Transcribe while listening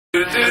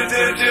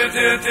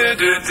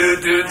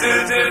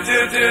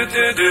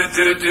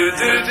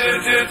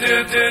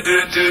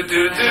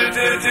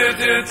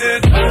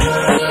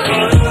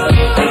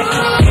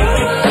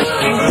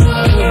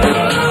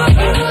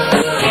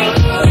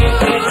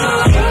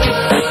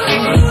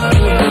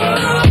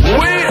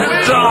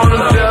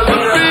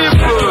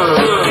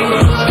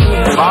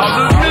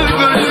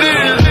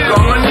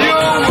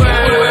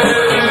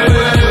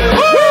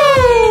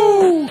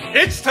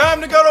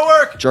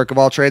Jerk of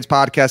All Trades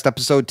podcast,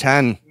 episode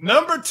 10.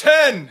 Number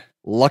 10.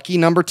 Lucky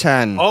number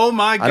 10. Oh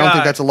my God. I don't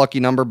think that's a lucky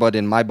number, but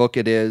in my book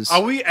it is.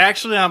 Are we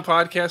actually on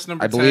podcast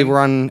number 10? I believe we're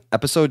on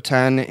episode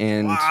 10.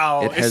 And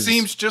wow. It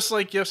seems just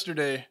like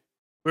yesterday.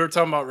 We were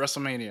talking about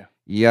WrestleMania.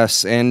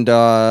 Yes, and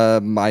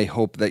I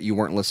hope that you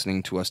weren't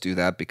listening to us do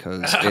that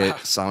because it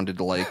sounded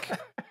like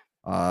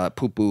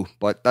poo-poo,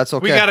 but that's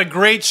okay. We got a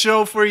great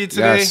show for you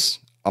today. Yes,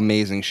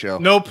 amazing show.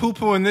 No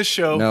poo-poo in this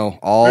show. No,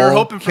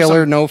 all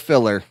killer, no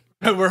filler.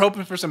 We're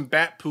hoping for some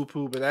bat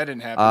poo-poo, but that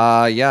didn't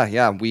happen.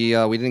 Yeah.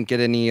 We didn't get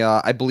any.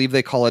 I believe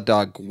they call it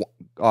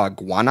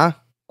guano.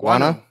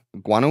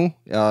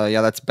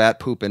 Yeah, that's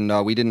bat poop,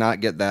 and we did not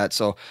get that.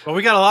 So, but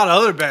we got a lot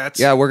of other bats.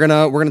 Yeah, we're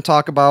gonna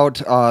talk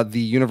about the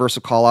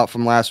universal call out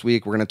from last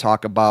week. We're gonna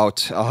talk about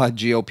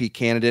GOP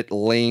candidate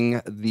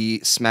laying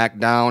the smack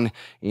down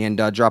and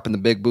dropping the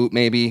big boot.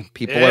 Maybe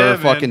people are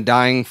fucking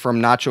dying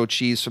from nacho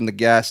cheese from the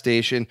gas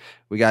station.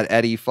 We got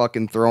Eddie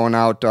fucking throwing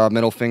out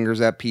middle fingers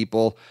at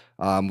people.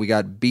 We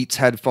got Beats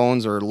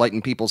headphones or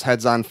lighting people's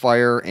heads on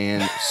fire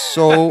and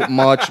so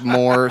much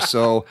more.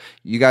 So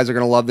you guys are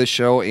going to love this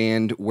show.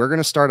 And we're going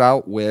to start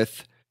out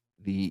with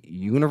the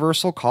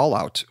universal call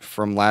out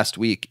from last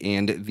week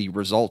and the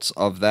results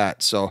of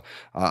that. So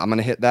I'm going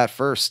to hit that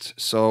first.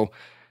 So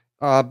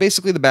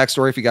basically the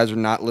backstory, if you guys are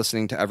not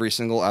listening to every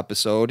single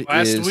episode,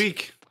 last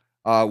week.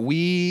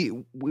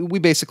 We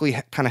basically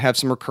kind of have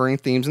some recurring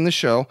themes in the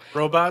show.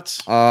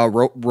 Robots.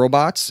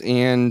 Robots,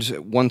 and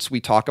once we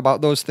talk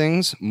about those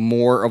things,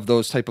 more of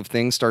those type of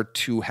things start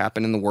to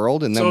happen in the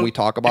world, and then we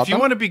talk about them. If you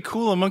want to be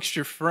cool amongst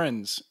your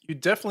friends, you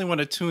definitely want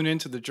to tune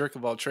into the Jerk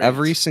of All Trades.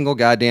 Every single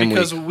goddamn week.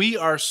 Because we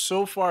are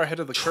so far ahead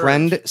of the curve.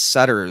 Trend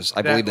setters,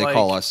 I believe they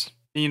call us.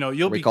 You know,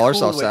 you'll be cool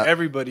with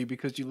everybody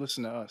because you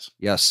listen to us.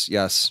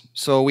 Yes.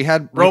 So we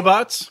had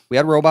robots. We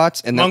had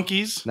robots. And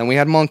monkeys. Then we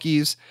had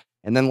monkeys.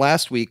 And then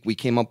last week, we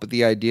came up with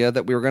the idea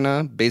that we were going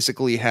to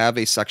basically have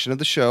a section of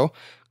the show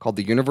called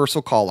the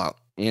Universal Callout.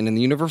 And in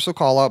the Universal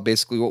Callout,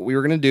 basically what we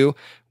were going to do,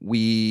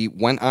 we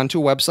went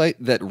onto a website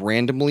that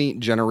randomly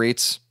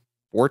generates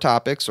 4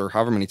 topics or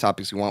however many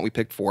topics we want. We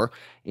picked 4.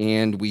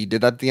 And we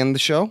did that at the end of the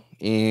show.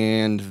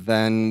 And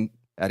then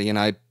Eddie and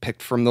I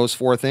picked from those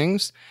 4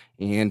 things.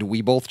 And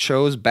we both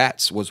chose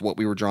bats was what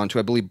we were drawn to.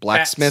 I believe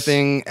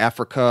blacksmithing, bats.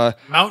 Africa.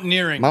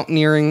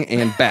 Mountaineering,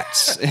 and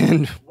bats.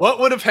 And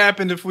what would have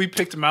happened if we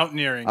picked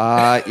mountaineering?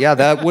 Yeah,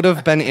 that would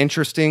have been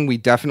interesting. We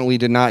definitely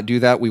did not do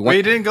that. We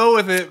didn't go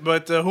with it,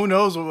 but who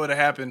knows what would have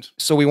happened.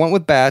 So we went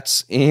with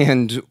bats,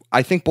 and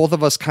I think both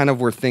of us kind of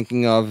were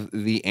thinking of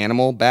the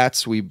animal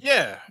bats. We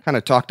kind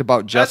of talked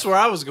about Jeff. That's where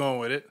I was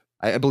going with it.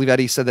 I believe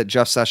Eddie said that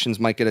Jeff Sessions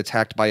might get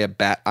attacked by a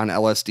bat on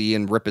LSD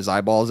and rip his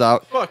eyeballs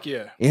out. Fuck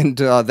yeah. And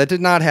that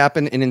did not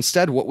happen. And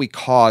instead, what we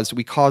caused a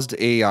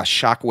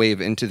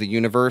shockwave into the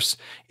universe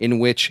in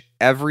which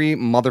every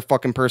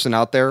motherfucking person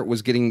out there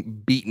was getting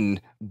beaten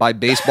by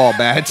baseball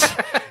bats.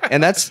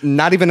 And that's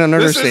not even an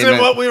understatement. This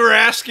isn't what we were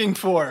asking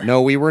for.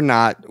 No, we were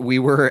not. We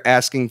were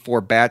asking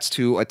for bats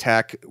to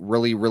attack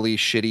really, really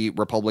shitty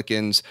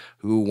Republicans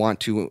who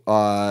want to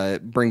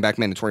bring back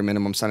mandatory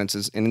minimum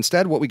sentences. And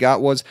instead, what we got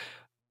was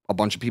a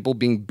bunch of people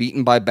being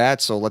beaten by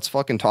bats. So let's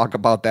fucking talk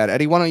about that.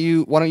 Eddie, why don't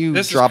you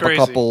drop a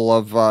couple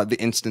of the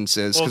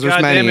instances? Well, there's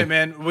many. Damn it,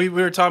 man. We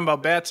were talking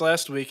about bats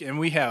last week, and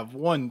we have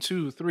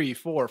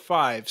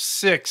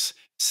 6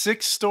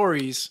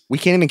 stories. We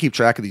can't even keep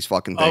track of these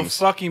fucking things. Of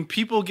fucking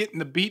people getting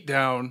the beat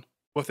down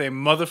with a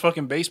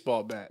motherfucking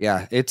baseball bat.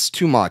 Yeah, it's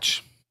too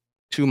much.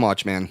 Too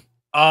much, man.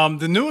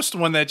 The newest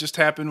one that just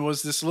happened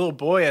was this little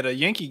boy at a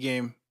Yankee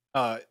game.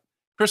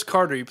 Chris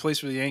Carter, he plays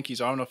for the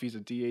Yankees. I don't know if he's a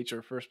DH or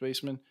a first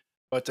baseman.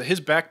 But his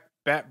bat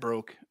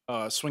broke,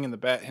 swinging the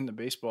bat, hitting the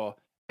baseball,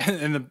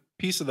 and the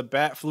piece of the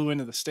bat flew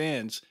into the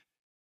stands,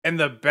 and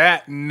the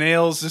bat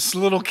nails this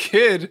little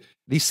kid.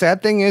 The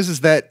sad thing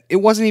is that it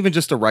wasn't even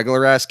just a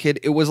regular ass kid.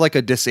 It was like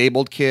a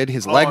disabled kid.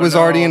 His leg was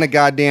already in a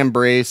goddamn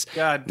brace.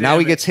 Now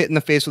he gets hit in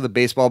the face with a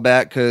baseball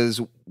bat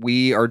because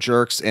we are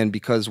jerks and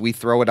because we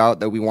throw it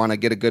out that we want to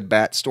get a good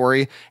bat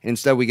story. And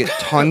instead we get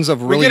tons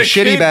of really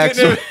shitty bats.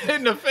 Hit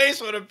in the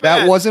face with a bat.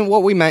 That wasn't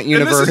what we meant,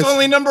 universe. And this is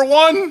only number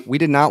 1. We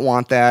did not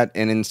want that.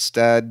 And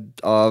instead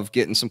of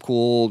getting some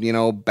cool,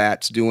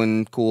 bats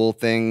doing cool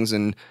things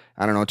and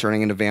I don't know,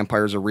 turning into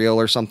vampires are real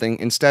or something.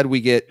 Instead, we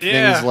get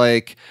things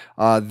like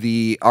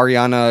the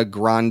Ariana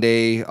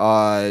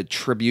Grande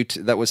tribute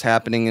that was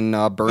happening in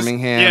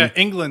Birmingham.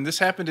 England. This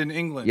happened in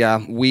England.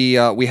 Yeah, we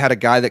had a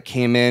guy that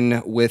came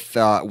in with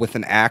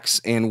an axe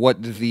and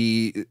what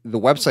the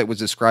website was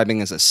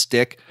describing as a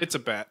stick. It's a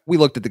bat. We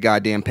looked at the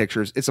goddamn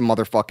pictures. It's a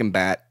motherfucking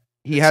bat.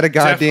 He had a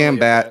goddamn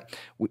bat.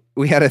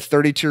 We had a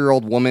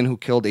 32-year-old woman who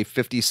killed a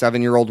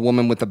 57-year-old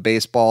woman with a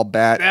baseball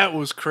bat. That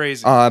was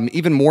crazy.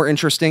 Even more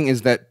interesting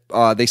is that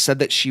they said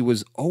that she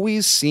was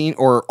always seen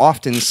or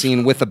often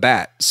seen with a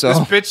bat. So this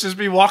bitch just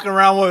be walking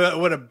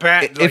around with a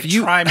bat. Like,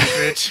 try me,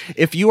 bitch.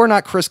 If you are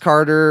not Chris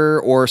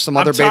Carter or some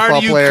other baseball player,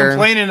 I'm tired of you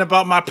complaining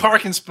about my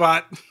parking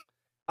spot.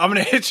 I'm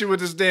gonna hit you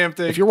with this damn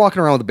thing. If you're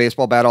walking around with a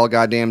baseball bat all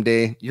goddamn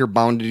day, you're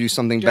bound to do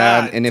something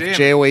bad. And if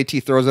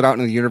JOAT throws it out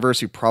into the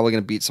universe, you're probably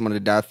gonna beat someone to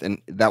death, and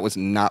that was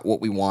not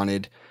what we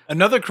wanted.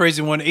 Another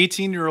crazy one: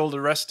 18-year-old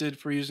arrested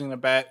for using a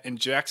bat in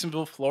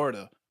Jacksonville,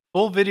 Florida.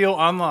 Full video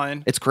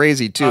online. It's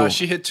crazy too.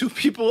 She hit 2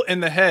 people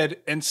in the head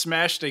and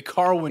smashed a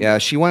car window. Yeah,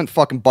 she went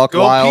fucking buck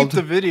wild. Go peep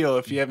the video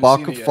if you haven't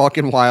seen it yet.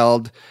 Fucking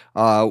wild.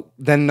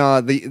 Then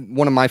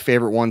one of my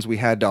favorite ones, we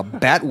had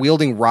bat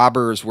wielding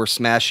robbers were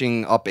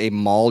smashing up a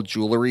mall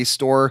jewelry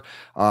store.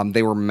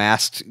 They were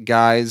masked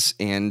guys,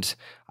 and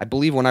I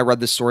believe when I read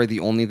this story, the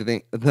only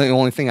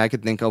thing I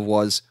could think of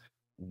was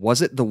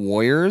it the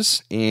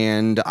Warriors?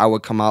 And I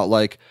would come out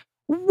like,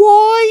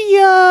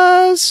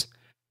 Warriors,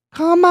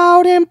 come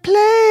out and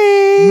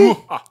play.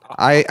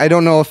 I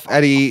don't know if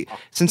Eddie,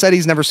 since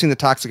Eddie's never seen The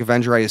Toxic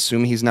Avenger, I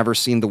assume he's never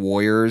seen The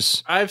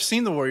Warriors. I've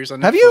seen The Warriors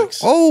on Netflix. Have you?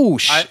 Oh,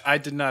 I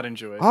did not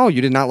enjoy it. Oh,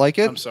 you did not like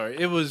it? I'm sorry.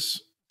 It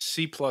was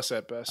C+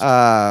 at best.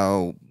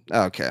 Oh,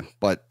 okay.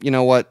 But you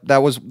know what?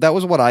 That was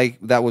what I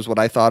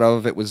thought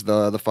of. It was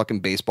the fucking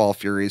baseball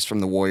furies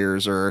from the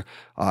Warriors are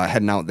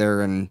heading out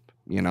there and,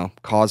 you know,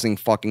 causing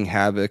fucking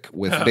havoc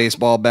with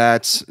baseball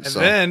bats. And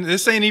then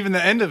this ain't even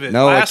the end of it.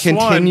 No, it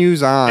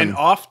continues on. An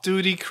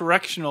off-duty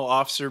correctional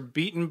officer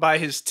beaten by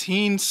his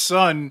teen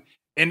son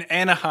in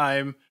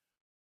Anaheim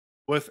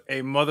with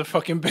a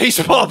motherfucking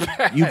baseball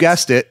bat. You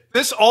guessed it.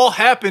 This all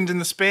happened in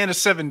the span of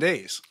 7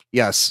 days.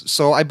 Yes.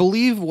 So I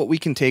believe what we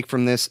can take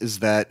from this is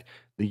that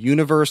the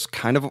universe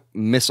kind of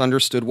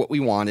misunderstood what we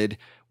wanted.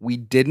 We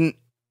didn't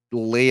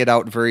lay it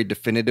out very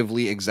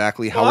definitively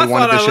exactly how we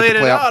wanted this shit to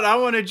play out. I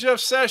wanted Jeff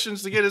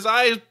Sessions to get his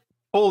eyes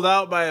pulled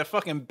out by a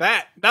fucking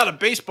bat. Not a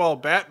baseball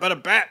bat, but a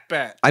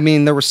bat. I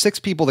mean, there were 6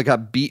 people that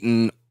got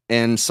beaten,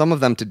 and some of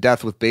them to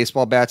death with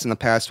baseball bats in the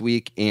past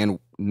week, and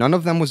none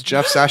of them was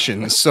Jeff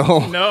Sessions.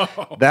 So no,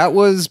 that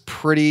was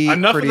pretty...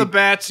 Enough of the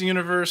bats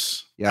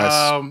universe.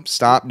 Yes,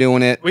 stop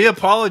doing it. We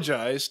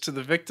apologize to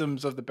the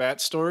victims of the bat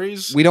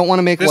stories. We don't want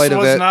to make light of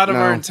it. This was not of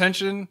our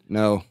intention.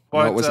 No,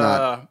 it was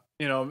not.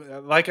 You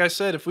know, like I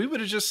said, if we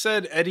would have just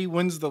said Eddie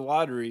wins the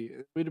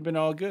lottery, we'd have been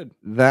all good.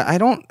 That I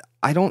don't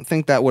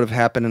think that would have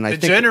happened. And I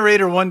think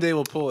generator one day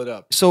will pull it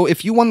up. So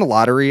if you won the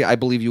lottery, I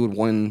believe you would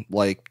win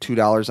like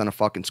 $2 on a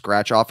fucking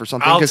scratch off or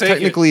something. Because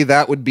technically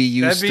that would be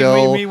you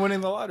still me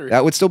winning the lottery.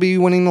 That would still be you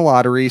winning the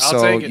lottery.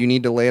 So you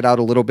need to lay it out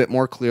a little bit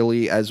more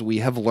clearly, as we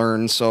have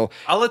learned. So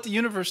I'll let the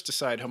universe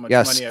decide how much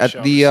money I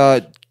shall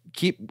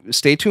receive.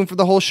 Stay tuned for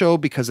the whole show,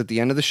 because at the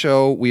end of the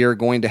show we are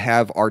going to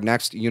have our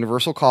next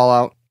universal call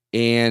out.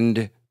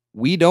 And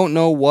we don't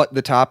know what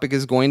the topic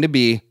is going to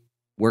be.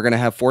 We're going to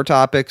have 4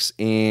 topics,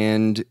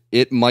 and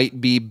it might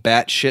be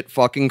batshit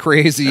fucking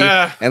crazy.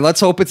 And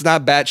let's hope it's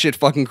not batshit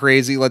fucking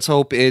crazy. Let's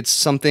hope it's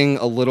something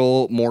a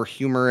little more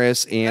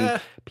humorous and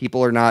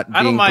people are not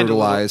being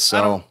brutalized. I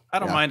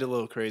don't mind a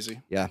little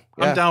crazy. Yeah.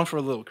 I'm down for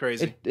a little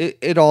crazy.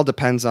 It all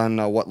depends on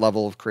what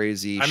level of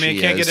crazy I mean, it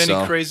can't get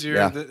any crazier.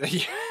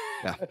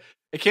 Yeah.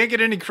 It can't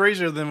get any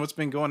crazier than what's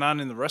been going on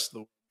in the rest of the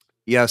world.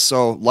 Yeah,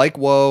 so like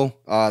whoa,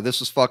 this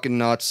was fucking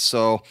nuts.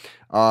 So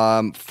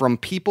from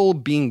people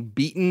being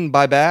beaten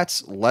by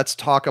bats, let's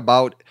talk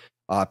about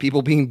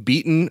people being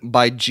beaten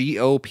by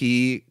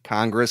GOP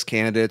Congress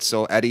candidates.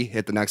 So Eddie,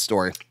 hit the next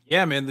story.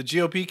 Yeah, man, the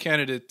GOP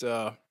candidate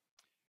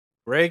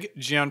Greg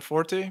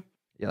Gianforte,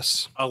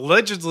 yes,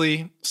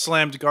 allegedly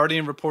slammed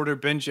Guardian reporter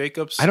Ben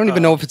Jacobs. I don't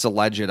even know if it's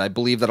alleged. I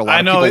believe that a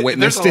lot of people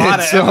witnessed it. There's a lot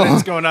of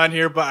evidence going on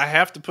here, but I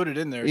have to put it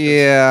in there.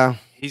 Yeah.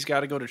 He's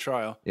got to go to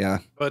trial. Yeah.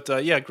 But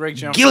Greg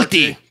Gianforte.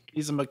 Guilty.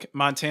 He's a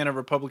Montana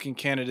Republican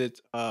candidate.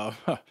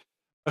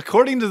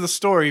 According to the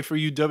story, for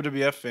you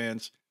WWF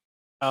fans,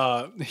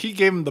 he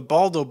gave him the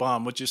Baldo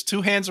bomb, which is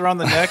 2 hands around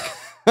the neck,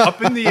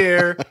 up in the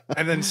air,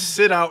 and then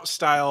sit out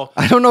style.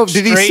 I don't know.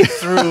 Did he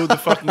through the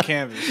fucking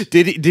canvas?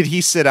 Did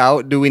he sit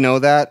out? Do we know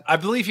that? I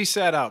believe he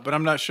sat out, but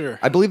I'm not sure.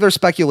 I believe there's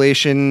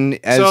speculation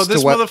as to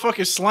this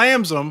motherfucker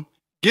slams him,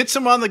 gets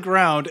him on the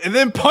ground, and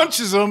then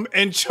punches him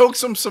and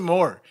chokes him some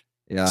more.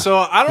 Yeah. So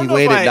I don't know.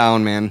 He laid it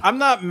down, man. I'm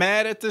not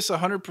mad at this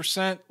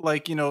 100%.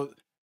 Like, you know,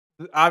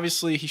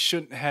 obviously he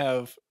shouldn't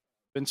have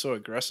been so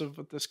aggressive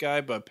with this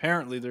guy, but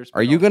apparently there's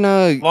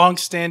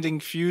long-standing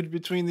feud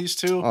between these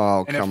two.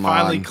 Oh, and it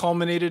finally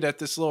culminated at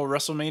this little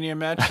WrestleMania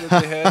match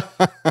that they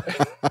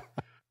had.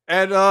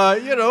 And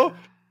you know,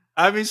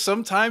 I mean,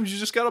 sometimes you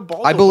just got to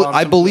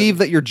I believe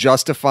that you're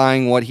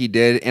justifying what he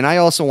did, and I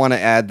also want to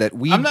add that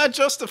I'm not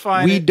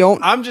justifying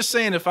I'm just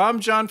saying, if I'm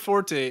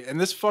Gianforte and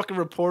this fucking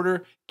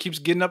reporter keeps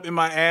getting up in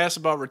my ass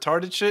about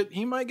retarded shit,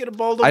 he might get a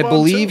Baldo bomb I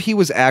believe too. he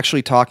was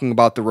actually talking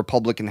about the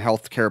Republican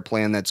health care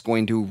plan that's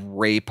going to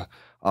rape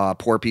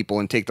poor people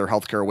and take their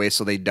health care away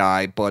so they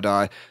die.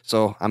 But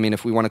so I mean,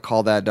 if we want to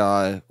call that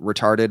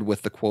retarded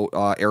with the quote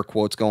air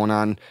quotes going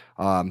on,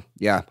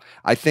 yeah,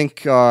 I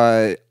think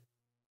I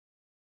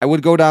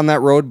would go down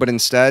that road, but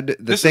instead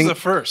this is the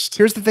first.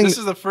 Here's the thing. This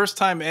is the first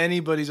time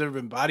anybody's ever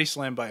been body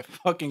slammed by a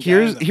fucking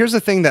guy. Here's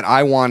the thing that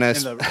I want to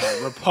in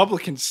the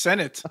Republican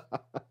Senate.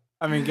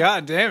 I mean,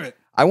 god damn it.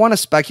 I want to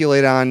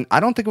speculate on. I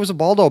don't think it was a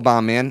Baldo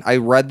bomb, man. I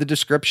read the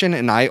description,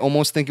 and I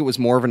almost think it was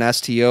more of an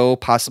STO,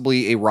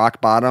 possibly a rock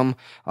bottom.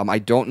 I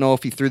don't know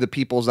if he threw the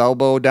people's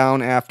elbow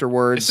down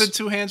afterwards. It said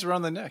 2 hands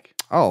around the neck.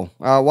 Oh,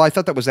 well, I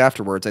thought that was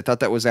afterwards. I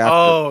thought that was after.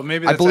 Oh,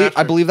 maybe that's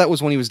I believe that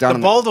was when he was down. The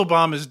Baldo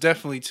bomb is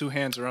definitely 2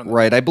 hands around the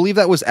right. neck. I believe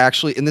that was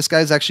actually, and this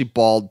guy's actually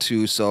bald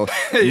too, so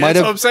that's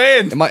what I'm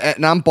saying.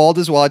 And I'm bald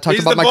as well. I talked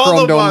about my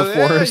chrome dome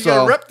before. Yeah, you so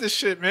gotta rep this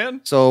shit,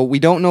 man. So we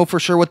don't know for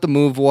sure what the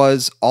move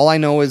was. All I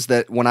know is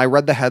that when I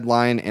read the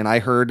headline and I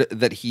heard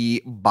that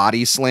he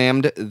body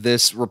slammed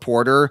this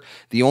reporter,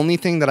 the only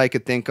thing that I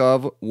could think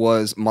of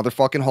was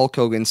motherfucking Hulk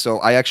Hogan. So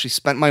I actually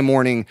spent my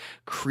morning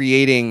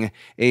creating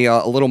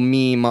a little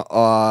meme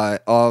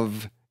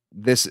of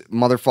this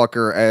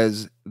motherfucker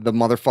as the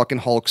motherfucking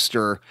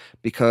Hulkster,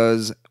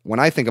 because when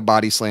I think of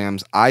body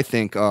slams, I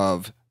think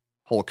of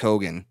Hulk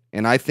Hogan,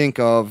 and I think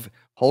of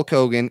Hulk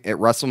Hogan at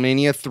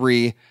WrestleMania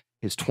 3,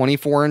 his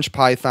 24-inch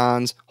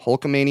pythons,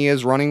 Hulkamania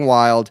is running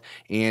wild,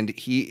 and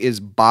he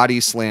is body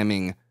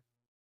slamming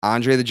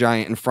Andre the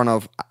Giant in front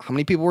of, how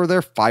many people were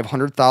there?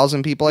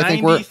 500,000 people, I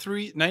think.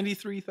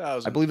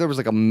 93,000. I believe there was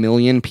like 1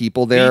 million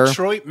people there.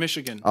 Detroit,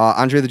 Michigan.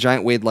 Andre the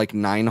Giant weighed like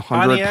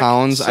 900 Pontiac,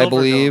 pounds, I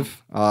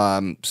believe.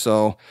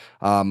 So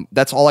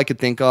that's all I could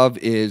think of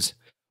is,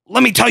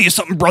 let me tell you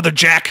something, Brother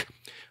Jack.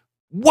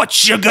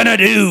 What you gonna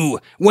do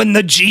when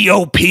the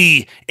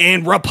GOP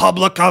and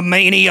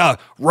Republicamania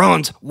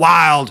runs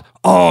wild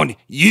on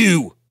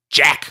you,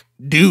 Jack?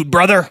 Dude,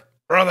 brother.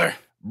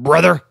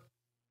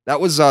 That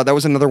was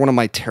another one of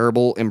my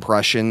terrible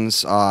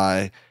impressions.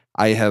 I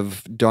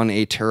have done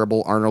a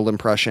terrible Arnold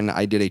impression.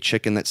 I did a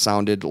chicken that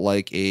sounded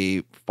like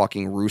a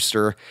fucking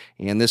rooster.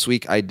 And this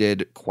week I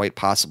did quite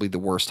possibly the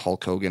worst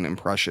Hulk Hogan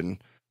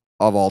impression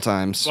of all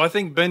times. Well, I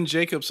think Ben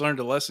Jacobs learned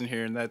a lesson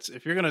here, and that's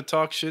if you're going to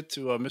talk shit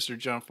to Mr.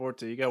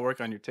 Gianforte, you got to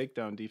work on your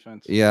takedown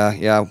defense.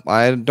 Yeah.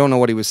 I don't know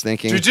what he was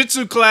thinking.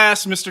 Jiu-jitsu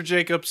class, Mr.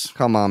 Jacobs.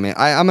 Come on, man.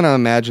 I'm going to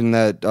imagine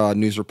that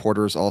news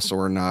reporters also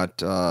are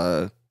not,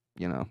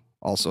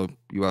 also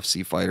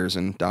UFC fighters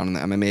and down in the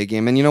MMA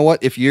game. And you know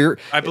what?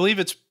 I believe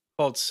it's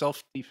called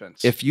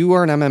self-defense. If you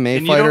are an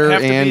MMA fighter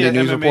and a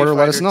news reporter,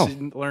 let us know.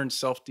 Learn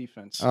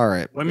self-defense. All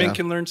right. Women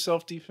can learn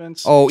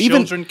self-defense. Oh,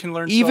 children can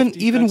learn self-defense.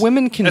 Even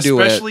women can do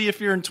it. Especially if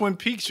you're in Twin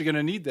Peaks, you're going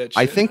to need that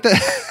shit.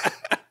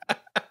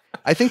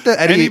 I think that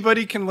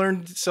anybody can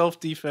learn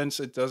self-defense.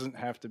 It doesn't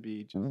have to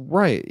be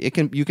right. You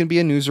can be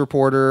a news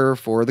reporter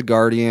for The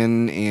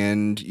Guardian,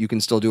 and you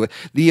can still do it.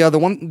 The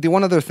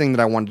one other thing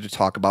that I wanted to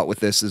talk about with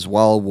this as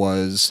well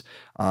was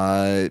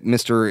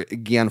Mr.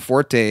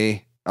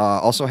 Gianforte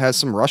also has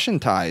some Russian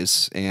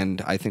ties,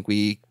 and I think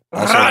we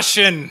also,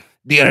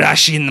 the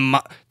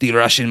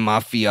Russian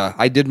mafia.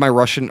 I did my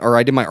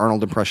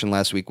Arnold impression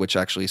last week, which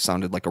actually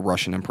sounded like a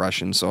Russian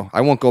impression. So I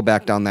won't go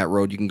back down that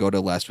road. You can go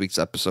to last week's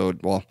episode.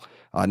 Well,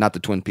 not the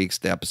Twin Peaks,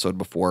 the episode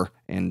before,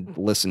 and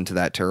listen to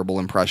that terrible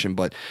impression.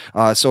 But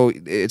so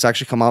it's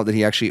actually come out that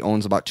he actually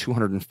owns about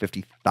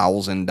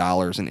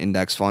 $250,000 in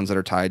index funds that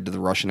are tied to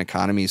the Russian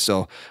economy.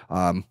 So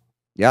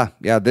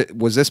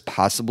was this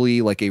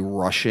possibly like a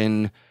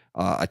Russian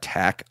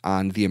attack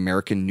on the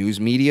American news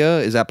media?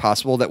 Is that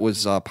possible? That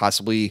was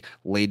possibly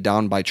laid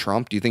down by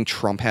Trump? Do you think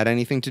Trump had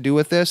anything to do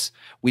with this?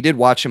 We did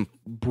watch him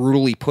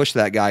brutally push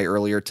that guy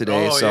earlier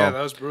today. Oh, so yeah,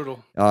 that was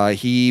brutal.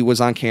 He was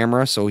on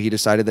camera, so he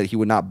decided that he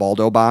would not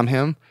Baldo bomb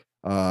him,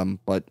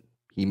 but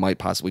he might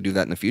possibly do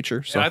that in the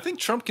future. So yeah, I think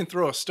Trump can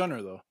throw a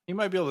stunner, though. He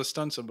might be able to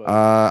stun somebody.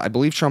 I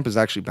believe Trump has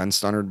actually been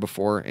stunnered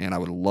before, and I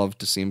would love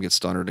to see him get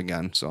stunnered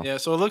again. So yeah,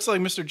 so it looks like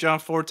Mr.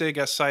 Gianforte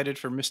got cited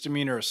for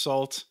misdemeanor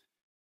assault.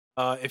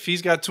 If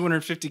he's got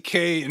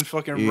 250K in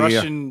fucking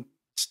Russian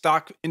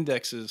stock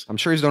indexes, I'm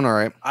sure he's doing all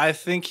right. I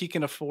think he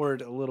can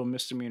afford a little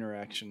misdemeanor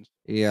action.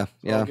 Yeah.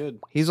 Good.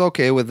 He's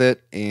okay with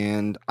it,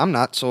 and I'm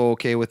not so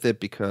okay with it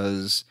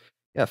because,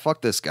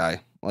 fuck this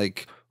guy.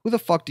 Like, who the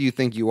fuck do you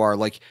think you are?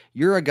 Like,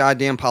 you're a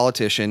goddamn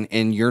politician,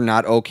 and you're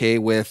not okay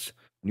with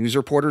news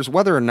reporters,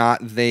 whether or not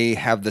they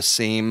have the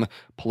same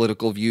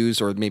political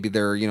views, or maybe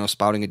they're,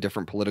 spouting a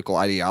different political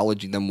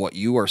ideology than what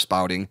you are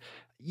spouting.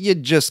 You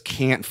just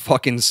can't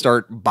fucking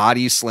start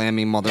body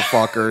slamming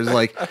motherfuckers.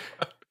 Like,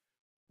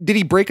 did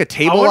he break a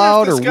table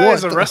out or what?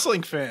 This guy's a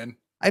wrestling fan.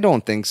 I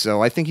don't think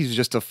so. I think he's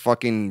just a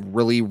fucking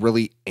really,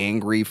 really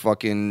angry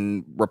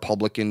fucking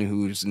Republican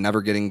who's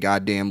never getting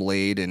goddamn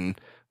laid. And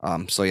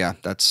so yeah,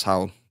 that's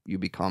how you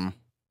become,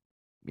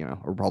 a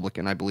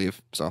Republican, I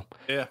believe. So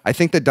yeah, I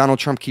think that Donald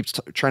Trump keeps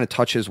trying to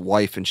touch his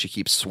wife, and she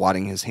keeps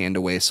swatting his hand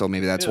away. So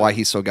maybe that's why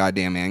he's so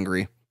goddamn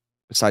angry.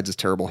 Besides his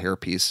terrible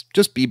hairpiece,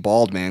 just be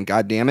bald, man.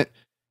 God damn it.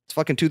 It's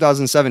fucking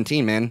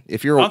 2017, man. I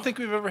don't think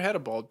we've ever had a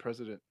bald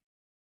president.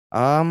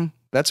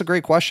 That's a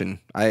great question.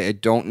 I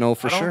don't know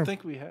for I don't sure.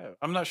 think we have.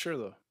 I'm not sure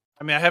though.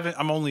 I mean, I haven't.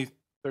 I'm only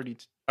 30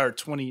 or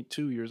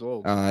 22 years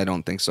old. I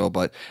don't think so,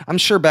 but I'm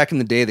sure back in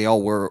the day they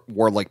all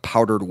wore like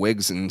powdered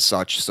wigs and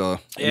such, so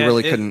you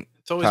really couldn't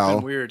It's always tell.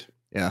 been weird.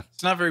 Yeah.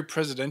 It's not very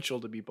presidential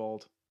to be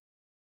bald.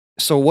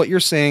 So what you're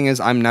saying is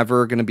I'm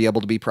never going to be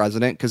able to be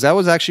president? Because that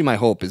was actually my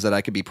hope, is that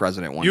I could be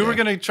president one day. You were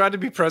going to try to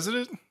be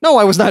president? No,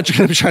 I was not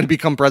going to try to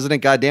become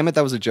president. God damn it,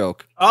 that was a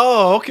joke.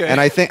 Oh, okay. And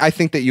I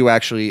think that you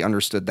actually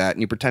understood that,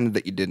 and you pretended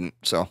that you didn't.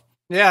 So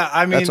yeah,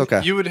 I mean, that's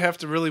okay. You would have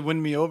to really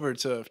win me over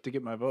to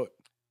get my vote.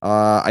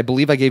 I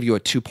believe I gave you a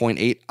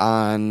 2.8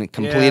 on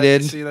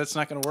completed. Yeah, see, that's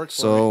not going to work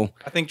for me.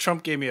 I think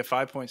Trump gave me a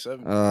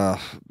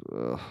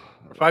 5.7.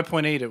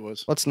 5.8 it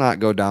was. Let's not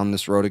go down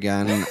this road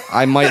again.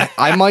 we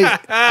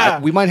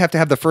might have to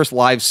have the first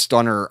live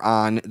stunner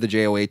on the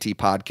JOAT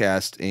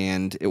podcast,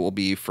 and it will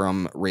be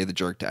from Ray the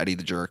Jerk to Eddie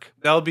the Jerk.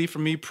 That'll be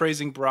from me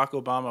praising Barack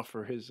Obama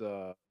for his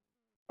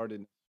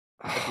pardon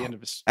at the end of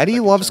his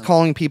Eddie loves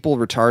calling people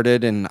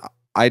retarded, and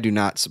I do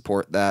not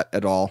support that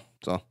at all.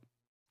 So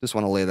just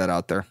want to lay that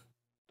out there.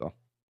 So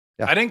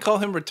yeah. I didn't call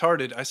him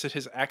retarded. I said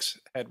his acts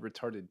had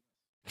retarded.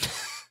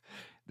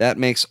 That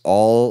makes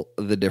all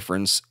the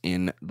difference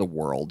in the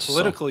world.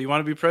 Political. You want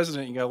to be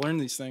president, you got to learn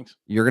these things.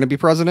 You're going to be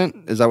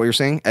president? Is that what you're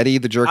saying? Eddie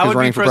the Jerk is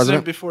running for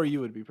president? Before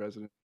you would be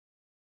president.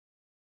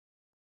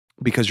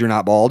 Because you're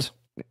not bald?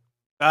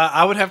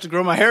 I would have to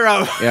grow my hair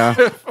out. Yeah.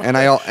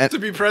 To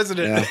be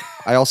president. Yeah.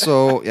 I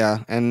also,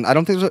 and I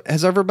don't think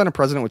has ever been a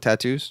president with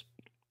tattoos?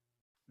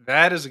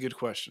 That is a good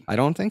question. I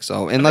don't think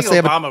so. Unless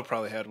Obama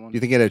probably had one. Do you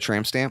think he had a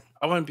tramp stamp?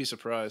 I wouldn't be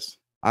surprised.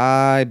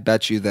 I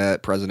bet you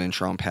that President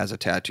Trump has a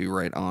tattoo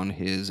right on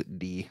his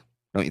D.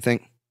 Don't you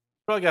think?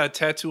 Probably got a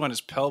tattoo on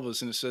his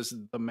pelvis and it says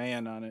 "the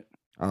man" on it.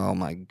 Oh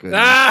my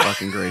goodness,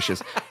 fucking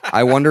gracious!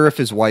 I wonder if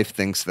his wife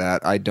thinks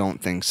that. I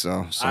don't think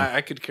so.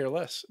 I could care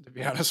less, to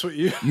be honest with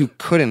you. You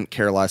couldn't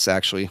care less,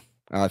 actually.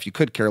 If you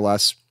could care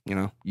less,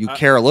 you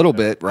care a little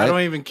bit, right? I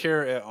don't even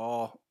care at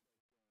all.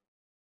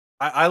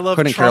 I love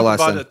Couldn't Trump care less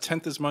about then. a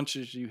tenth as much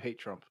as you hate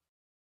Trump.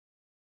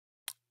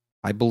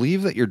 I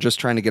believe that you're just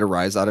trying to get a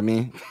rise out of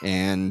me,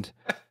 and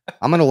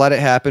I'm going to let it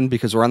happen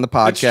because we're on the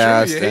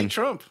podcast. It's true. You hate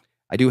Trump.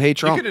 I do hate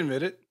Trump. You can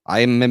admit it. I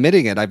am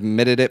admitting it. I've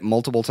admitted it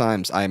multiple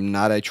times. I'm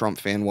not a Trump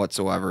fan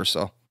whatsoever,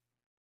 so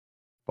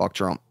fuck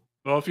Trump.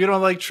 Well, if you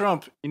don't like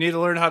Trump, you need to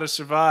learn how to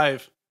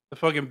survive the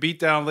fucking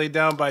beatdown laid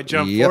down by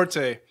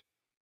Gianforte.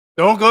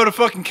 Don't go to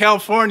fucking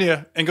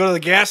California and go to the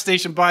gas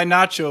station, buy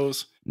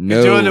nachos.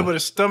 No. You'll end up with a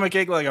stomach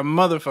ache like a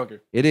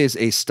motherfucker. It is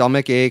a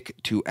stomach ache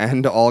to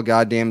end all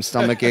goddamn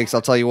stomach aches.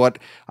 I'll tell you what,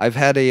 I've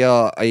had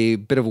a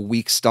bit of a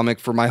weak stomach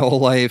for my whole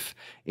life.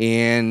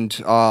 And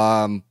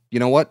you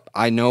know what?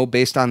 I know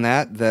based on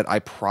that I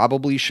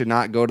probably should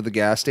not go to the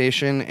gas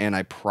station, and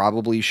I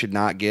probably should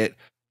not get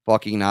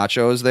fucking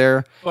nachos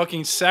there.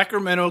 Fucking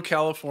Sacramento,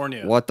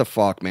 California. What the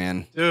fuck,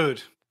 man?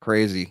 Dude.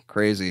 Crazy.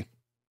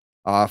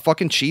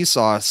 Fucking cheese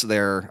sauce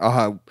there.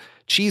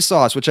 Cheese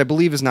sauce, which I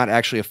believe is not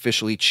actually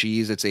officially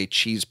cheese. It's a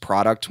cheese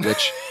product,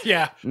 which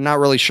yeah, not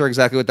really sure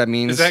exactly what that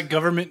means. Is that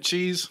government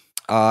cheese?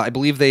 I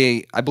believe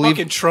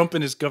fucking Trump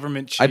and his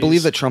government cheese. I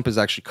believe that Trump has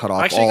actually cut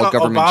off all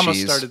government Obama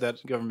cheese. Obama started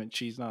that government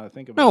cheese. Now that I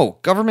think about it. No,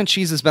 government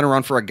cheese has been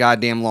around for a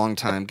goddamn long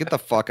time. Get the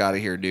fuck out of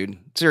here, dude.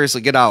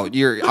 Seriously, get out.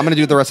 I'm gonna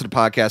do the rest of the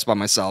podcast by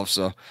myself.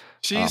 So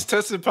cheese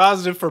tested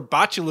positive for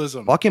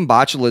botulism. Fucking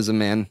botulism,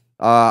 man.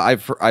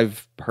 I've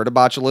heard of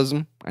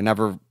botulism. I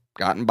never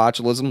gotten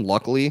botulism,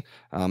 luckily,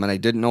 and I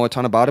didn't know a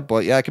ton about it,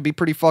 but yeah, it could be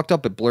pretty fucked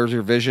up. It blurs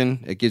your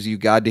vision. It gives you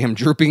goddamn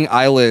drooping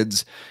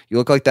eyelids. You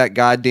look like that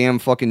goddamn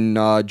fucking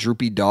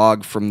droopy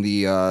dog from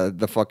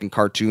the fucking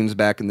cartoons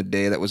back in the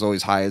day that was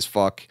always high as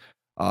fuck.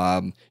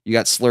 You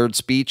got slurred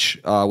speech,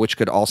 which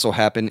could also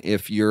happen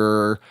if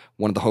you're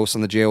one of the hosts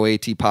on the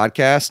JOAT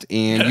podcast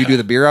and you do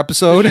the beer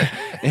episode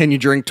and you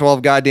drink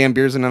 12 goddamn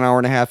beers in an hour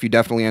and a half. You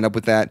definitely end up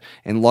with that.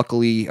 And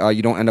luckily,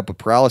 you don't end up with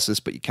paralysis,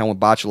 but you can with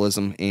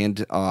botulism, and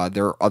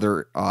there are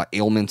other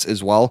ailments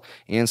as well.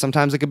 And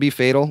sometimes it could be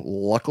fatal.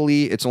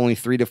 Luckily, it's only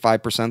 3 to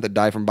 5% that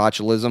die from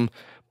botulism.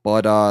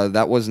 But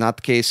that was not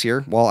the case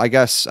here. Well, I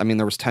guess,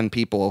 there was 10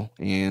 people,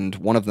 and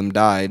one of them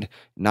died.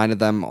 9 of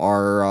them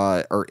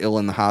are ill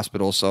in the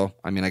hospital. So,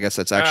 I guess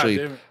that's actually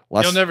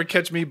less. You'll never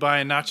catch me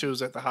buying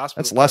nachos at the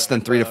hospital. That's less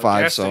than 3 to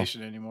 5. Gas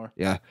station anymore.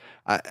 Yeah,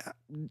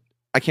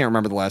 I can't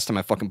remember the last time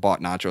I fucking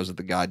bought nachos at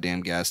the goddamn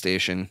gas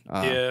station.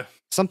 Yeah,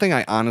 something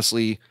I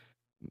honestly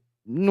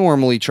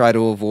normally try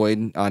to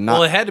avoid.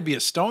 Well, it had to be a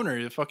stoner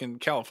in fucking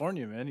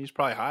California, man. He's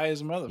probably high as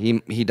a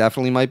motherfucker. He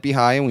definitely might be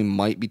high, and we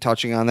might be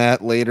touching on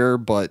that later,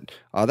 but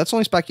that's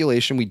only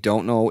speculation. We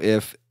don't know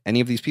if any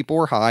of these people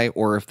were high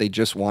or if they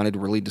just wanted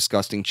really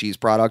disgusting cheese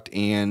product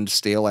and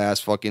stale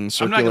ass fucking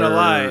circular. I'm not gonna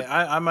lie,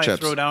 I might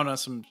chips. throw down on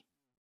some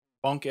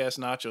bunk ass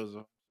nachos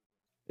though.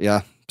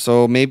 Yeah.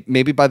 So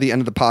maybe by the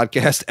end of the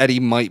podcast,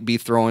 Eddie might be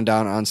throwing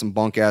down on some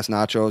bunk ass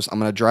nachos. I'm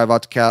gonna drive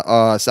out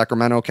to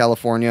Sacramento,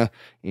 California,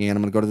 and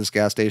I'm gonna go to this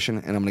gas station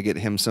and I'm gonna get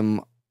him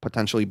some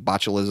potentially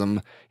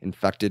botulism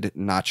infected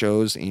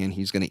nachos, and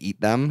he's gonna eat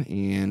them,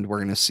 and we're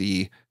gonna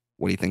see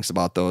what he thinks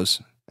about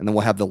those. and then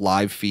we'll have the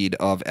live feed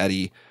of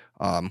Eddie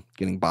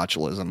getting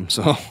botulism.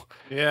 So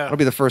yeah, it'll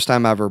be the first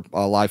time ever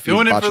live feed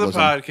doing botulism. it for the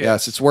podcast.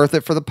 Yes, it's worth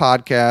it for the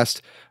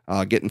podcast.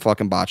 Getting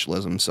fucking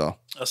botulism. So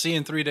I'll see you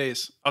in 3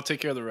 days. I'll take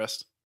care of the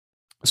rest.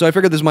 So I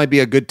figured this might be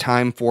a good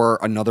time for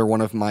another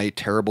one of my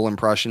terrible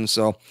impressions.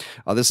 So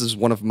this is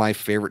one of my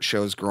favorite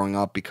shows growing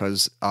up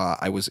because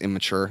I was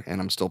immature,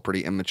 and I'm still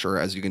pretty immature,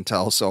 as you can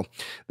tell. So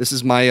this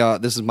is my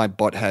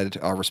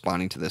butthead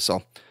responding to this.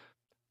 So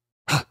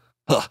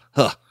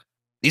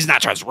these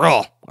nachos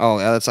rule. Oh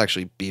yeah, that's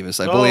actually Beavis,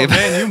 I believe. Oh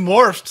man, you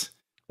morphed.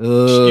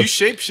 You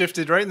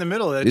shapeshifted right in the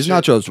middle of that. These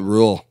nachos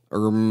rule.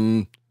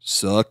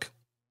 Suck.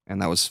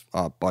 And that was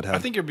butthead. I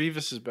think your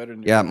Beavis is better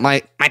than yeah.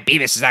 My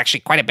Beavis is actually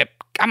quite a bit.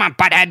 Come on,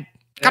 butthead.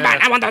 Come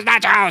on, I want those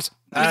nachos.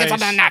 Let me get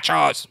some of the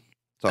nachos.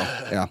 So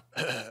yeah,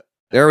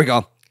 there we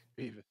go.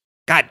 Beavis.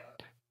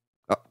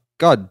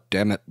 God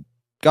damn it,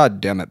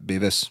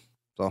 Beavis.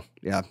 So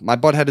yeah, my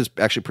butthead is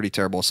actually pretty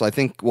terrible. So I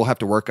think we'll have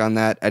to work on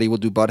that. Eddie will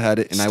do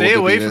butthead, and I will do Stay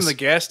away Beavis. from the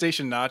gas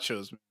station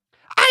nachos.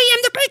 I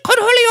am the great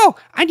Cornholio.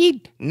 I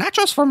need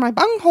nachos for my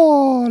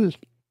bunghole.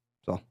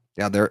 So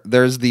yeah,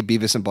 there's the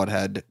Beavis and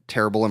Butthead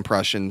terrible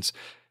impressions.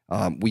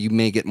 We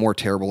may get more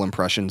terrible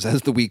impressions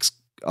as the weeks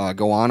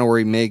go on, or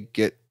we may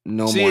get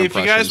more impressions. See, if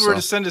you guys were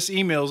to send us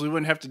emails, we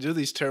wouldn't have to do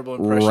these terrible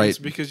impressions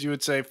because you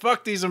would say,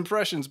 fuck these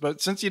impressions.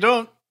 But since you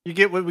don't, you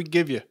get what we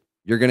give you.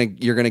 You're gonna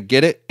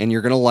get it, and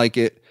you're gonna like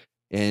it.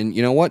 And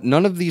you know what?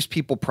 None of these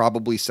people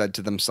probably said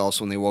to themselves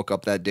when they woke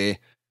up that day,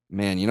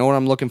 man, you know what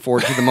I'm looking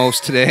forward to the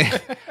most today?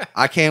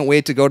 I can't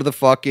wait to go to the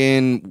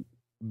fucking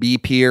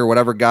BP or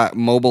whatever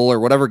mobile or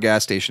whatever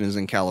gas station is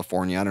in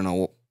California. I don't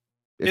know.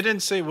 It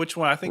didn't say which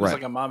one. I think it's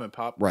like a mom and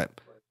pop. Right.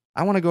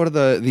 I want to go to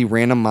the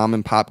random mom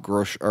and pop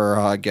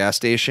gas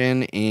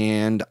station,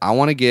 and I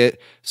want to get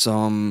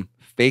some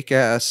fake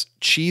ass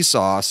cheese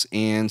sauce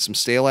and some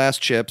stale ass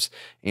chips,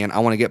 and I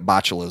want to get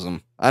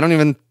botulism. I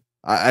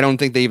don't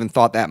think they even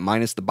thought that,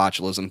 minus the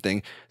botulism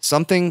thing.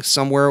 Something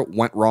somewhere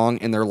went wrong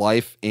in their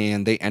life,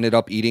 and they ended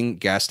up eating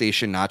gas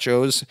station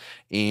nachos,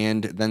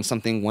 and then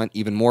something went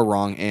even more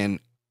wrong, and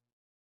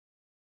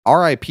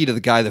RIP to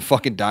the guy that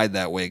fucking died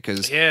that way,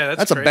 because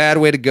that's a bad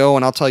way to go.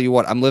 And I'll tell you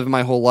what, I'm living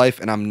my whole life,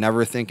 and I'm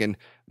never thinking,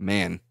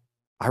 man,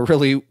 I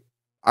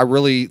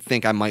really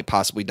think I might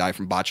possibly die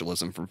from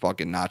botulism from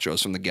fucking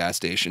nachos from the gas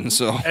station.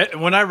 So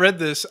when I read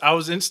this, I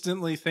was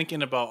instantly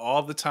thinking about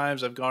all the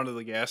times I've gone to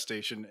the gas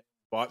station and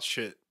bought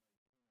shit.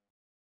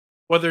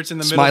 Whether it's in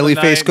the middle of the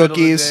night, face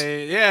cookies. Middle of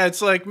the day. Yeah,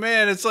 it's like,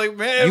 man.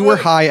 You were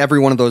high every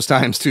one of those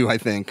times too, I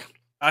think.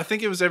 I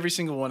think it was every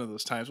single one of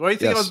those times. Why do you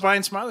think I was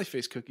buying smiley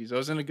face cookies? I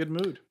was in a good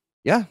mood.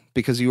 Yeah,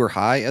 because you were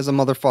high as a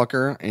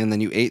motherfucker, and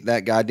then you ate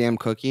that goddamn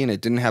cookie, and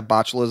it didn't have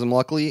botulism,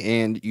 luckily,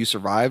 and you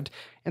survived.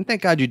 And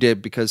thank God you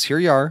did, because here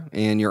you are,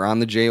 and you're on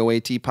the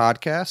JOAT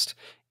podcast,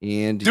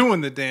 and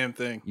doing the damn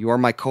thing. You are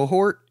my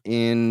cohort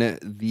in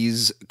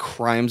these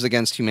crimes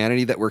against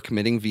humanity that we're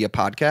committing via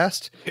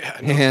podcast. Yeah,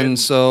 and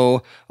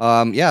so,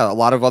 a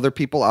lot of other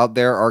people out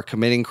there are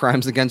committing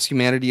crimes against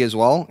humanity as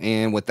well.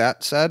 And with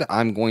that said,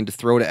 I'm going to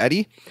throw to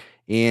Eddie,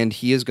 and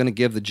he is going to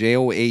give the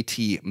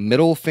JOAT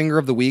Middle Finger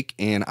of the Week.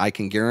 And I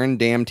can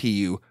guarantee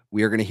you,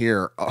 we are going to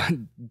hear,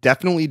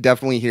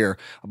 definitely hear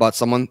about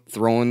someone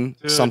throwing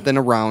something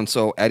around.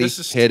 So Eddie,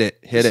 hit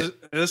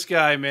it. This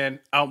guy, man,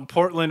 out in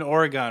Portland,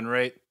 Oregon,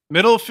 right?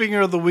 Middle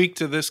finger of the week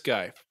to this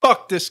guy.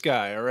 Fuck this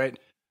guy, all right?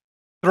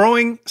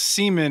 Throwing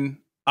semen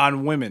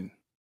on women.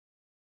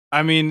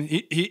 I mean,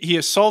 he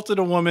assaulted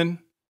a woman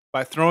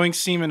by throwing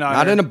semen on her.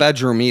 Not in a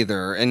bedroom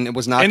either, and it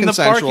was not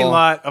consensual. In the parking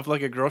lot of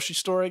like a grocery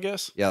store, I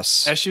guess.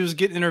 Yes. As she was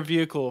getting in her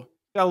vehicle,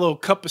 got a little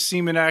cup of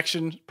semen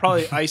action,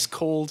 probably ice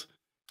cold.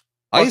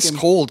 Ice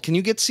cold? Can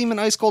you get semen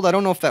ice cold? I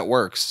don't know if that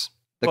works.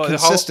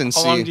 Consistency.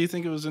 How long do you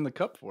think it was in the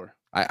cup for?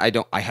 I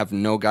have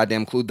no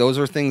goddamn clue. Those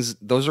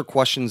are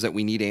questions that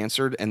we need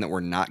answered and that we're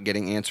not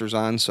getting answers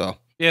on. So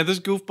yeah, this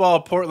goofball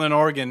of Portland,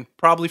 Oregon,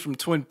 probably from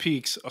Twin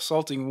Peaks,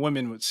 assaulting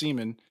women with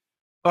semen.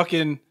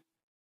 Fucking,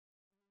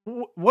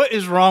 what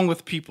is wrong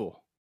with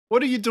people?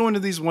 What are you doing to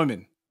these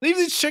women? Leave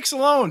these chicks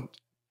alone.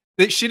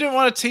 She didn't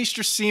want to taste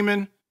your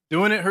semen,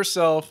 doing it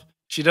herself.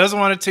 She doesn't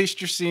want to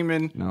taste your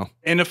semen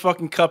in a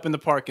fucking cup in the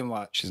parking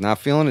lot. She's not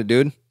feeling it,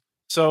 dude.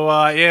 So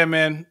yeah,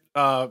 man.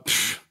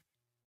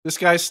 This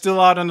guy's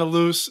still out on the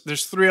loose.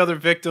 There's 3 other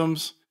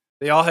victims.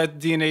 They all had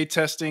DNA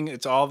testing.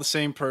 It's all the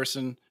same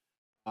person.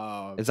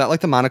 Is that like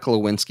the Monica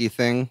Lewinsky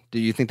thing? Do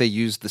you think they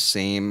used the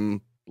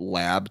same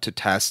lab to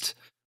test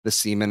the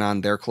semen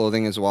on their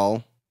clothing as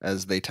well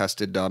as they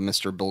tested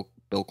Mr.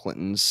 Bill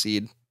Clinton's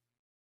seed?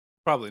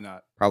 Probably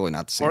not. Probably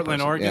not the same Portland,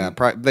 person. Oregon?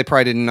 Yeah, they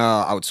probably didn't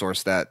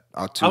outsource that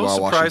out to Washington, D.C. I was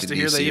surprised to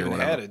hear they even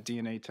whatever. had a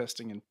DNA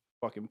testing in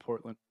fucking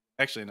Portland.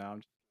 Actually,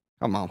 no.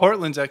 Come on.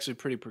 Portland's actually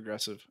pretty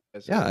progressive.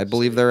 I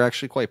believe they're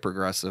actually quite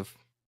progressive.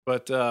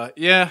 But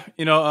yeah,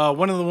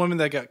 one of the women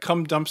that got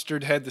cum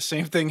dumpstered had the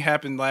same thing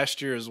happen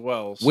last year as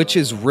well. So. Which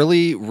is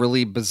really,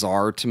 really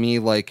bizarre to me.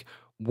 Like,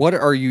 what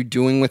are you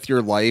doing with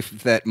your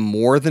life that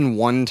more than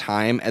one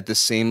time at the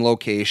same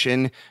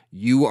location,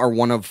 you are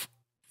one of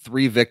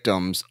 3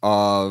 victims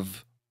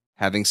of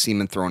having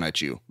semen thrown at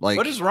you. Like,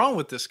 what is wrong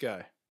with this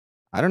guy?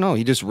 I don't know.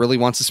 He just really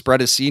wants to spread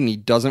his seed, and he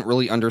doesn't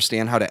really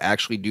understand how to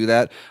actually do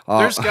that.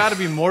 There's got to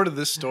be more to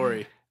this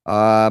story.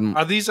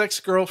 Are these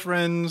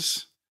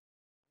ex-girlfriends?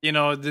 You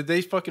know, did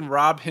they fucking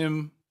rob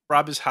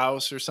his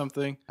house or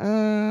something?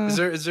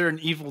 Is there an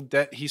evil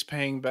debt he's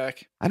paying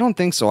back? I don't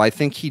think so. I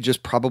think he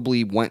just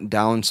probably went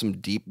down some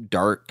deep,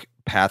 dark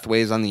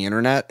pathways on the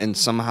internet, and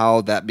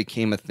somehow that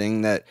became a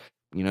thing that,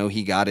 you know,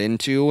 he got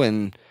into,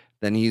 and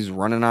then he's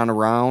running on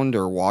around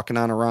or walking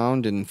on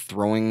around and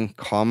throwing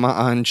cum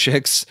on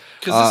chicks.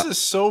 Because this is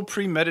so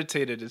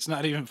premeditated. It's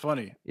not even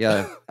funny.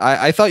 Yeah.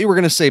 I thought you were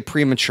going to say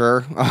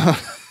premature.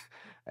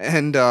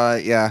 And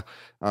yeah,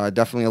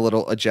 definitely a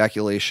little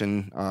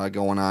ejaculation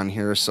going on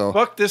here. So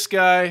fuck this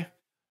guy.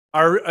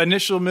 Our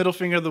initial middle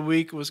finger of the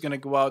week was going to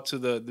go out to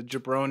the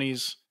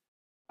jabronis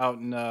out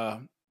in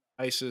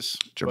ISIS.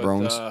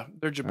 Jabrones. But,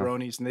 they're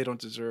jabronis, and they don't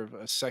deserve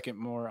a second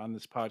more on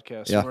this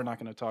podcast. So we're not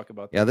going to talk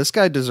about that. Yeah, this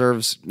guy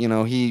deserves, you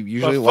know, he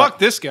usually... But fuck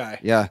this guy.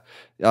 Yeah.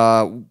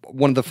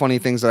 One of the funny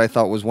things that I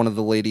thought was one of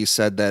the ladies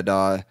said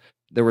that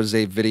there was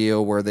a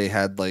video where they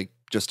had, like,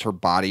 just her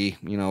body,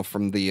 you know,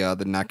 from the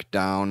neck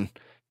down.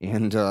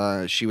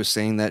 And she was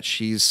saying that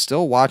she's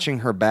still watching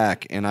her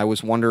back. And I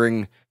was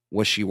wondering,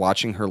 was she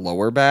watching her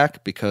lower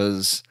back?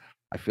 Because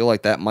I feel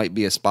like that might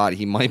be a spot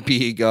he might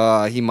be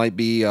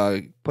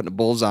putting a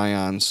bullseye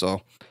on.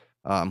 So,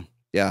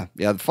 yeah.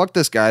 Fuck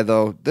this guy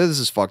though. This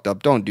is fucked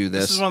up. Don't do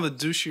this. This is one of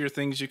the douchier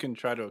things you can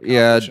try to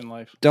accomplish in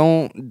life.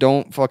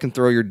 Don't fucking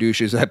throw your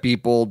douches at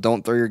people.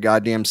 Don't throw your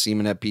goddamn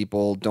semen at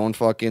people. Don't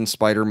fucking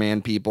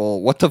Spider-Man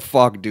people. What the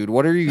fuck, dude?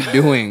 What are you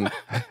doing?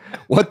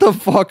 What the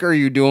fuck are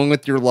you doing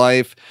with your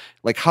life?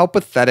 Like, how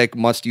pathetic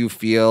must you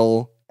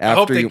feel after I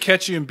hope they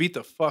catch you and beat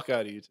the fuck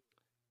out of you.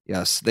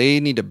 Yes, they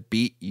need to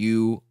beat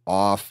you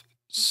off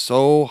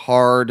so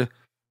hard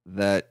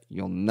that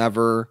you'll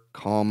never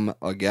come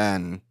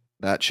again.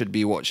 That should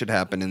be what should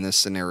happen in this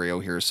scenario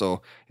here.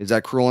 So is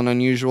that cruel and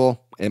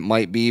unusual? It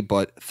might be,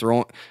 but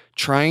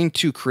trying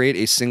to create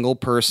a single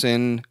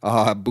person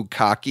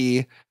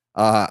bukkake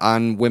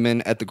on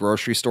women at the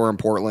grocery store in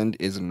Portland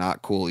is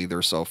not cool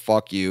either. So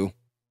fuck you.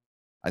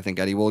 I think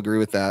Eddie will agree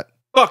with that.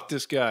 Fuck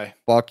this guy.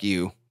 Fuck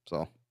you.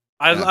 So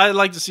I'd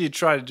like to see you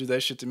try to do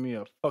that shit to me.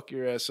 I'll fuck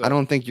your ass up. I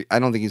don't think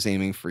he's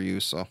aiming for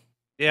you. So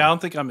yeah, I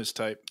don't think I'm his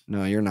type.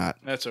 No, you're not.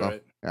 That's all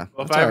right. Yeah.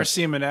 Well, if I ever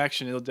see him in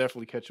action, he'll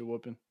definitely catch a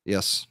whooping.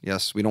 Yes.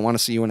 We don't want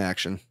to see you in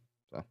action.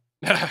 So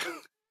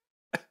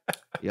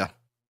yeah.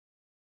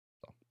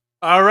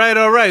 All right.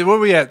 Where are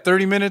we at?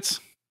 30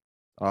 minutes?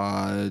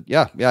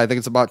 Yeah. I think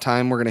it's about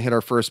time we're gonna hit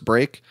our first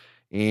break.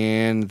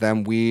 And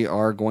then we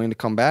are going to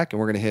come back and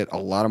we're going to hit a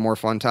lot of more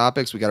fun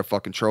topics. We got a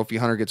fucking trophy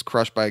hunter gets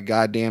crushed by a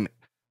goddamn,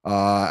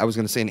 I was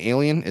going to say an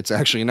alien. It's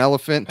actually an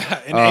elephant.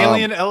 An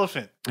alien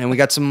elephant. And we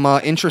got some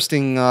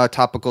interesting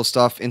topical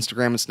stuff.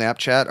 Instagram and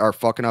Snapchat are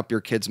fucking up your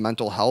kids'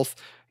 mental health.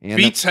 And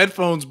Beats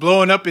headphones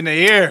blowing up in the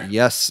air.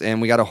 Yes.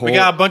 And we got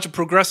a bunch of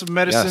progressive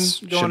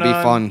medicine going on.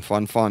 Should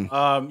be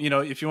fun. You know,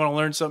 if you want to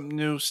learn something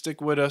new,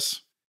 stick with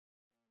us.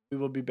 We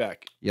will be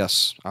back.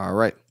 Yes. All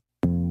right.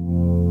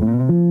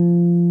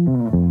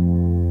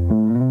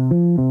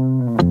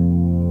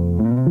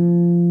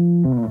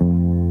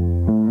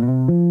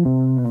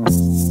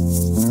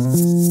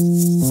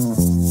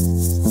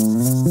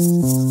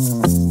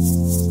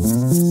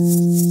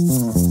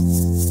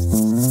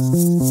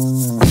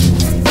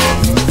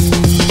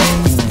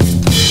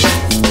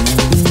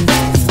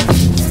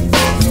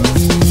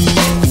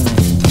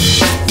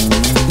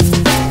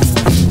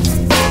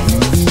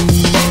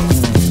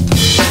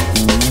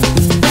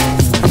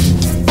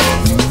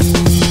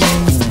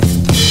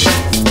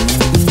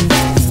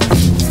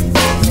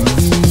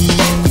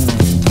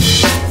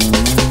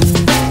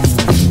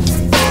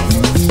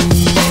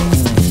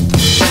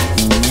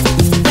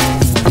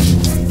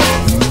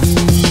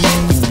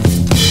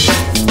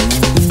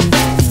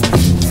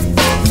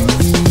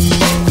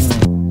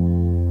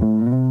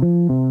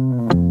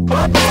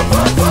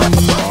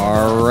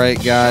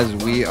 Guys,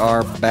 we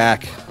are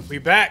back.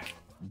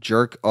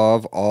 Jerk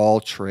of All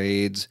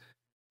Trades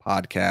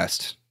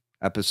podcast,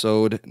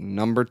 episode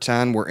number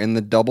 10. We're in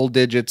the double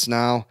digits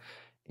now,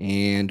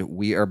 and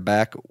we are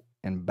back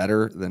and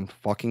better than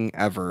fucking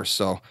ever.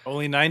 So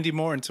only 90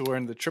 more until we're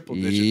in the triple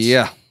digits.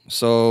 Yeah.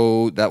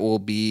 So that will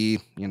be,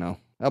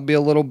 that'll be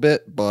a little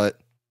bit, but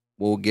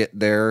we'll get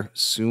there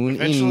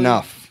soon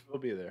enough.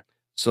 We'll be there.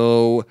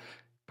 So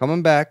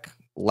coming back.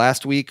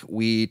 Last week,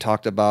 we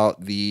talked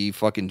about the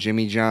fucking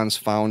Jimmy John's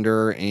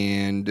founder,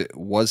 and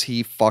was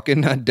he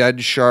fucking a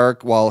dead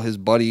shark while his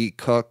buddy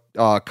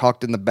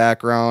cucked in the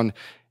background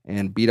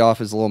and beat off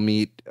his little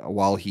meat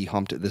while he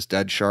humped this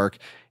dead shark.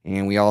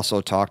 And we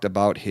also talked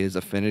about his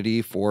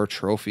affinity for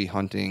trophy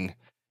hunting.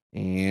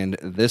 And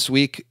this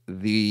week,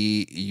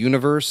 the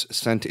universe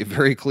sent a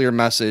very clear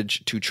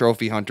message to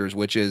trophy hunters,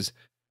 which is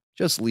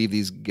just leave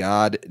these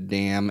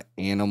goddamn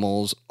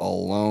animals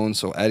alone.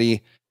 So,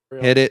 Eddie,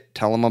 hit it,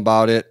 tell them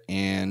about it,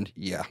 and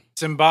yeah.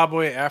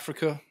 Zimbabwe,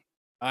 Africa,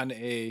 on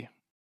a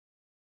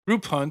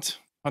group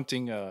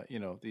hunting,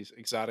 these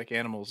exotic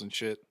animals and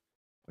shit.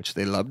 which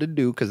they love to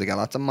do because they got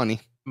lots of money.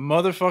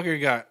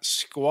 Motherfucker got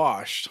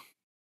squashed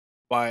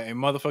by a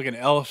motherfucking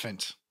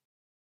elephant.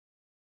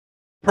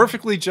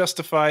 Perfectly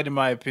justified, in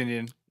my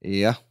opinion.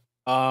 Yeah.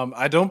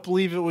 I don't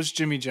believe it was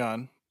Jimmy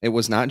John. It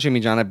was not Jimmy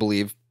John, I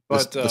believe.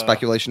 But the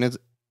speculation is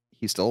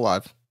he's still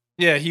alive.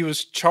 Yeah, he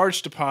was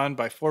charged upon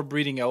by 4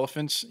 breeding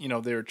elephants. You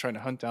know, they were trying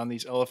to hunt down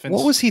these elephants.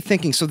 What was he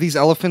thinking? So these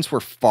elephants were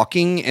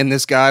fucking, and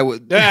this guy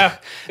would... Yeah,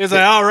 he's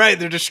like, all right,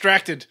 they're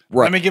distracted.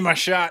 Right. Let me get my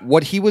shot.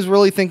 What he was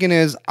really thinking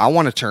is, I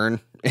want to turn,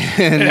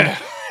 and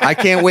I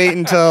can't wait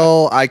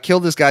until I kill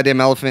this goddamn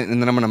elephant, and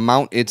then I'm going to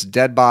mount its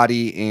dead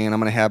body, and I'm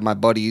going to have my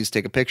buddies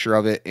take a picture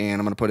of it, and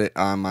I'm going to put it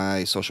on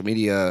my social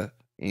media,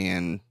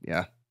 and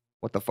yeah.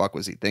 What the fuck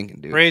was he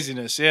thinking, dude?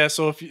 Craziness, yeah.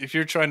 So if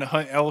you're trying to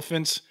hunt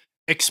elephants...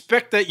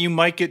 expect that you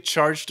might get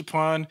charged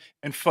upon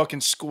and fucking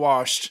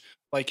squashed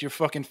like you're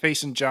fucking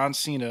facing John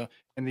Cena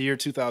in the year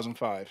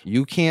 2005.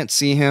 You can't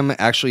see him.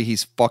 Actually,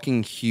 he's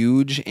fucking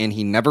huge and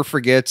he never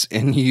forgets,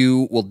 and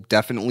you will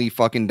definitely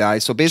fucking die.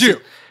 So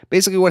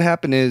basically what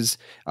happened is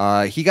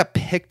he got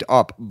picked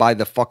up by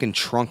the fucking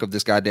trunk of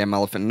this goddamn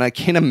elephant. And I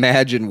can't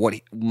imagine what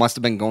must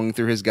have been going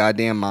through his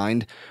goddamn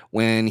mind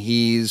when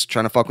he's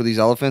trying to fuck with these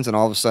elephants. And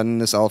all of a sudden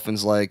this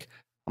elephant's like,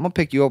 I'm going to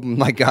pick you up in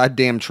my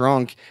goddamn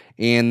trunk.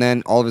 And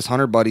then all of his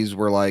hunter buddies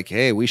were like,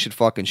 hey, we should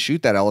fucking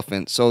shoot that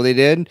elephant. So they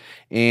did.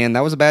 And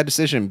that was a bad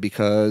decision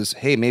because,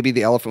 hey, maybe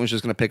the elephant was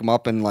just going to pick him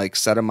up and like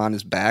set him on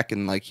his back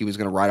and like he was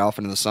going to ride off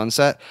into the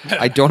sunset.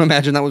 I don't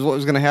imagine that was what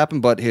was going to happen,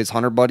 but his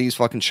hunter buddies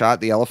fucking shot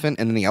the elephant,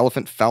 and then the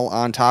elephant fell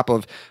on top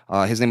of,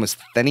 his name was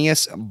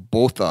Phineas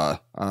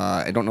Botha.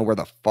 I don't know where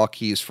the fuck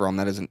he's from.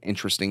 That is an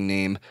interesting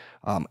name.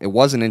 It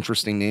was an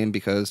interesting name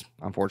because,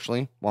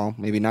 unfortunately, well,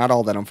 maybe not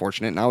all that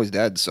unfortunate. Now he's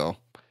dead. So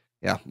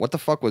yeah, what the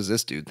fuck was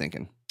this dude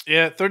thinking?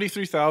 Yeah,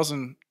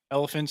 33,000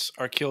 elephants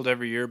are killed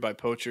every year by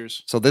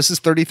poachers. So this is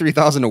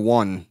 33,000 to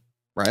 1,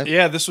 right?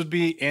 Yeah, this would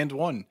be and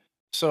 1.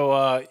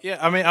 So yeah,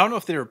 I mean, I don't know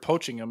if they were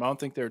poaching them. I don't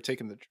think they were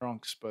taking the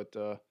trunks, but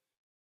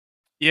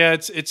yeah,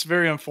 it's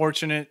very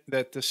unfortunate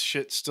that this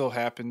shit still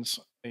happens.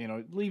 You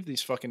know, leave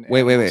these fucking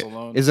animals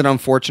alone. Is it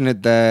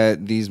unfortunate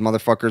that these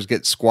motherfuckers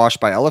get squashed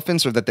by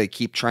elephants, or that they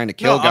keep trying to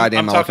kill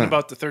goddamn elephants? I'm talking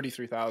about the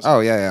 33,000.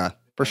 Oh yeah,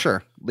 for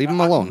sure. Leave them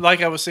alone.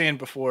 Like I was saying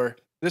before,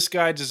 this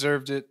guy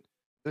deserved it.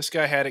 This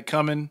guy had it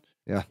coming.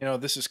 Yeah. You know,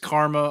 this is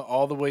karma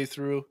all the way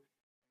through.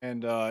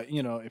 And,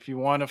 you know, if you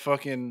want to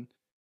fucking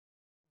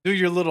do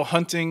your little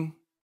hunting,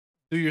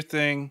 do your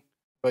thing,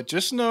 but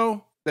just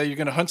know that you're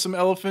going to hunt some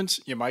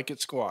elephants, you might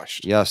get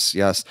squashed. Yes.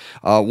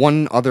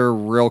 One other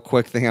real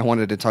quick thing I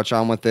wanted to touch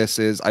on with this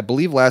is, I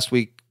believe last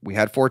week we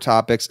had 4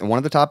 topics, and one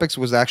of the topics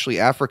was actually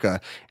Africa,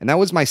 and that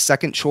was my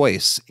second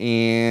choice.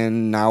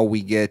 And now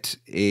we get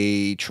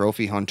a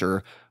trophy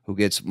hunter who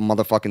gets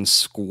motherfucking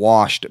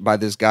squashed by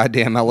this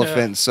goddamn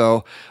elephant. Yeah.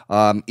 So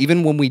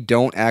even when we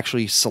don't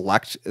actually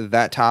select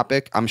that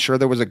topic, I'm sure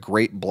there was a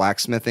great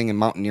blacksmithing and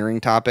mountaineering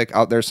topic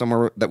out there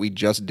somewhere that we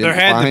just didn't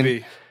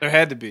find. There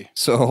had to be.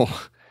 So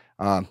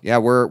yeah,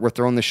 we're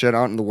throwing this shit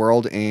out in the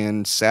world,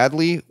 and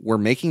sadly, we're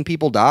making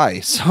people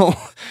die. So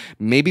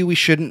maybe we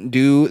shouldn't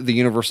do the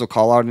universal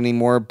call out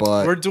anymore,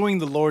 but we're doing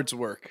the Lord's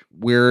work.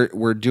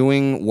 We're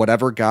doing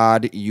whatever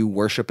God you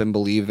worship and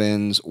believe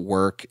in's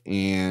work,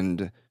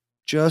 and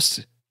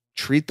just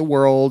treat the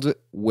world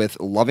with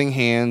loving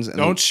hands. And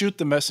don't shoot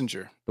the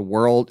messenger. The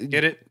world.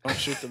 Get it? Don't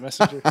shoot the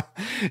messenger.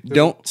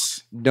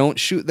 Don't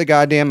shoot the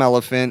goddamn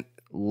elephant.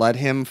 Let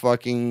him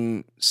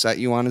fucking set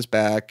you on his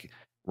back,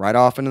 ride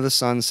off into the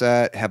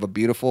sunset, have a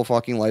beautiful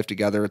fucking life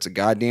together. It's a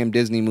goddamn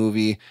Disney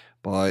movie,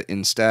 but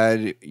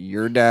instead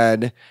you're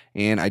dead.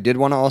 And I did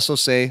want to also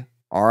say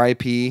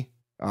R.I.P.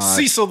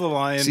 Cecil the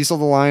Lion. Cecil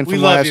the Lion from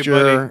last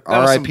year.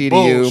 R.I.P. to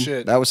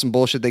you. That was some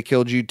bullshit. They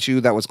killed you too.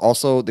 That was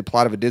also the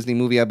plot of a Disney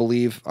movie, I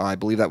believe. I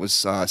believe that was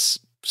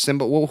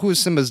Simba. Well, who was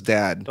Simba's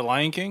dad? The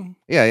Lion King?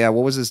 Yeah.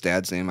 What was his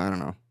dad's name? I don't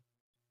know.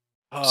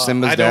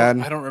 Simba's dad?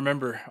 I don't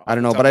remember. I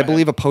don't know, but I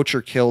believe a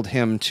poacher killed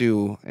him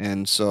too.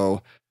 And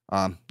so,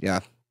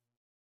 yeah.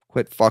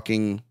 Quit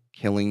fucking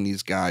killing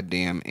these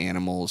goddamn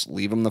animals.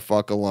 Leave them the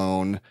fuck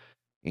alone.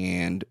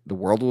 And the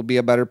world will be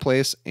a better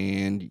place,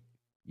 and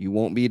you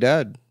won't be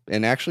dead.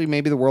 And actually,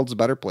 maybe the world's a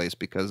better place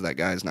because that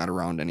guy's not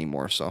around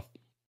anymore. So,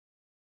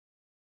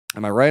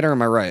 am I right or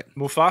am I right?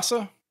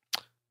 Mufasa?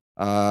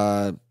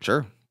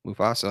 Sure.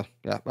 Mufasa.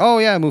 Yeah. Oh,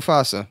 yeah,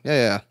 Mufasa.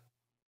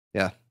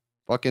 Yeah.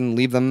 Fucking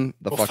leave them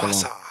the fuck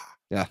alone.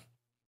 Yeah.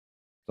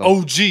 So,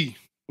 OG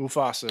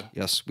Mufasa.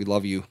 Yes, we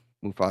love you,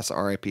 Mufasa.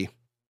 R.I.P.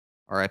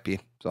 R.I.P.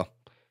 So,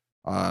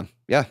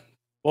 yeah.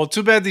 Well,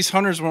 too bad these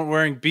hunters weren't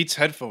wearing Beats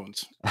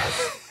headphones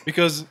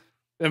because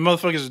them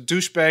motherfuckers are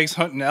douchebags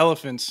hunting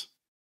elephants.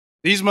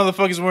 These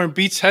motherfuckers wearing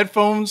Beats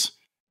headphones,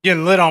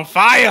 getting lit on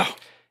fire.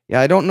 Yeah,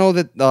 I don't know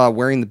that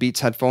wearing the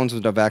Beats headphones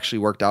would have actually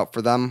worked out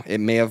for them. It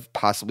may have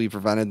possibly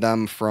prevented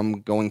them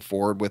from going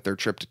forward with their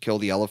trip to kill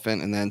the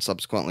elephant and then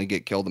subsequently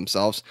get killed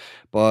themselves.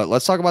 But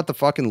let's talk about the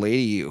fucking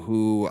lady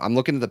who, I'm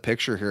looking at the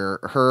picture here.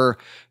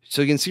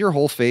 So you can see her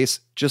whole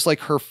face, just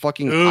like her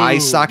fucking eye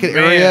socket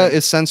area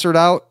is censored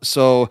out.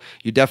 So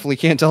you definitely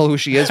can't tell who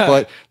she is,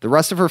 but the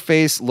rest of her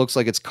face looks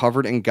like it's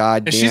covered in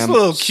goddamn she's a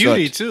little soot.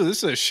 cutie too. This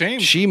is a shame.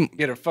 She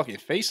get her fucking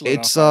face lit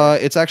it's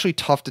it's actually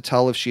tough to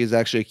tell if she is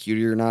actually a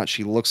cutie or not.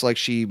 She looks like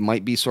she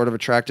might be sort of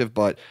attractive,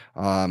 but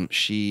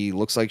she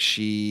looks like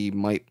she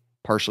might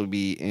partially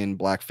be in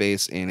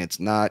blackface, and it's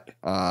not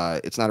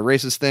a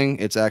racist thing.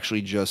 It's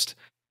actually just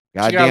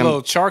goddamn. She got a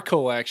little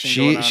charcoal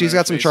action. She's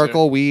got some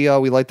charcoal. There.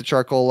 We light the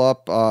charcoal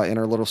up in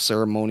our little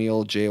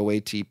ceremonial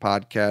JOAT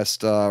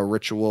podcast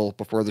ritual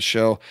before the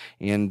show,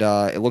 and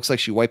it looks like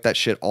she wiped that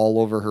shit all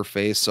over her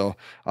face. So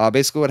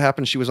basically, what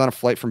happened? She was on a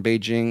flight from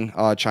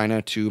Beijing,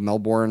 China, to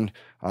Melbourne,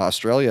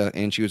 Australia,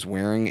 and she was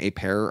wearing a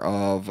pair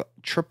of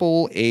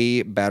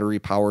AAA battery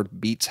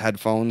powered Beats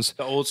headphones.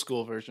 The old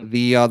school version.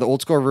 The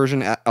old school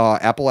version.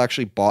 Apple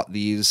actually bought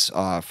these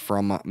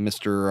from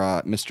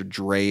Mr.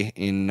 Dre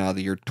in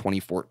the year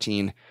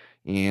 2014,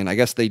 and I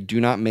guess they do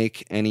not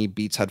make any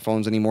Beats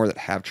headphones anymore that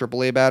have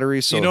AAA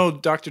batteries. So you know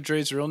Dr.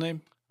 Dre's real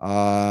name?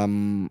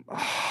 I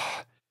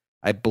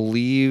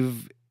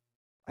believe.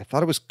 I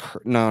thought it was.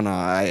 No,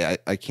 I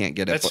can't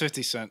get it. That's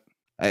 50 Cent.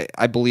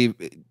 I believe.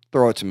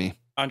 Throw it to me.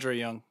 Andre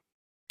Young.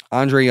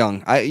 Andre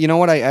Young. You know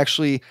what?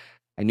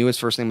 I knew his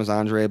first name was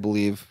Andre, I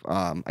believe.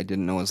 I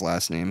didn't know his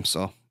last name,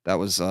 so that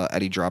was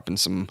Eddie dropping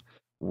some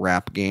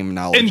rap game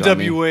knowledge.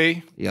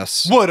 NWA.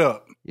 Yes. What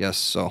up? Yes.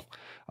 So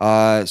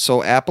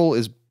Apple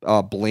is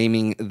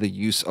blaming the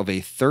use of a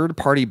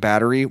third-party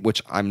battery,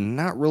 which I'm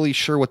not really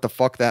sure what the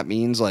fuck that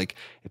means. Like,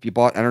 if you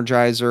bought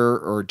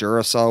Energizer or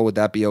Duracell, would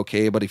that be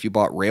okay? But if you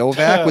bought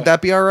Rayovac, would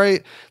that be all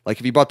right? Like,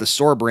 if you bought the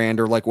Soar brand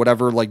or like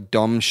whatever like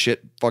dumb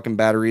shit fucking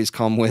batteries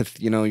come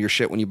with, your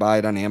shit when you buy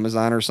it on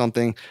Amazon or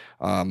something.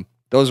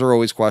 Those are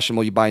always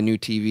questionable. You buy a new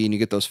TV and you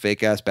get those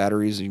fake ass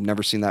batteries and you've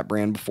never seen that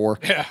brand before.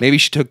 Yeah. Maybe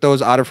she took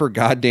those out of her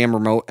goddamn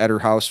remote at her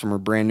house from her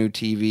brand new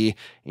TV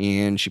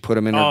and she put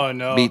them in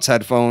her Beats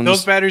headphones.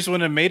 Those batteries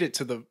wouldn't have made it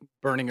to the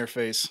burning her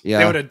face. Yeah.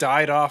 They would have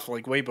died off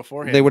like way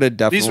beforehand. They would have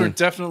definitely. These were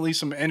definitely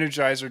some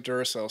Energizer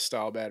Duracell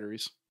style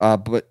batteries.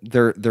 But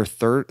they're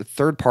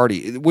third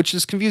party, which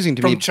is confusing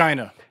to me. From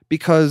China.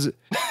 Because,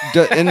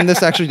 and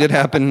this actually did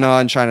happen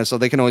in China, so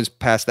they can always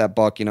pass that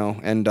buck,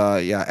 And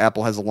yeah,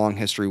 Apple has a long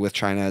history with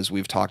China, as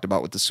we've talked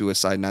about with the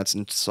suicide nets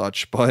and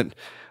such. But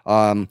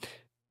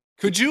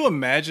could you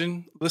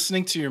imagine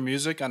listening to your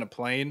music on a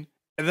plane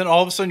and then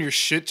all of a sudden your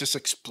shit just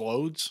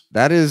explodes?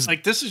 That is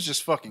like, this is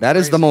just fucking. That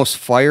crazy. is the most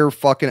fire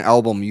fucking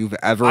album you've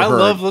ever heard. I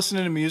love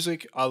listening to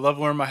music. I love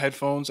wearing my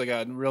headphones. I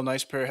got a real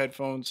nice pair of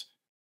headphones.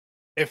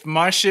 If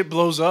my shit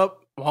blows up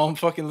while I'm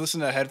fucking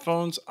listening to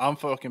headphones, I'm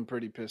fucking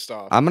pretty pissed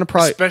off. I'm gonna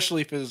probably,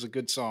 especially if it is a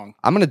good song.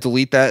 I'm gonna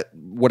delete that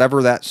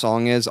whatever that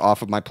song is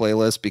off of my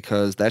playlist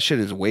because that shit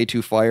is way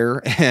too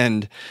fire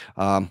and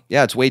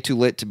yeah, it's way too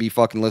lit to be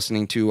fucking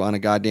listening to on a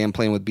goddamn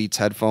plane with Beats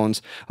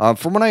headphones.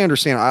 From what I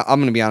understand,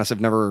 I'm gonna be honest,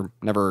 I've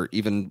never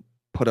even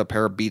put a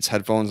pair of Beats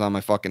headphones on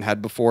my fucking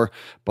head before,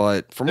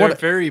 but they're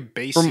very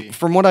bassy.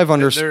 From what I've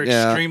understood,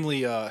 they're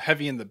extremely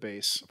heavy in the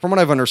bass. From what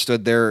I've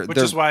understood, they're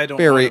is why I don't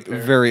very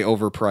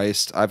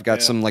overpriced. I've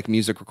got some like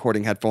music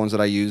recording headphones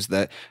that I use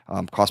that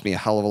cost me a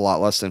hell of a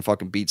lot less than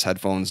fucking Beats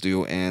headphones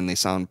do, and they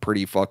sound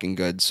pretty fucking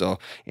good. So,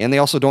 and they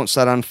also don't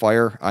set on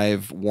fire.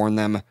 I've worn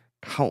them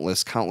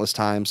countless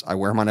times. I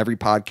wear them on every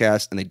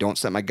podcast and they don't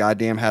set my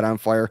goddamn head on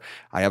fire.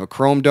 I have a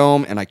chrome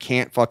dome and I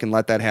can't fucking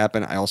let that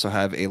happen. I also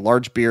have a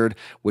large beard,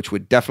 which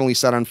would definitely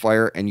set on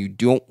fire, and you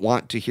don't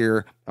want to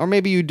hear, or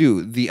maybe you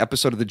do, the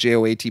episode of the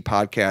JOAT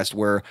podcast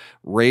where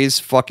Ray's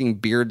fucking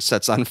beard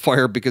sets on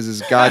fire because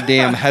his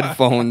goddamn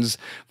headphones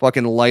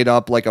fucking light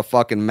up like a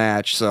fucking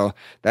match. So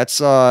that's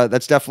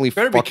definitely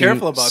better fucking be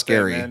careful about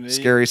scary. That, man.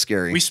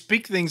 Scary. We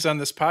speak things on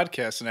this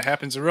podcast and it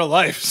happens in real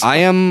life. So. I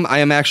am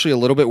actually a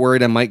little bit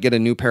worried I might get a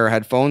new pair of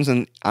headphones,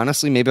 and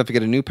honestly, maybe if I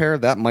get a new pair,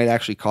 that might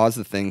actually cause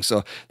the thing.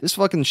 So this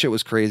fucking shit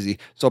was crazy.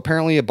 So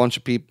apparently a bunch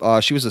of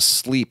people, she was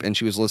asleep and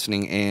she was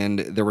listening, and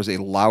there was a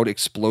loud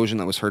explosion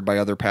that was heard by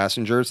other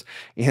passengers.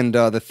 And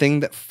the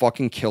thing that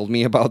fucking killed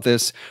me about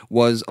this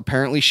was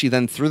apparently she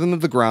then threw them to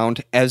the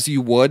ground, as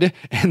you would,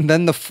 and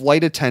then the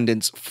flight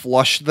attendants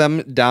flushed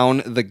them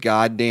down the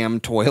goddamn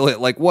toilet.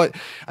 Like, what?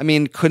 I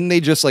mean, couldn't they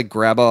just like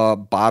grab a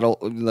bottle,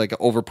 like an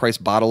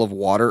overpriced bottle of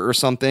water or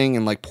something,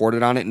 and like poured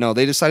it on it? No,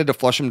 they decided to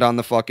flush them down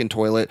the fucking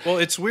toilet. Well,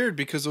 it's weird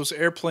because those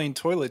airplane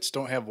toilets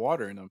don't have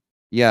water in them.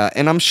 Yeah,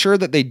 and I'm sure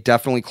that they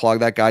definitely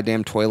clogged that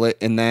goddamn toilet,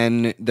 and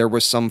then there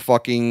was some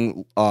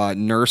fucking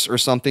nurse or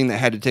something that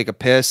had to take a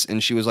piss,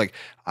 and she was like,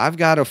 I've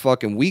got a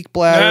fucking weak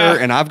bladder,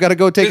 and I've got to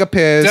go take a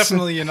piss.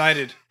 Definitely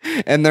United.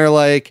 And they're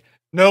like,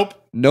 Nope.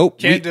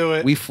 Can't do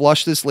it. We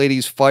flushed this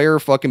lady's fire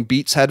fucking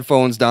Beats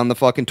headphones down the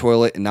fucking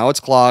toilet, and now it's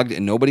clogged,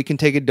 and nobody can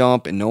take a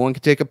dump, and no one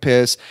can take a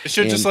piss. They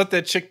should just let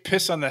that chick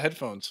piss on the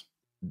headphones.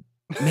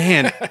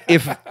 Man,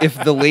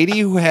 if the lady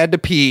who had to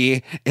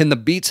pee and the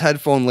Beats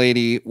headphone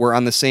lady were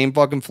on the same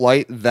fucking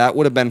flight, that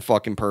would have been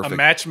fucking perfect. A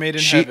match made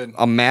in heaven.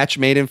 A match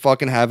made in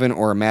fucking heaven,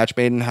 or a match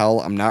made in hell.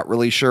 I'm not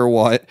really sure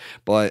what,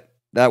 but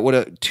that would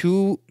have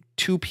two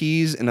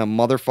peas in a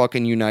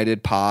motherfucking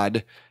United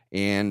pod.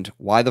 And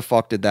why the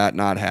fuck did that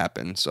not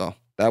happen? So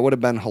that would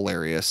have been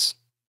hilarious.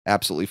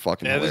 Absolutely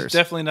fucking Yeah, hilarious. that's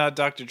definitely not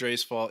Dr.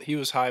 Dre's fault. He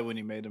was high when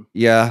he made him.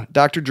 Yeah,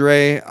 Dr.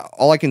 Dre,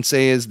 all I can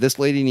say is this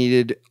lady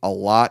needed a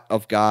lot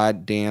of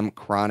goddamn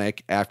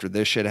chronic after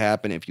this shit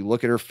happened. If you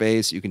look at her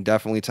face, you can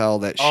definitely tell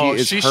that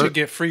she should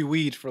get free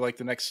weed for like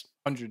the next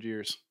 100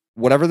 years.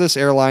 Whatever this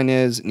airline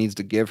is, needs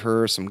to give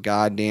her some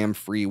goddamn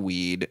free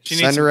weed. She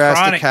Send her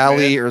ass to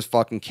Cali or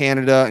fucking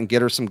Canada and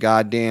get her some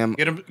goddamn...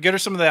 Get her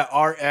some of that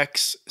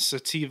RX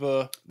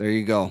sativa. There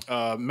you go.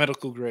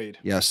 Medical grade.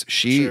 Yes,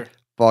 she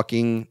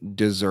fucking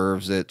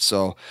deserves it.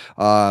 So,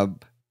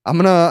 I'm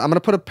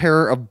gonna put a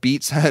pair of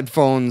Beats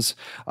headphones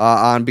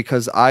on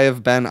because I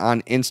have been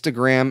on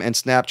Instagram and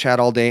Snapchat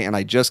all day and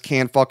I just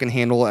can't fucking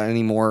handle it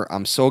anymore.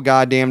 I'm so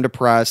goddamn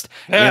depressed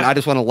and I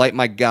just want to light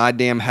my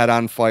goddamn head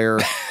on fire.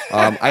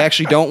 I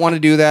actually don't want to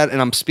do that,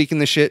 and I'm speaking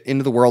the shit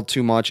into the world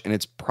too much, and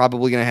it's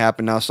probably gonna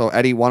happen now. So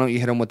Eddie, why don't you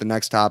hit him with the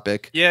next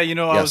topic? Yeah,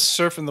 I was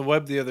surfing the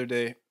web the other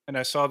day and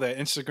I saw that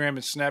Instagram and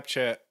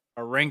Snapchat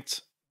are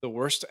ranked the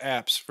worst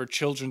apps for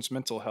children's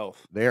mental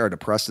health. They are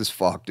depressed as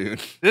fuck, dude.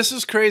 This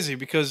is crazy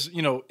because,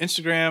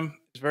 Instagram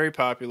is very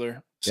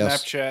popular.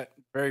 Snapchat,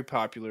 very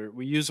popular.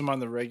 We use them on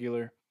the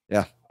regular.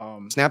 Yeah.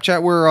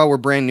 Snapchat, we're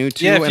brand new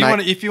to. Yeah,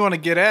 if you want to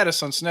get at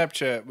us on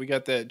Snapchat, we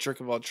got that Jerk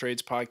of All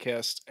Trades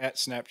podcast at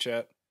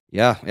Snapchat.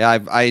 Yeah.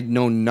 I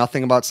know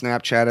nothing about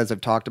Snapchat, as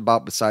I've talked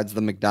about, besides the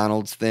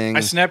McDonald's thing.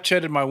 I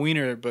Snapchatted my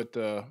wiener, but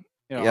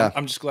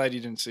I'm just glad you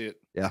didn't see it.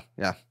 Yeah.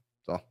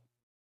 So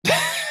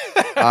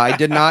I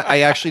did not.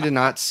 I actually did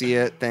not see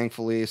it,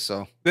 thankfully.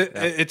 So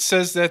it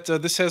says that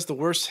this has the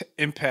worst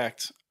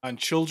impact on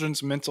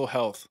children's mental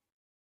health.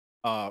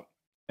 For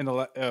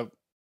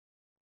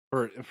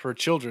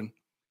children,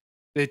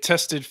 they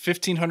tested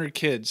 1,500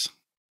 kids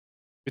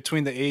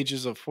between the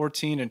ages of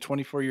 14 and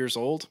 24 years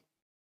old.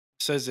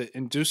 It says it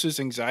induces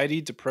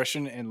anxiety,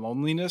 depression, and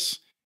loneliness,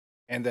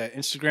 and that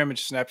Instagram and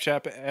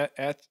Snapchat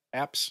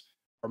apps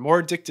are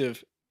more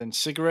addictive than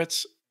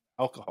cigarettes,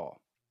 and alcohol.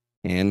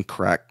 And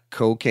crack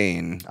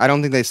cocaine. I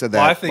don't think they said that.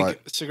 Well, I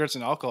think cigarettes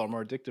and alcohol are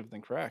more addictive than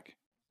crack.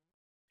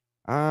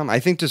 I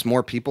think just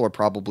more people are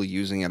probably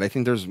using it. I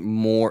think there's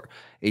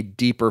a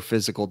deeper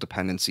physical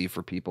dependency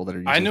for people that are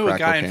using crack cocaine. I knew a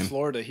guy in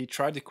Florida. He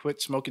tried to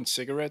quit smoking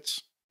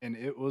cigarettes, and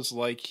it was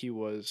like he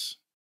was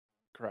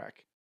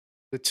crack.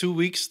 The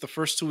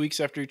first 2 weeks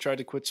after he tried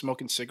to quit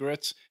smoking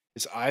cigarettes,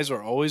 his eyes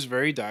were always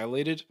very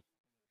dilated,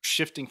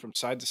 shifting from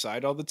side to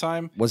side all the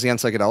time. Was he on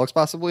psychedelics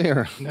possibly,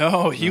 or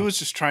no? He was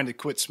just trying to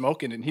quit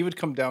smoking, and he would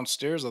come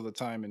downstairs all the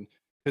time, and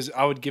because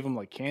I would give him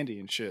like candy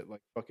and shit, like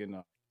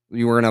fucking.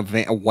 You were in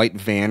a white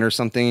van or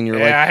something, and you're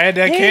like, I had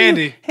that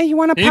candy. Hey, you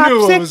want a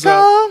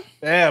popsicle?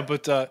 Yeah,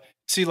 but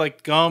see,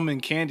 like gum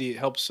and candy, it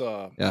helps.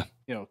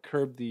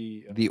 Curb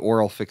the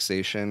oral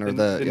fixation or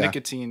the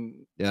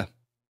nicotine. Yeah,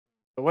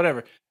 or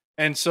whatever.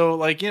 And so,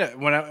 like,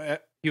 when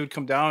he would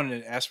come down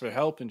and ask for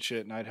help and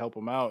shit, and I'd help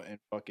him out, and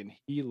fucking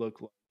he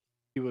looked like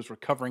he was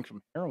recovering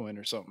from heroin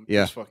or something. Yeah,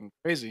 it was fucking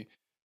crazy.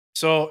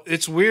 So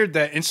it's weird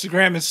that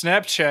Instagram and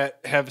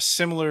Snapchat have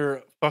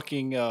similar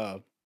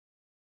fucking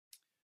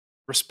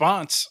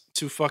response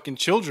to fucking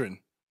children.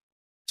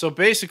 So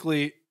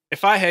basically,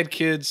 if I had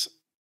kids,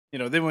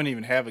 they wouldn't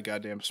even have a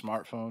goddamn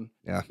smartphone.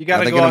 Yeah, you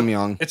gotta go get them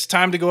young. It's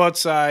time to go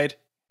outside.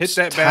 Hit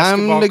that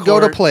basketball court. Time to go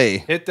to play.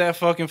 Hit that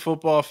fucking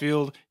football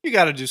field. You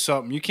got to do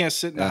something. You can't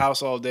sit in the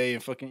house all day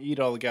and fucking eat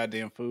all the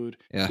goddamn food.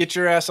 Yeah. Get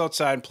your ass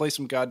outside and play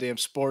some goddamn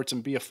sports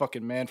and be a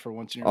fucking man for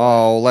once in your life.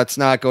 Oh, let's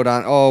not go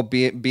down. Oh,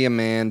 be a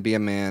man. Be a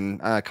man.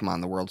 Come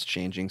on, the world's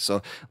changing.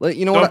 So,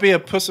 Don't be a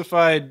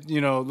pussified,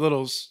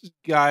 little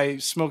guy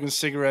smoking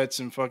cigarettes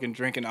and fucking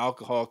drinking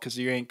alcohol because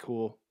you ain't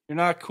cool. You're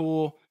not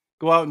cool.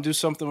 Go out and do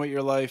something with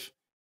your life.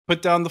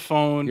 Put down the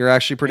phone. You're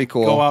actually pretty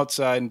cool. Go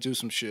outside and do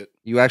some shit.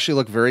 You actually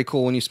look very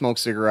cool when you smoke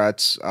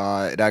cigarettes.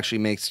 It actually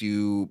makes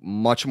you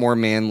much more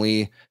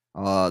manly.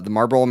 The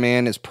Marlboro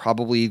Man is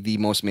probably the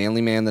most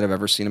manly man that I've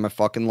ever seen in my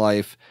fucking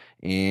life.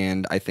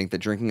 And I think that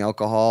drinking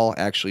alcohol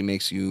actually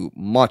makes you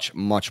much,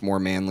 much more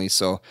manly.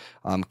 So,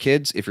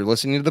 kids, if you're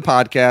listening to the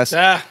podcast,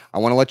 I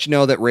want to let you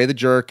know that Ray the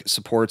Jerk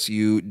supports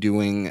you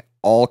doing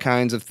all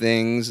kinds of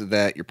things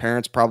that your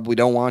parents probably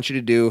don't want you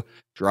to do.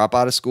 Drop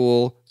out of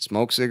school,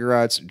 smoke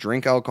cigarettes,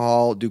 drink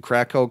alcohol, do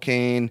crack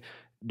cocaine,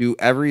 do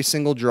every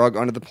single drug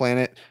under the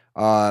planet,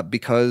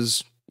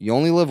 because you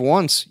only live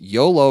once.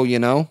 YOLO,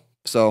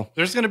 So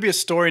there's going to be a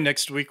story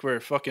next week where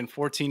fucking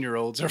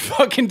 14-year-olds are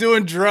fucking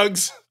doing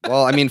drugs.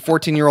 Well,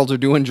 14-year-olds are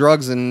doing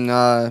drugs and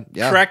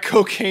crack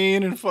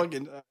cocaine and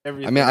fucking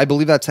everything. I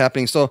believe that's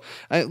happening. So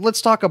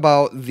let's talk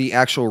about the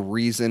actual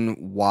reason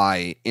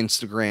why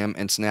Instagram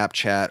and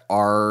Snapchat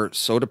are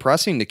so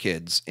depressing to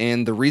kids.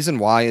 And the reason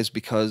why is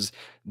because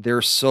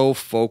they're so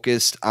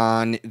focused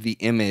on the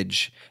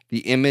image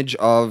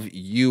of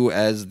you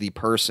as the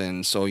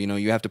person. So,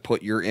 you have to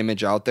put your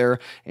image out there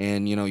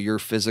and, your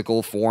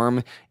physical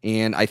form.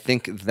 And I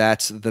think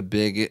that's the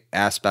big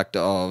aspect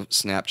of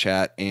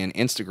Snapchat and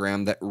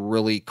Instagram that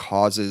really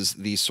causes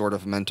these sort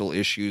of mental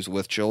issues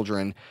with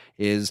children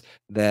is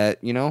that,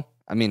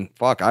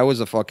 I was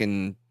a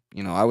fucking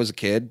you know, I was a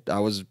kid. I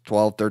was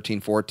 12,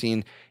 13,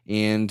 14,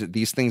 and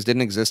these things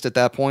didn't exist at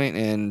that point.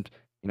 And,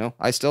 you know,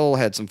 I still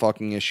had some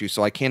fucking issues.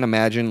 So I can't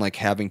imagine like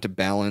having to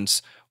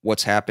balance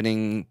what's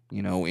happening,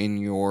 you know, in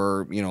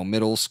your, you know,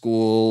 middle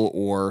school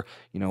or,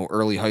 you know,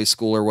 early high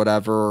school or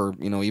whatever, or,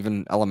 you know,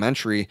 even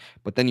elementary.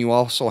 But then you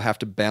also have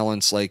to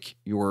balance like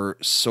your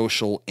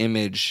social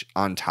image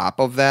on top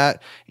of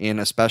that. And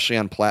especially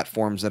on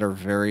platforms that are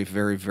very,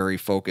 very, very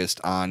focused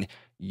on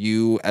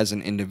you as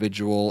an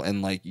individual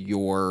and like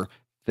your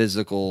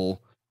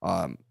physical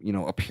you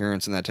know,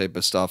 appearance and that type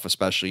of stuff,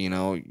 especially, you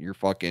know, you're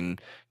fucking,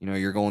 you know,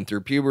 you're going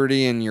through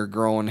puberty and you're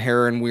growing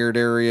hair in weird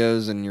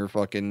areas and you're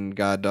fucking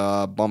got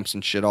bumps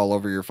and shit all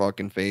over your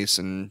fucking face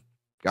and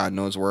God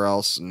knows where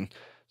else. And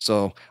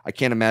so I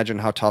can't imagine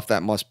how tough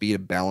that must be to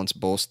balance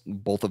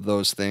both of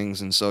those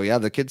things. And so, yeah,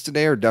 the kids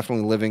today are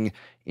definitely living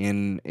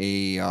in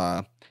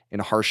a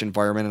harsh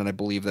environment. And I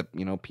believe that,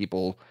 you know,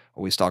 people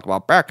always talk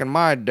about back in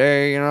my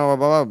day, you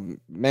know,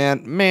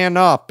 man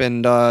up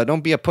and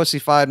don't be a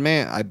pussyfied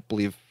man. I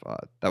believe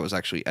that was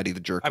actually Eddie the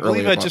Jerk. I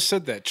believe I just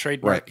said that.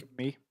 Trademark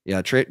me.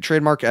 Yeah,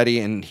 trademark Eddie,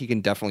 and he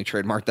can definitely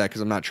trademark that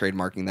because I'm not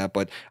trademarking that.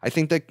 But I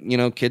think that, you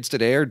know, kids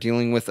today are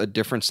dealing with a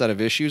different set of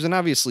issues, and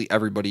obviously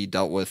everybody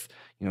dealt with,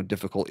 you know,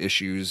 difficult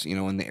issues, you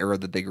know, in the era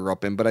that they grew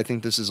up in. But I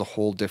think this is a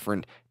whole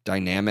different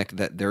dynamic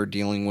that they're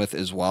dealing with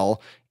as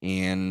well.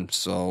 And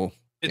so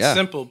it's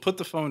simple. Put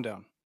the phone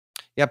down.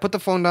 Yeah, put the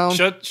phone down.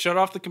 Shut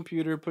off the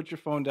computer. Put your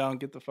phone down.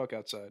 Get the fuck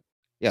outside.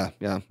 Yeah.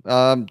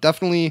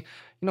 Definitely,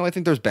 you know, I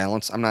think there's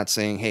balance. I'm not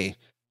saying, hey,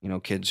 you know,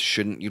 kids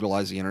shouldn't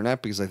utilize the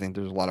internet because I think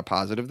there's a lot of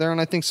positive there. And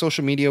I think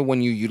social media,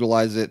 when you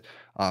utilize it,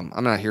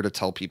 I'm not here to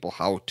tell people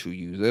how to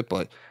use it,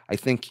 but I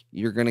think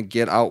you're going to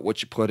get out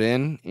what you put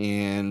in.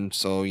 And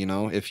so, you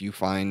know, if you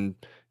find,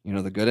 you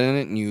know, the good in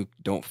it and you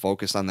don't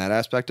focus on that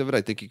aspect of it,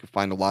 I think you can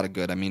find a lot of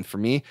good. I mean, for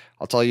me,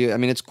 I'll tell you, I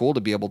mean, it's cool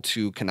to be able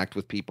to connect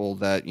with people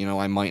that, you know,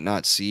 I might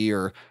not see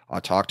or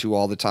talk to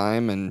all the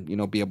time and, you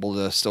know, be able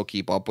to still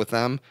keep up with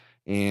them.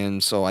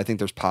 And so I think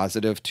there's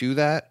positive to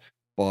that,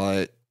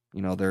 but,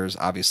 you know, there's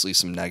obviously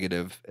some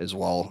negative as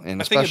well.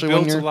 And I think especially it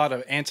builds when you're a lot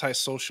of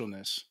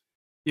antisocialness.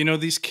 You know,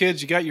 these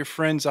kids, you got your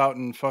friends out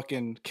in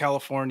fucking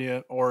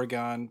California,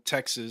 Oregon,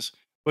 Texas,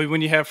 but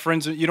when you have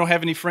friends, you don't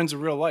have any friends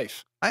in real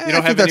life.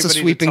 I think that's a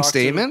sweeping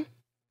statement.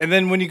 And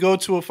then when you go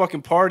to a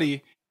fucking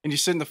party and you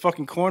sit in the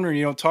fucking corner and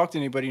you don't talk to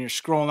anybody and you're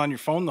scrolling on your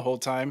phone the whole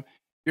time,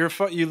 you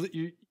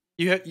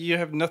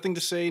have nothing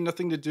to say,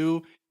 nothing to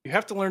do. You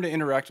have to learn to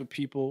interact with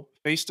people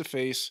face to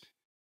face.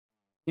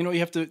 You know, you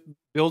have to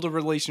build a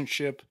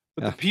relationship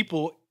with the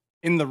people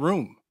in the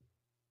room.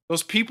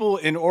 Those people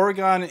in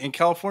Oregon and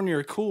California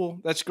are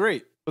cool. That's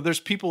great. But there's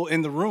people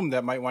in the room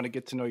that might want to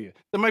get to know you.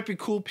 There might be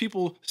cool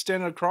people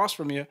standing across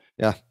from you.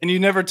 Yeah. And you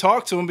never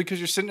talk to them because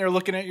you're sitting there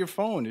looking at your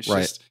phone. It's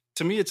just,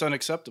 to me, it's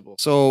unacceptable.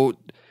 So,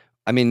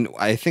 I mean,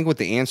 I think what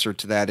the answer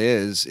to that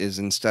is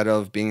instead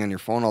of being on your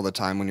phone all the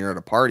time when you're at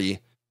a party,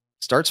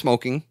 start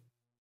smoking.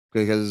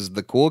 Because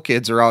the cool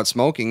kids are out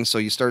smoking. So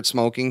you start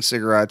smoking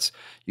cigarettes,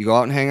 you go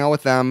out and hang out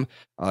with them.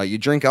 You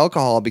drink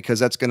alcohol because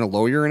that's going to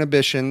lower your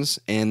inhibitions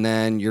and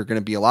then you're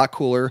going to be a lot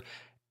cooler.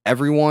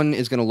 Everyone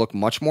is going to look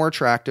much more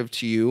attractive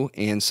to you.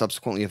 And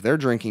subsequently, if they're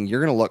drinking,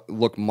 you're going to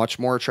look much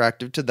more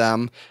attractive to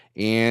them.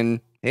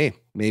 And hey,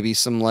 maybe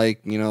some like,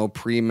 you know,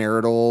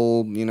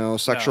 premarital, you know,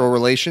 sexual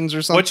relations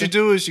or something. What you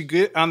do is you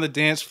get on the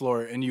dance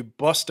floor and you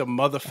bust a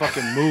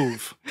motherfucking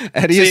move.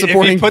 Eddie is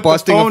supporting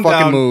busting a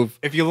fucking move.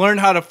 If you learn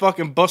how to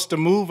fucking bust a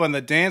move on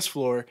the dance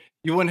floor,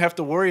 you wouldn't have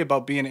to worry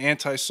about being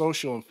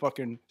antisocial and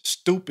fucking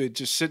stupid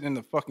just sitting in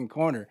the fucking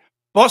corner.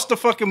 Bust a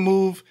fucking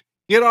move,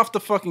 get off the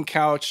fucking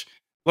couch.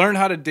 Learn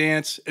how to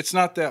dance. It's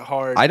not that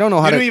hard. I don't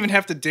know how to. You don't even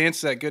have to dance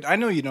that good. I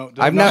know you don't.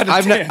 I've never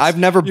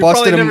You busted.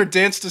 Probably never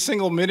danced a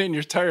single minute in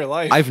your entire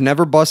life. I've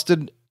never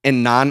busted a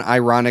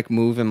non-ironic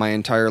move in my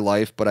entire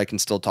life, but I can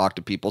still talk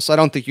to people. So I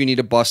don't think you need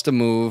to bust a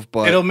move.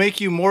 But it'll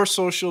make you more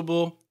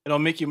sociable. It'll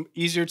make you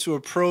easier to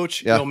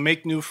approach. Yeah. It'll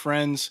make new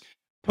friends.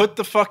 Put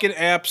the fucking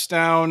apps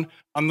down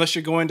unless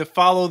you're going to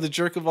follow the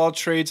Jerk of All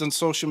Trades on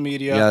social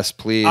media. Yes,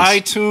 please.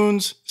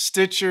 iTunes,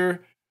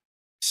 Stitcher,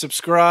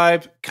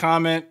 subscribe,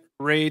 comment,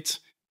 rate.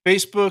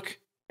 Facebook,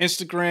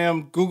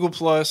 Instagram, Google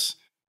Plus.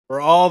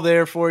 We're all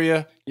there for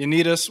you. You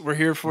need us. We're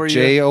here for you.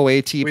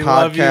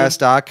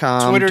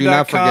 JOATpodcast.com. Do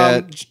not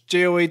forget.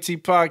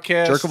 JOAT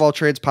Podcast. Jerk of All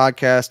Trades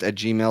Podcast at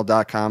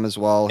gmail.com as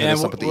well. Hit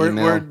us up at the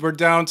email. We're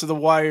down to the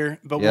wire,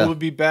 but we'll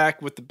be back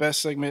with the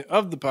best segment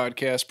of the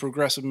podcast,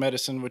 Progressive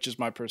Medicine, which is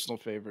my personal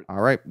favorite.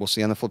 All right. We'll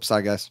see you on the flip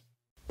side, guys.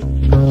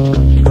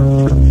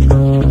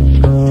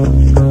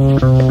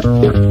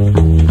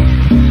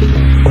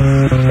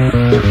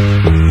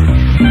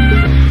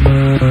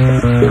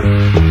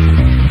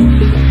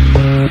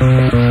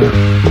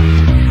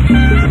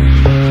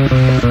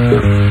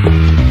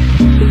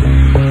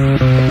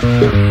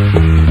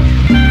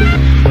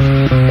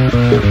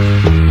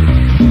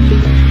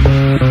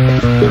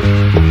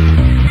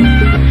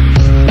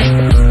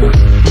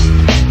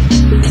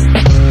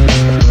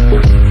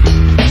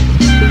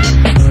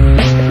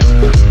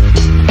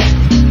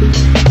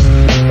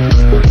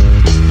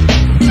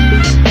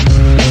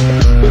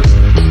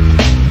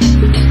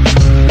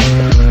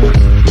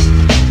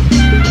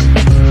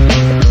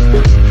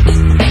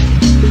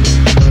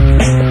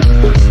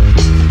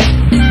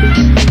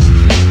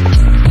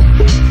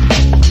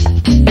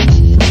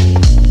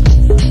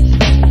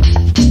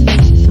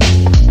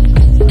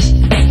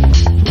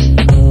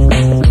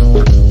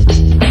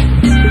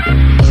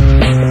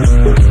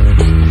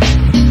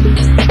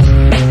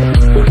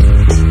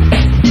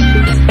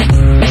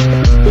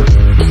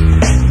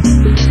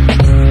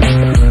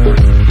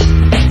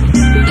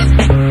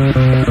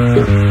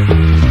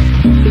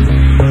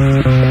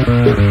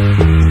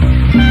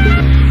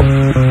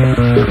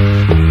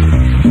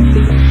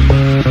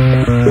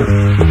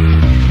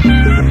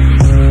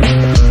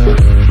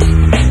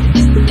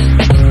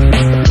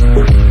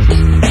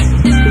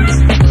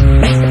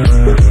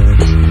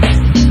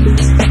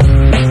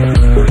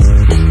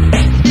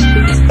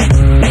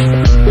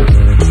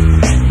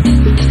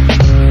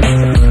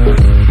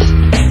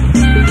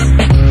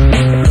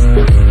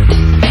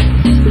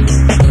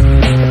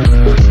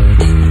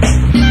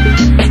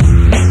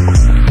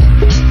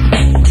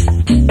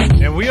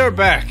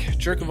 back.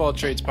 Jerk of All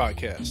Trades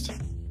podcast.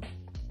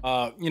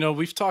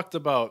 We've talked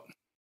about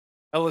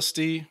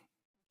LSD,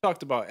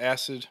 talked about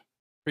acid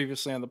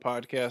previously on the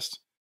podcast,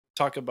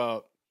 talk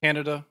about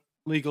Canada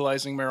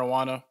legalizing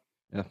marijuana.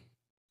 Yeah.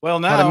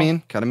 Well, now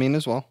ketamine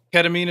as well.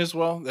 Ketamine as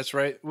well. That's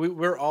right.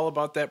 We're all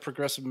about that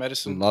progressive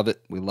medicine. We love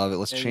it.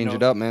 Let's change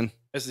it up, man.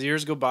 As the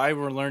years go by,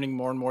 we're learning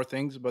more and more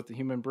things about the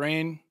human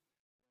brain,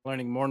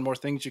 learning more and more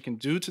things you can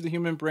do to the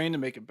human brain to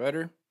make it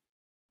better,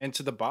 and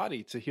to the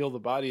body, to heal the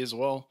body as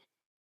well.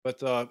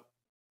 But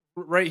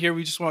right here,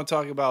 we just want to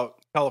talk about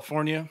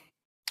California.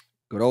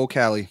 Good old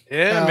Cali.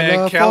 Yeah,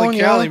 man.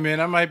 Cali,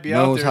 man. I might be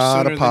out there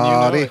sooner than you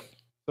know it.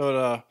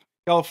 So,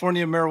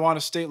 California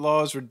marijuana state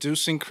law is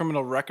reducing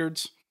criminal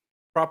records.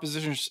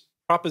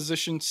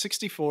 Proposition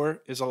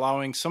 64 is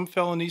allowing some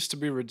felonies to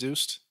be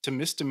reduced to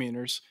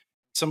misdemeanors,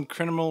 some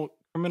criminal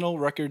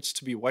records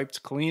to be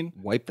wiped clean.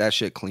 Wipe that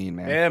shit clean,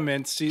 man. Yeah,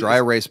 man. See, dry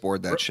erase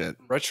board that shit.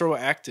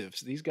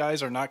 Retroactives. These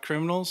guys are not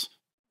criminals.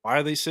 Why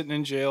are they sitting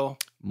in jail?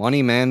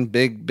 Money, man.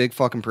 Big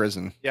fucking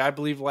prison. Yeah, I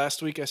believe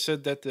last week I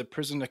said that the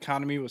prison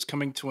economy was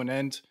coming to an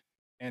end,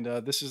 and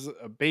this is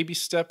a baby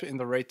step in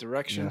the right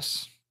direction.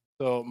 Yes.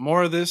 So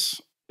more of this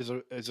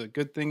is a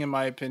good thing in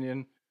my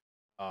opinion.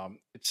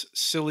 It's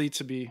silly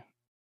to be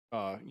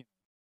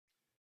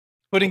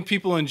putting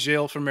people in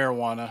jail for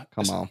marijuana.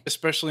 Come on.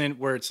 Especially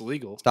where it's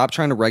legal. Stop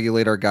trying to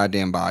regulate our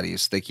goddamn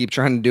bodies. They keep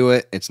trying to do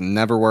it. It's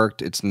never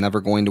worked. It's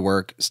never going to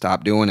work.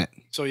 Stop doing it.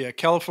 So yeah,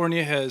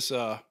 California has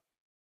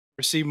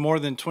received more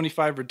than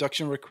 25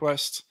 reduction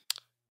requests.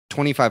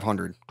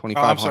 2,500.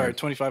 2,500. I'm sorry,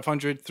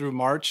 2,500 through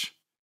March,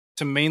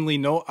 to mainly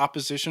no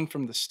opposition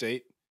from the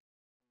state.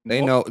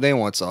 They know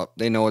what's up.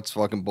 They know it's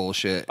fucking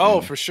bullshit.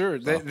 Oh, for sure.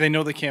 They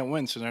know they can't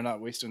win, so they're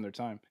not wasting their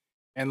time.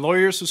 And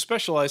lawyers who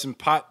specialize in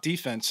pot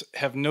defense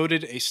have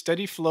noted a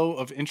steady flow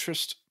of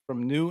interest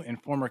from new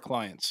and former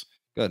clients.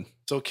 Good.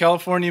 So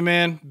California,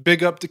 man,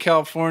 big up to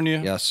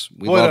California. Yes,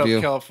 we love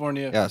you.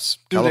 California. Yes,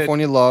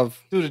 California love.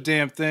 Do the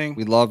damn thing.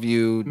 We love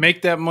you.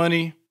 Make that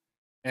money.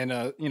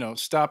 And,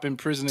 stop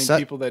imprisoning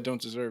people that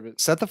don't deserve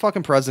it. Set the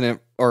fucking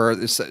president,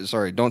 or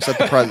sorry, don't set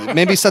the president.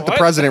 Maybe set the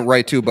president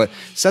right too, but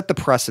set the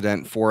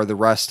precedent for the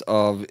rest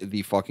of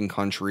the fucking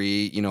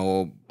country. You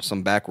know,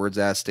 some backwards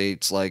ass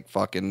states like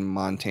fucking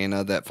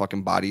Montana that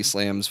fucking body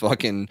slams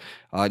fucking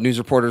news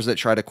reporters that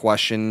try to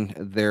question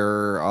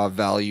their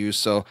values.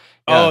 So,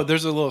 yeah. Oh,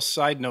 there's a little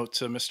side note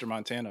to Mr.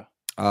 Montana.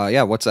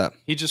 Yeah, what's that?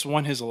 He just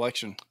won his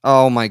election.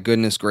 Oh my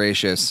goodness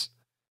gracious.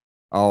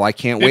 Oh, I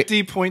can't wait.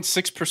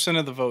 50.6%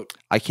 of the vote.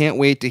 I can't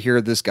wait to hear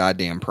this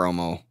goddamn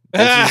promo.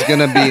 This is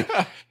going to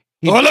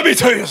be... let me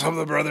tell you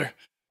something, brother.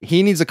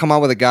 He needs to come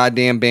out with a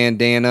goddamn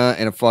bandana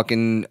and a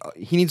fucking...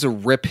 He needs to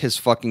rip his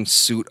fucking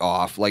suit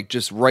off. Like,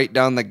 just right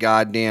down the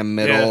goddamn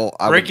middle.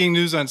 Yeah. Breaking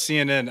news on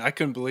CNN. I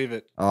couldn't believe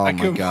it. Oh,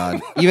 my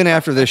God. Even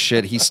after this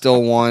shit, he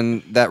still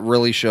won. That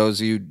really shows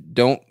you,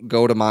 don't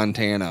go to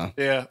Montana.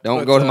 Yeah.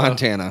 Don't go to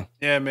Montana.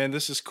 Yeah, man,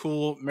 this is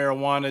cool.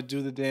 Marijuana,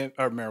 do the damn...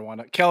 Or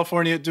marijuana.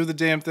 California, do the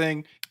damn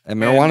thing. And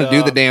marijuana,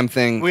 do the damn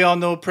thing. We all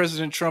know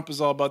President Trump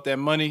is all about that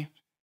money.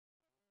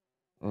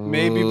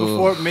 Maybe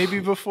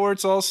before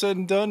it's all said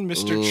and done,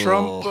 Mr.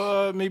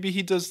 Trump, maybe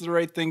he does the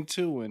right thing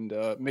too and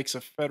makes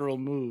a federal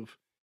move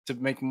to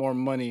make more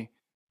money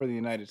for the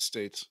United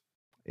States.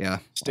 Yeah.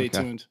 Stay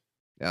tuned.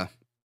 Yeah.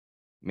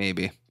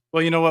 Maybe.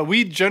 Well, you know what?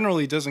 Weed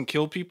generally doesn't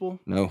kill people.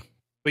 No.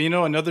 But you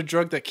know another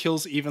drug that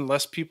kills even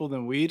less people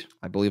than weed?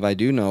 I believe I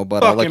do know,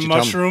 but I'll let you tell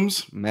me.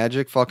 Mushrooms.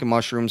 Magic fucking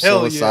mushrooms,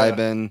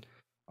 psilocybin.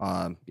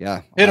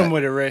 Yeah. Hit him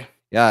with it, Ray.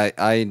 Yeah,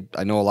 I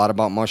know a lot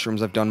about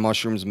mushrooms. I've done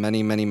mushrooms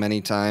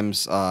many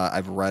times.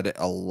 I've read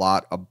a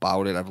lot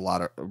about it. I've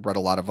read a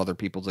lot of other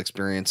people's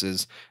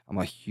experiences. I'm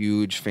a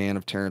huge fan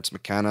of Terrence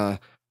McKenna.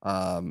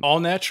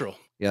 All natural.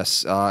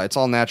 Yes, it's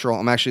all natural.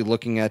 I'm actually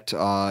looking at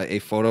a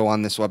photo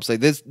on this website.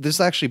 This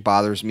actually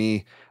bothers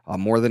me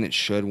more than it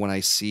should when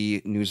I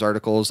see news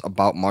articles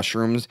about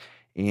mushrooms.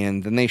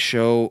 And then they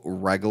show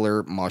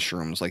regular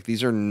mushrooms. Like,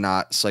 these are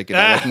not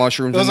psychedelic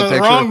mushrooms in the picture. Those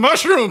are the wrong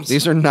mushrooms.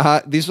 These are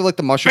like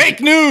the mushrooms. Fake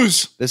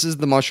news. This is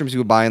the mushrooms you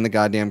would buy in the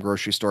goddamn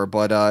grocery store.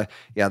 But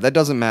yeah, that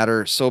doesn't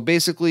matter. So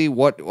basically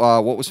what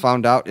was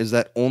found out is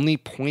that only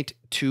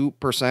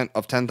 0.2%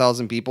 of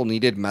 10,000 people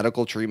needed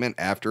medical treatment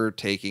after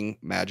taking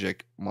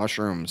magic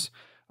mushrooms.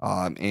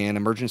 And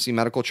emergency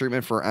medical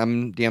treatment for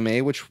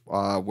MDMA, which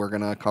we're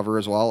going to cover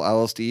as well,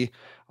 LSD,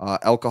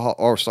 alcohol,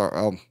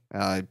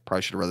 I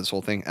probably should have read this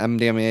whole thing.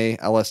 MDMA,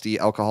 LSD,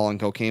 alcohol, and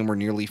cocaine were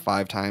nearly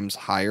 5 times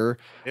higher.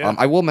 Yeah.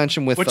 I will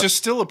mention which is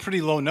still a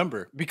pretty low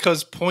number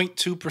because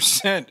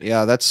 0.2%.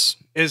 Yeah,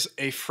 is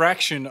a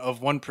fraction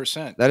of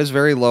 1%. That is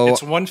very low.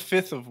 It's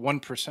 1/5 of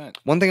 1%.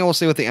 One thing I will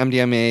say with the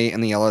MDMA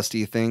and the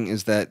LSD thing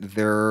is that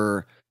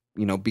they're,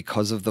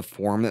 because of the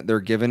form that they're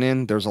given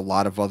in, there's a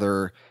lot of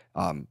other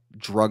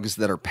drugs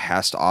that are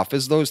passed off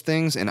as those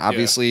things, and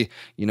obviously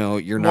you're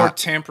more not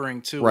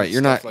tampering too, right?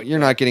 You're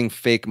not getting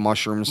fake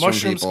mushrooms from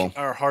people.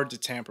 Are hard to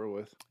tamper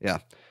with. Yeah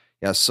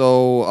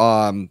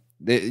So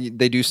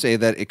They do say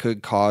that it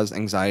could cause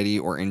anxiety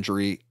or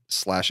injury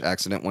 /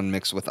 accident when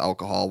mixed with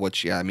alcohol,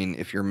 which, yeah, I mean,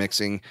 if you're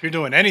mixing, If you're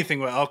doing anything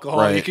with alcohol,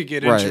 you right, could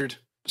get right. injured.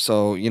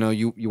 So, you know,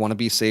 you want to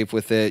be safe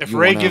with it. If You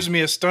Ray wanna, gives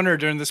me a stunner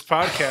during this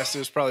podcast, it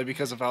was probably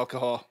because of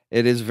alcohol.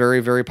 it is very,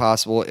 very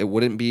possible. It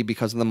wouldn't be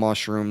because of the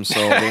mushrooms.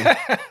 So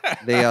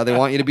they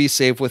want you to be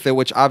safe with it,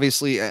 which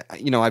obviously,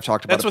 you know, I've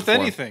talked about That's it with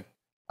before. anything.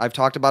 I've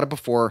talked about it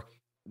before.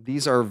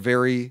 These are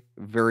very,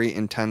 very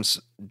intense.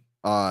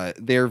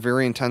 They're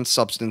very intense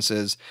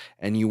substances,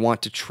 and you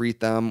want to treat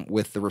them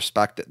with the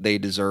respect that they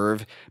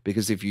deserve,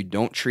 because if you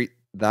don't treat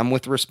them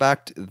with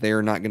respect,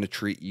 they're not going to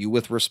treat you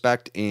with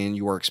respect, and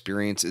your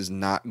experience is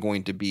not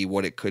going to be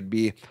what it could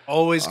be.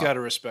 Always got to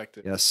respect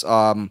it. Yes.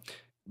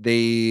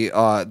 The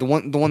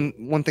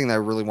one thing that I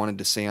really wanted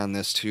to say on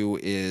this too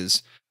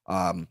is,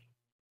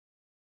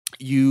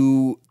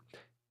 you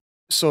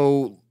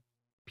so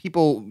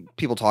people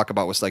talk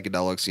about with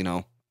psychedelics, you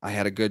know, I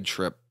had a good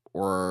trip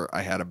or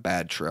I had a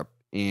bad trip.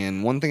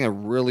 And one thing I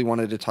really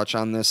wanted to touch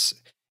on this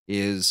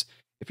is,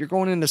 if you're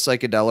going into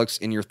psychedelics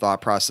and your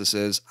thought process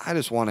is, I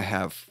just want to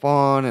have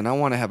fun and I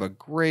want to have a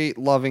great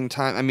loving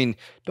time. I mean,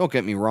 don't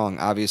get me wrong.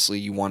 Obviously,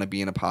 you want to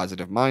be in a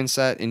positive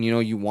mindset and, you know,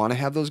 you want to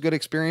have those good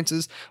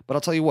experiences. But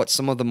I'll tell you what,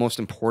 some of the most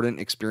important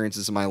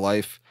experiences in my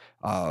life,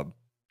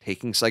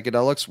 taking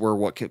psychedelics, were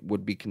what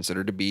would be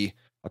considered to be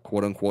a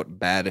quote unquote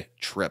bad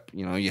trip.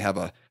 You know, you have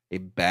a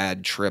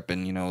bad trip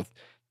and, you know,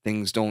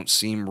 things don't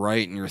seem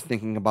right and you're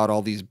thinking about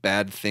all these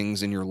bad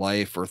things in your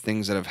life or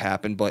things that have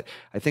happened. But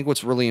I think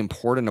what's really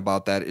important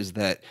about that is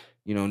that,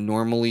 you know,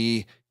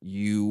 normally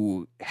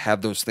you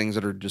have those things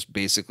that are just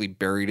basically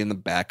buried in the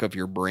back of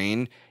your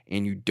brain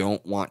and you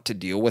don't want to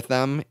deal with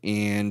them.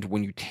 And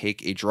when you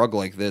take a drug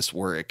like this,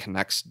 where it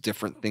connects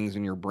different things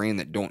in your brain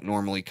that don't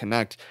normally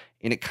connect,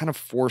 and it kind of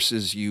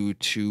forces you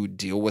to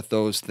deal with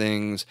those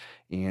things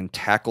and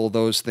tackle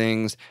those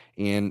things.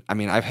 And I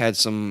mean, I've had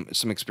some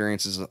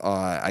experiences.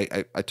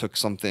 I took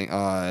something,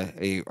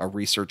 a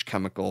research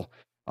chemical,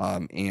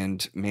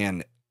 and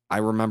man, I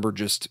remember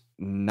just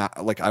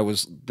not like,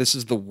 this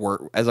is the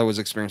worst. As I was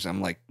experiencing,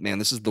 I'm like, man,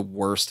 this is the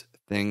worst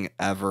thing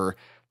ever.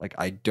 Like,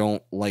 I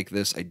don't like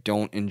this. I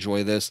don't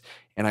enjoy this.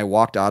 And I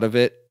walked out of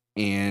it,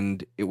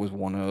 and it was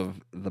one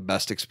of the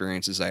best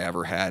experiences I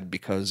ever had,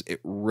 because it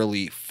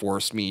really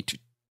forced me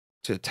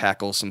to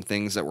tackle some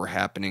things that were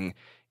happening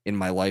in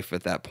my life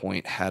at that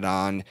point head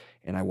on.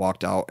 And I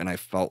walked out and I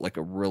felt like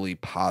a really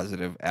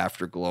positive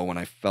afterglow, and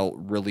I felt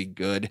really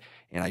good.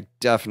 And I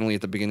definitely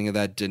at the beginning of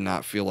that did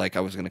not feel like I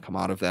was going to come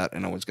out of that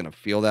and I was going to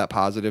feel that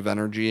positive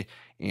energy.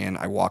 And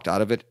I walked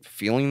out of it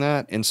feeling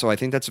that. And so I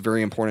think that's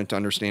very important to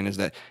understand, is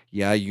that,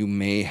 yeah, you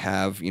may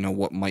have, you know,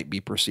 what might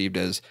be perceived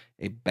as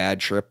a bad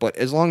trip, but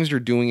as long as you're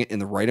doing it in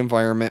the right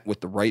environment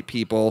with the right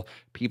people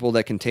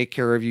that can take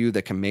care of you,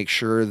 that can make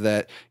sure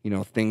that, you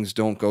know, things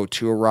don't go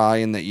too awry,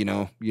 and that, you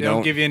know, you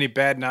don't give you any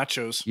bad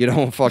nachos. You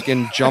don't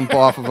fucking jump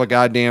off of a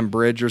goddamn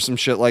bridge or some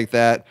shit like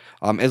that.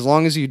 As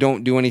long as you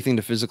don't do anything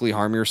to physically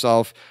harm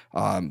yourself,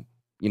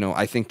 you know,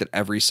 I think that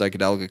every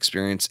psychedelic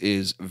experience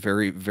is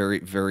very, very,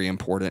 very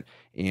important,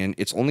 and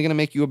it's only going to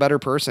make you a better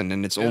person.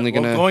 And it's only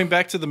going to, going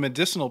back to the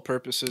medicinal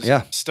purposes.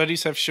 Yeah.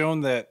 Studies have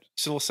shown that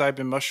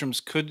psilocybin mushrooms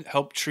could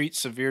help treat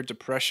severe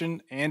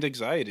depression and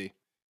anxiety.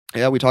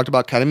 Yeah, we talked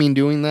about ketamine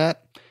doing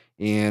that,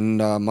 and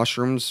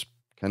mushrooms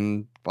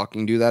can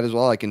fucking do that as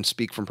well. I can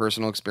speak from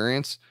personal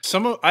experience.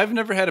 I've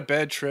never had a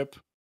bad trip,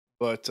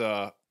 but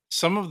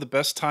some of the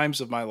best times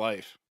of my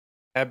life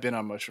have been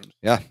on mushrooms.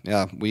 Yeah,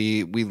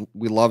 we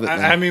love it.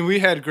 I mean, we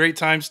had great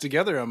times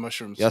together on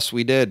mushrooms. Yes,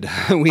 we did.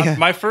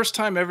 My first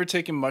time ever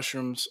taking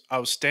mushrooms, I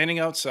was standing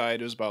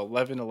outside. It was about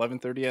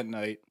 11:30 at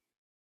night.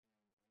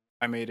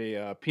 I made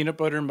a peanut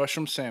butter and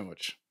mushroom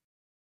sandwich.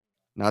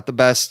 Not the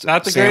best,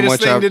 not the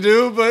greatest thing to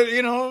do, but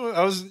you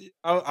know,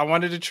 I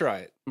wanted to try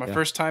it. My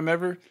first time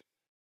ever.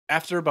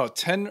 After about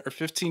 10 or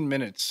 15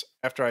 minutes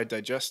after I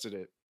digested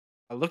it,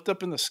 I looked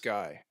up in the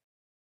sky,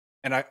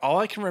 and all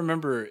I can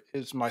remember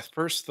is my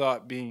first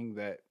thought being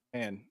that,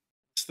 man,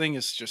 this thing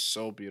is just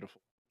so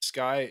beautiful. The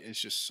sky is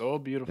just so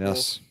beautiful.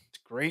 Yes. It's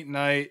a great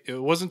night. It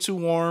wasn't too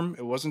warm.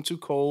 It wasn't too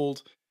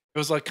cold. It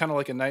was like kind of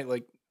like a night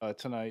like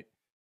tonight.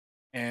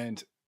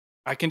 And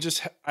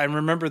I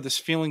remember this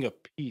feeling of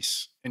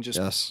peace and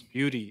just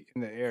beauty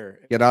in the air.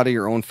 Get out of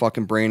your own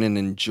fucking brain and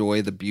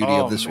enjoy the beauty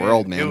of this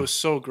world, man. It was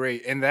so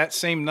great. And that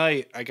same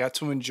night, I got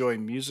to enjoy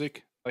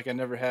music like I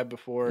never had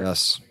before.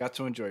 Yes. I got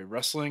to enjoy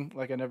wrestling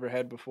like I never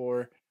had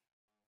before.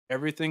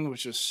 Everything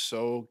was just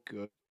so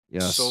good.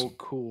 Yes. So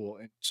cool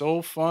and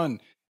so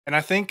fun. And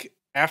I think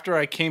after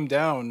I came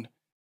down,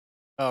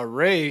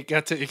 Ray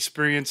got to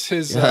experience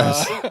his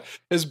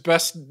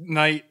best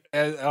night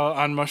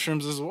on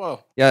mushrooms as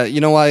well. Yeah,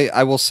 you know,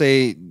 I will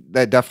say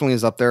that definitely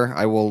is up there.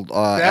 I will.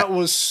 That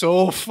was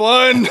so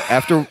fun.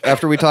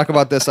 After we talk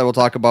about this, I will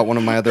talk about one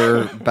of my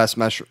other best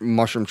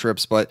mushroom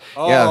trips. But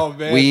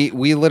man.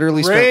 we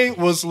literally Ray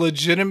was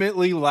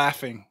legitimately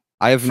laughing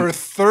for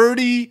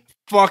 30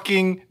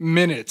 fucking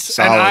minutes.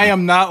 Solid. And I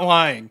am not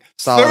lying.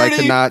 Solid. 30 I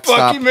could not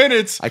fucking stop.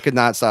 minutes. I could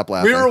not stop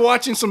laughing. We were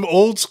watching some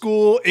old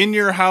school in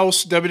your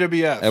house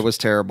WWF. It was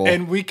terrible.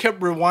 And we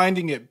kept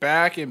rewinding it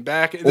back and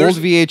back. Old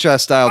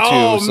VHS style too.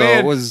 Oh, so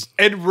man. it was.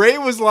 And Ray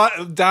was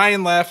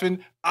dying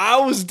laughing.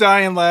 I was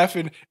dying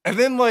laughing. And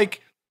then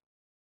like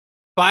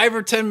 5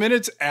 or 10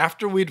 minutes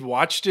after we'd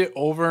watched it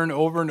over and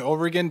over and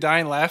over again,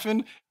 dying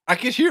laughing, I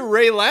could hear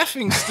Ray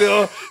laughing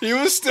still. He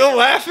was still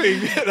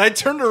laughing. And I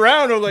turned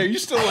around. I'm like, "You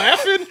still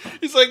laughing?"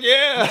 He's like,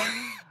 "Yeah."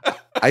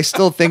 I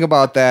still think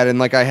about that, and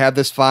like I have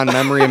this fond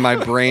memory in my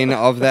brain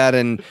of that,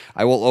 and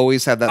I will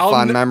always have that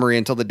fond memory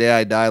until the day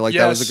I die. Like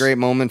that was a great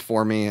moment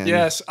for me. And,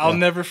 yes, I'll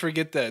never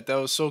forget that. That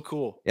was so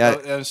cool. Yeah,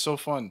 that was so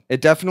fun.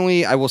 It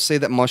definitely, I will say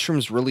that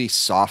mushrooms really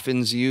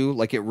softens you.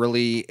 Like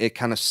it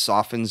kind of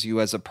softens you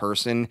as a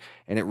person,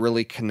 and it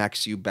really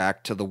connects you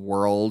back to the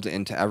world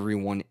and to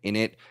everyone in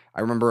it. I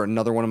remember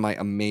another one of my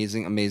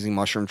amazing, amazing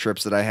mushroom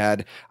trips that I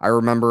had. I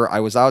remember I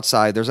was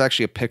outside. There's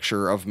actually a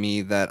picture of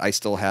me that I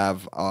still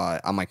have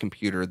on my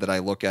computer that I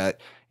look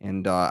at,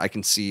 and I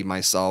can see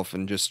myself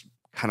and just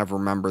kind of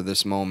remember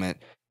this moment.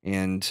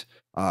 And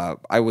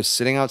I was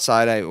sitting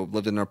outside. I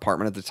lived in an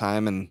apartment at the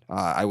time, and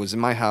I was in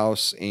my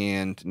house,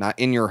 and not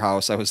in your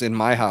house. I was in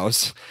my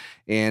house,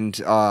 and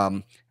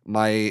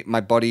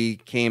my buddy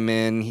came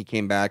in. He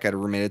came back. I had a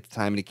roommate at the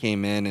time, and he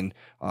came in, and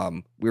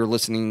we were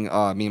listening.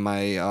 Me and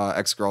my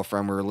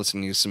ex-girlfriend, we were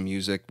listening to some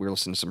music. We were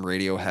listening to some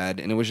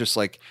Radiohead, and it was just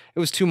like it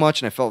was too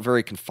much, and I felt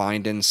very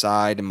confined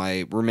inside. And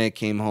my roommate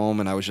came home,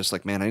 and I was just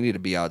like, man, I need to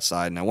be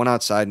outside. And I went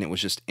outside, and it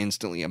was just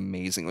instantly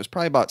amazing. It was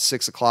probably about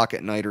 6 o'clock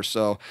at night or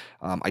so.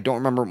 I don't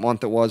remember what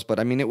month it was, but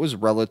I mean, it was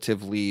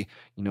relatively,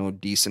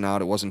 decent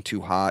out. It wasn't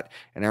too hot.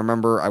 And I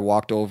remember I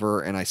walked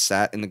over and I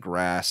sat in the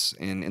grass,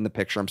 and in the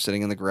picture, I'm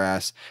sitting in the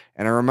grass.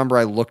 And I remember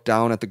I looked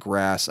down at the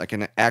grass.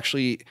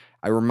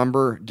 I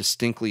remember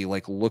distinctly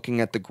like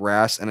looking at the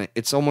grass, and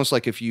it's almost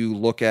like if you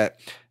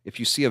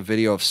see a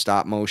video of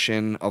stop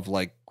motion of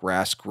like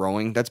grass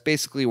growing, that's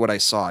basically what I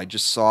saw. I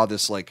just saw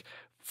this like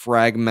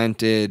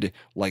fragmented,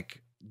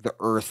 like the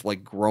earth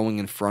like growing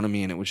in front of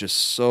me, and it was just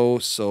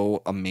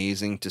so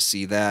amazing to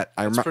see that.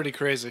 It's pretty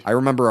crazy. I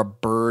remember a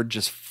bird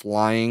just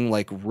flying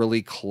like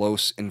really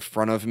close in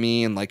front of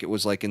me, and like it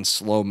was like in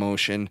slow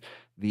motion.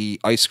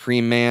 The ice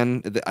cream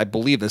man, I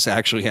believe this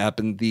actually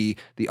happened. The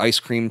ice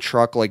cream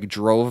truck like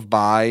drove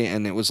by,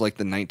 and it was like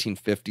the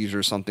 1950s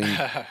or something.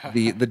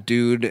 The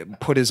dude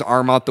put his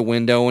arm out the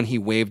window, and he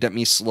waved at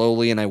me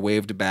slowly, and I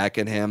waved back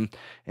at him,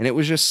 and it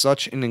was just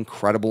such an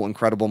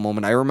incredible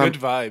moment. I remember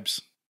good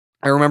vibes.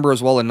 I remember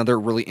as well another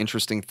really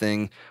interesting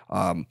thing.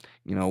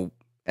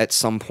 At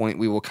some point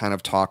we will kind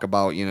of talk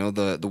about,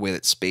 the way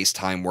that space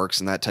time works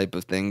and that type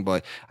of thing.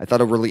 But I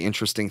thought a really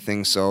interesting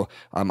thing. So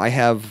I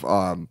have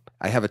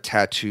a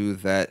tattoo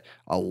that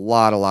a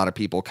lot of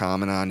people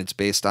comment on. It's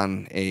based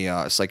on a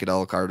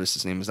psychedelic artist.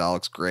 His name is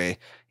Alex Gray,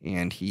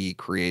 and he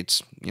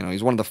creates,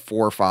 he's one of the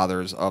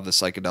forefathers of the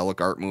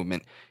psychedelic art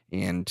movement.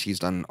 And he's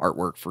done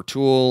artwork for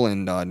Tool,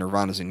 and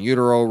Nirvana's In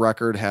Utero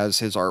record has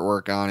his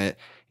artwork on it.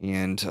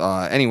 And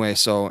anyway,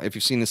 so if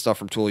you've seen this stuff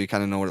from Tool, you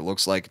kind of know what it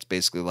looks like. It's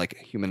basically like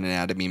human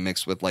anatomy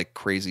mixed with like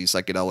crazy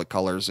psychedelic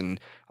colors and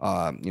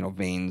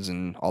veins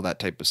and all that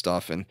type of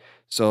stuff. And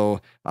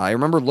so I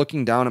remember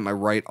looking down at my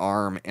right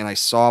arm, and I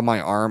saw my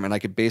arm, and I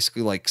could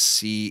basically like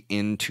see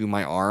into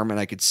my arm, and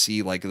I could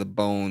see like the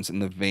bones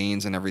and the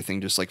veins and everything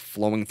just like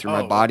flowing through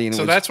my body. And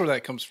so that's where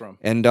that comes from.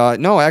 And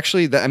no,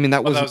 actually,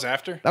 that was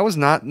after. That was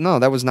not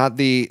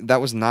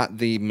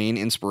the main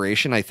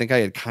inspiration. I think I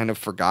had kind of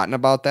forgotten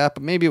about that,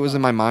 but maybe it was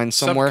in my mind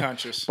somewhere.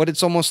 Subconscious. But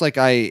it's almost like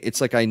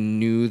I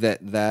knew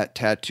that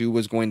tattoo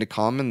was going to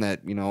come, and that,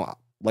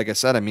 like I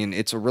said, I mean,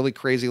 it's a really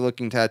crazy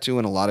looking tattoo,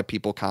 and a lot of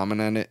people comment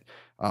on it.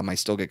 I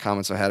still get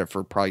comments. I had it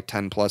for probably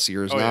 10 plus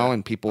years now,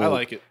 and people I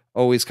like it.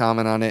 Always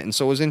comment on it. And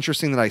so it was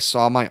interesting that I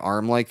saw my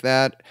arm like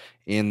that,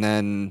 and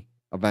then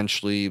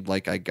eventually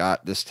like I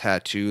got this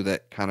tattoo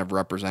that kind of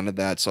represented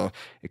that. So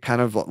it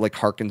kind of like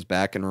harkens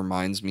back and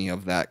reminds me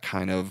of that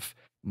kind of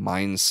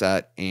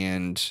mindset,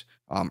 and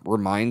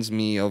reminds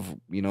me of,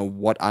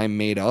 what I'm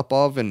made up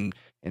of, and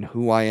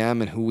who I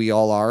am and who we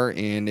all are.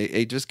 And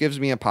it just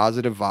gives me a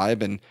positive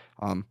vibe. And,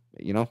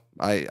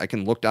 I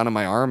can look down at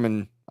my arm,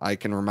 and I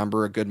can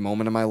remember a good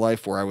moment in my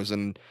life where I was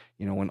in,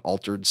 an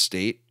altered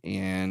state,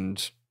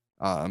 and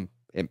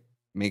it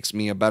makes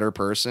me a better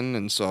person.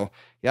 And so,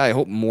 yeah, I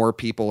hope more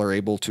people are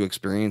able to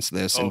experience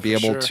this and be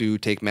able to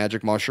take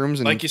magic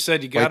mushrooms and, like you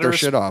said, you got their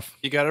shit off.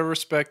 You got to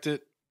respect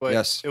it, but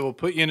yes, it will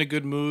put you in a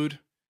good mood.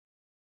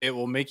 It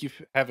will make you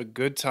have a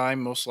good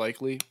time, most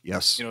likely.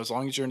 Yes. As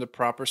long as you're in the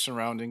proper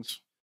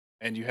surroundings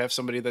and you have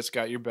somebody that's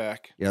got your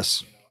back.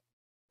 Yes.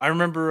 I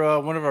remember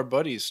one of our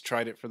buddies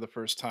tried it for the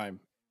first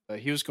time.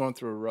 He was going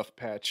through a rough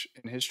patch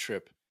in his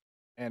trip,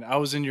 and I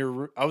was in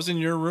your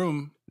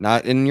room.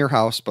 Not in your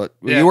house, but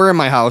you were in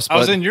my house. But I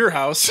was in your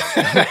house.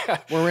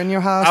 We're in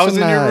your house. I was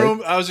in your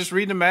room. I was just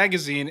reading a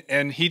magazine,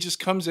 and he just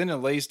comes in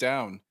and lays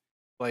down,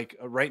 like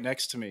right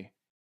next to me.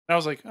 And I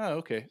was like, oh,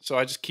 okay. So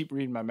I just keep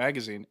reading my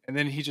magazine, and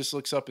then he just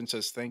looks up and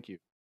says, "Thank you."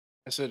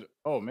 I said,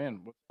 "Oh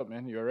man, what's up,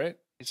 man? You all right?"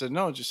 He said,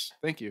 "No, just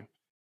thank you."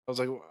 I was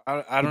like, "Well, I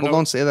don't People know."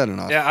 don't say that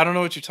enough. Yeah, I don't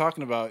know what you're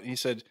talking about. And he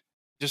said,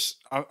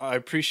 "Just I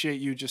appreciate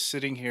you just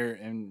sitting here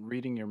and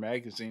reading your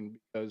magazine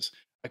because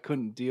I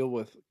couldn't deal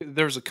with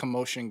there was a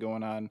commotion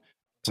going on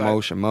outside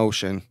Emotion,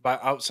 motion.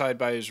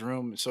 by his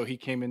room, so he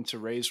came into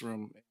Ray's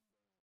room.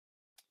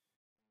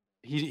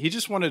 He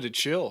just wanted to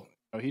chill.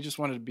 He just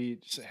wanted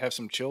to have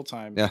some chill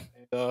time. Yeah.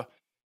 And,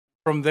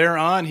 from there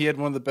on, he had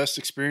one of the best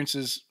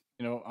experiences,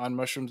 on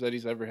mushrooms that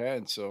he's ever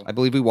had. So I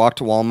believe we walked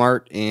to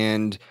Walmart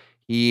and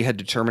he had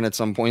determined at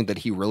some point that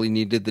he really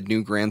needed the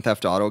new Grand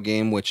Theft Auto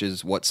game, which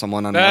is what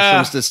someone on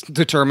mushrooms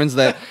determines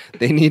that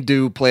they need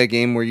to play a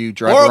game where you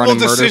drive around and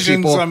murder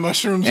people. On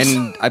mushrooms.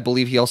 And I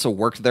believe he also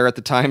worked there at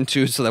the time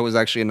too, so that was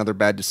actually another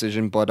bad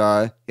decision. But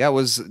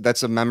yeah,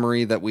 that's a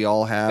memory that we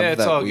all have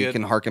that we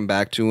can harken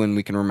back to and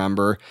we can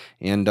remember.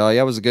 And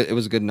yeah, it was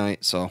a good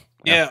night. So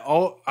yeah,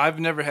 I've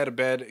never had a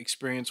bad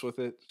experience with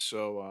it.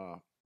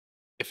 So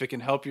if it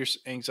can help your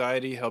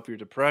anxiety, help your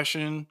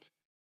depression,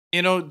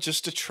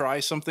 just to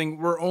try something.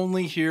 We're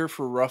only here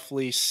for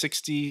roughly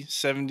 60,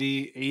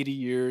 70, 80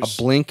 years.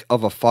 A blink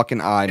of a fucking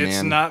eye, man.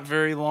 It's not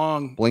very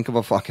long. Blink of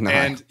a fucking eye.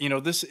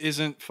 And, this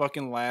isn't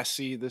fucking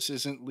Lassie. This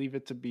isn't Leave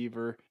It to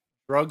Beaver.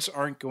 Drugs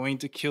aren't going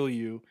to kill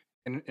you.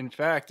 And in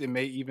fact, it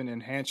may even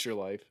enhance your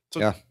life. So,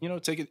 yeah.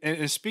 Take it.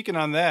 And speaking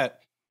on that,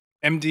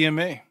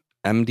 MDMA.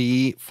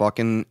 MD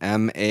fucking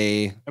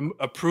MA.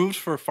 Approved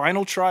for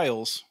final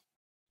trials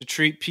to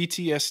treat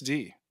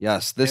PTSD.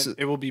 Yes,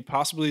 it will be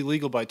possibly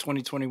legal by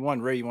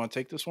 2021. Ray, you want to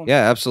take this one?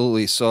 Yeah,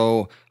 absolutely.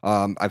 So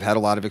I've had a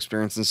lot of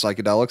experience in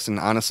psychedelics, and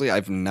honestly,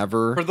 I've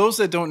never. For those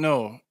that don't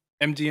know,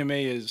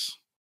 MDMA is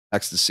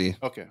ecstasy.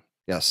 Okay.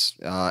 Yes,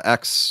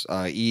 X,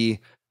 E.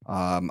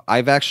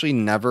 I've actually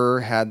never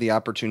had the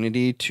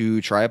opportunity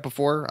to try it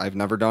before. I've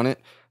never done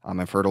it.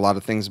 I've heard a lot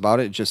of things about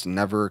it. It just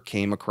never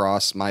came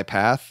across my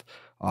path.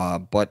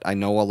 But I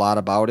know a lot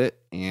about it,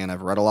 and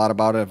I've read a lot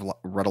about it. I've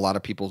read a lot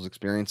of people's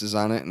experiences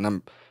on it,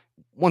 and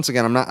once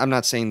again, I'm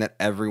not saying that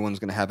everyone's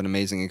going to have an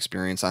amazing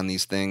experience on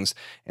these things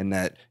and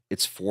that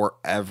it's for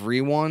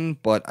everyone,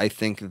 but I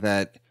think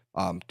that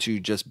to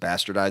just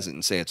bastardize it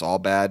and say it's all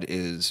bad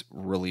is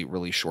really,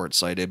 really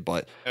short-sighted.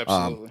 But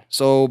absolutely.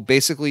 So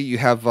basically, you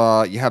have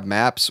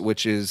MAPS,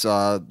 which is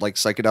like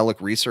psychedelic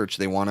research.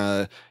 They want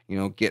to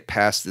get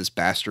past this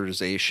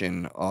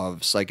bastardization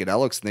of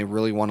psychedelics, and they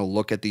really want to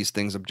look at these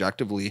things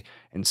objectively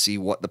and see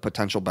what the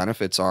potential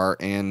benefits are.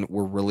 And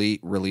we're really,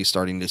 really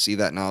starting to see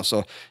that now.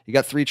 So you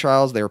got 3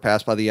 trials. They were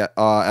passed by the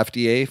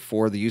FDA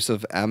for the use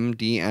of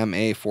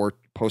MDMA for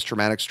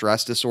post-traumatic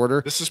stress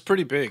disorder. This is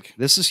pretty big.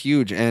 This is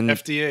huge. And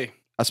FDA.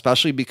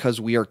 Especially because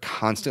we are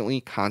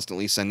constantly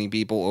sending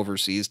people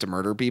overseas to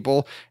murder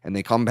people, and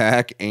they come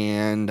back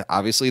and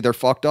obviously they're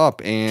fucked up.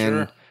 And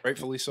sure.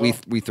 Rightfully so.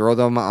 We throw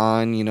them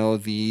on,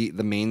 the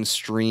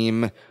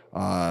mainstream,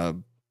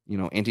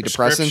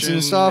 antidepressants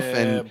and stuff,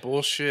 and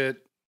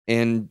bullshit.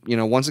 And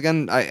once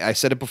again, I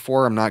said it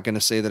before. I'm not going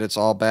to say that it's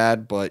all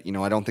bad, but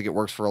I don't think it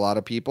works for a lot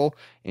of people,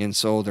 and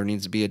so there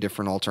needs to be a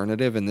different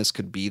alternative, and this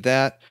could be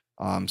that.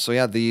 So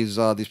yeah, these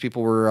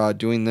people were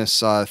doing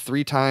this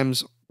 3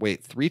 times.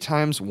 Wait, 3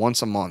 times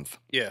once a month.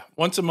 Yeah,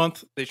 once a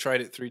month. They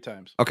tried it 3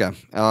 times. Okay,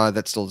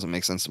 that still doesn't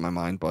make sense in my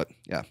mind, but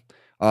yeah.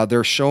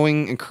 They're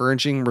showing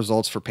encouraging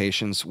results for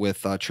patients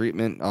with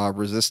treatment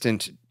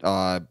resistant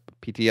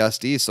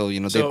PTSD. So,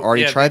 they've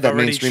already tried that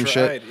mainstream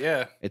shit.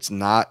 Yeah. It's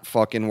not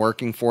fucking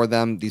working for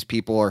them. These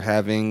people are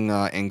having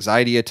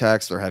anxiety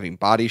attacks. They're having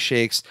body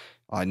shakes,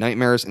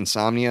 nightmares,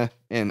 insomnia.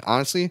 And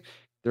honestly,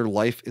 their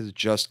life is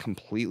just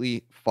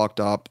completely fucked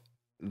up.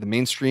 The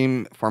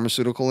mainstream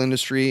pharmaceutical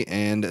industry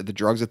and the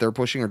drugs that they're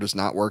pushing are just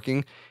not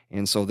working.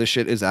 And so this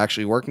shit is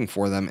actually working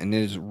for them. And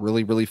it is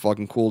really, really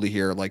fucking cool to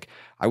hear. Like,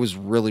 I was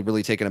really,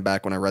 really taken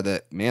aback when I read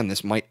that, man,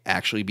 this might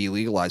actually be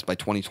legalized by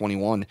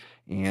 2021.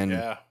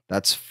 And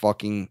that's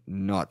fucking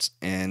nuts.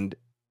 And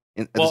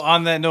well,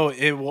 on that note,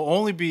 it will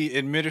only be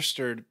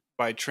administered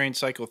by trained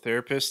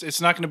psychotherapists. It's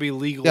not going to be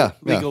legal,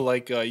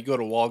 like you go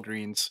to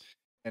Walgreens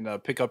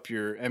and pick up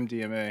your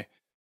MDMA.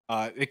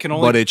 It can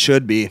only, but it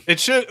should be. It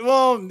should.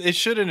 Well, it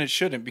should and it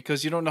shouldn't,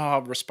 because you don't know how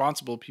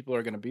responsible people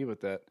are going to be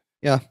with that.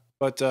 Yeah,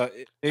 but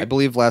I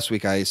believe last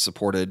week I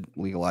supported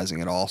legalizing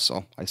it all,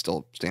 so I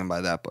still stand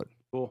by that. But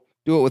cool.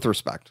 Do it with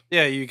respect.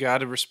 Yeah, you got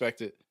to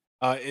respect it.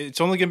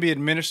 It's only going to be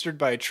administered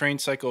by a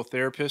trained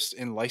psychotherapist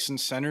in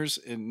licensed centers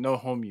and no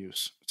home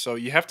use. So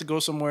you have to go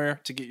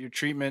somewhere to get your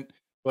treatment,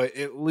 but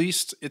at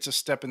least it's a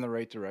step in the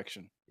right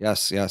direction.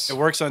 Yes, yes. It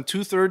works on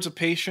 2/3 of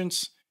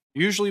patients.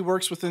 Usually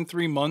works within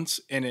 3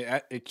 months, and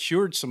it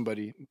cured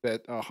somebody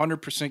that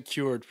 100%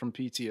 cured from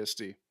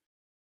PTSD.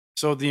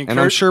 So and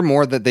I'm sure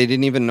more that they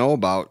didn't even know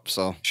about.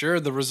 So sure,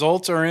 the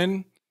results are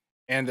in,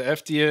 and the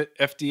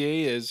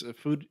FDA is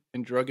Food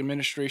and Drug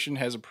Administration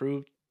has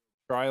approved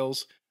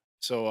trials.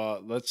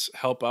 So let's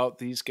help out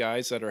these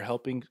guys that are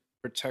helping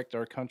protect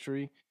our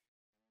country.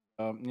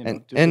 Do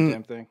the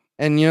damn thing.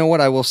 And you know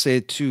what I will say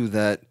too,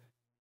 that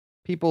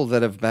people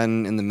that have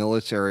been in the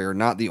military are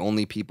not the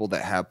only people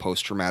that have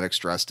post-traumatic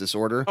stress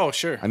disorder. Oh,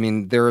 sure. I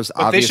mean, there's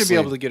but they should be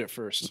able to get it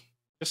first.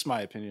 Just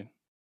my opinion.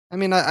 I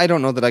mean, I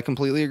don't know that I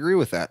completely agree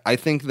with that. I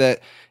think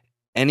that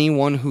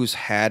anyone who's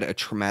had a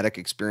traumatic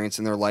experience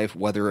in their life,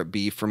 whether it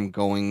be from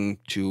going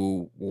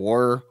to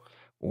war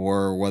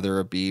or whether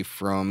it be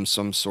from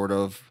some sort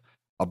of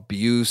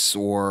abuse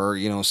or,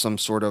 some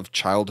sort of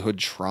childhood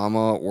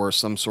trauma or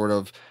some sort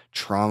of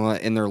trauma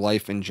in their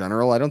life in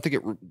general, I don't think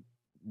it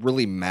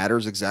really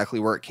matters exactly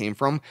where it came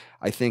from.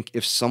 I think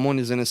if someone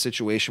is in a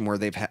situation where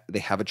they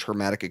have a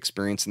traumatic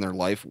experience in their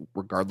life,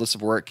 regardless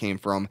of where it came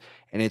from,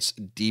 and it's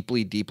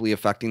deeply, deeply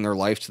affecting their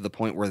life to the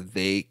point where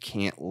they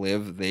can't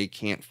live, they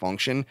can't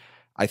function,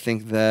 I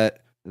think that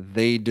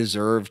they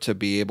deserve to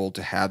be able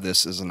to have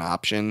this as an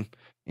option.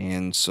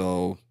 And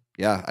so,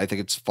 yeah, I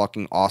think it's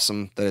fucking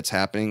awesome that it's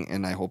happening,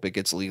 and I hope it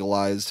gets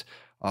legalized.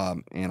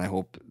 And I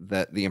hope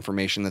that the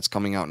information that's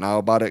coming out now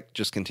about it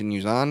just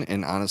continues on.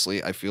 And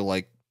honestly, I feel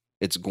like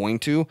it's going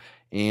to.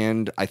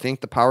 And I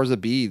think the powers that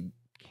be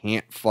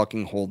can't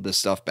fucking hold this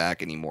stuff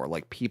back anymore.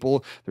 Like,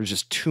 people, there's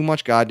just too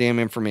much goddamn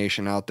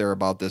information out there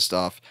about this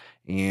stuff.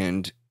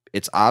 And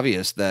it's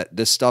obvious that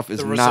this stuff is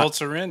The not.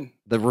 results are in.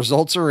 The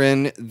results are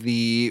in.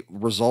 The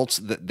results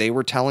that they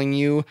were telling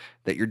you,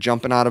 that you're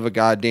jumping out of a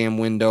goddamn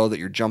window, that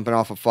you're jumping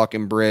off a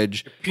fucking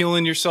bridge. You're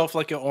peeling yourself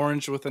like an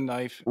orange with a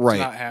knife. Right.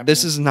 It's not happening.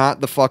 This is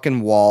not the fucking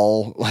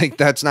wall. Like,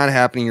 that's not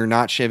happening. You're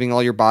not shaving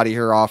all your body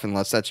hair off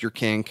unless that's your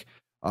kink.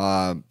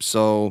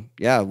 So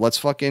yeah,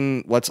 let's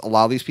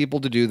allow these people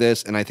to do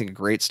this. And I think a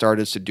great start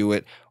is to do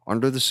it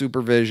under the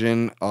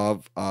supervision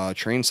of a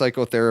trained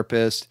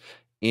psychotherapist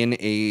in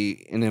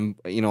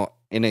a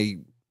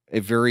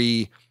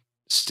very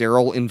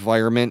sterile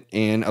environment.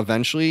 And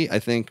eventually I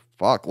think,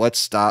 let's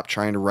stop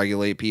trying to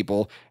regulate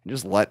people and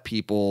just let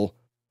people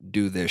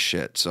do this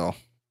shit. So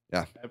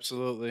yeah,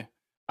 absolutely.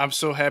 I'm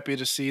so happy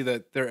to see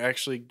that they're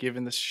actually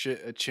giving this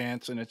shit a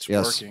chance and it's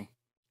working.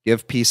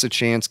 Give peace a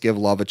chance, give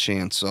love a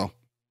chance. So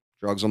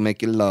drugs will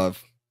make you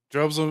love.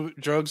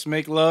 Drugs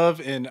make love,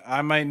 and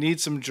I might need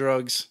some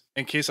drugs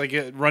in case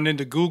I run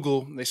into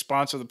Google. They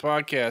sponsor the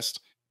podcast.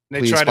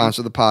 Please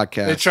sponsor the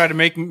podcast. They try to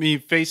make me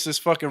face this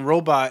fucking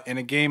robot in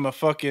a game of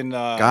fucking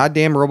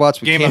goddamn robots.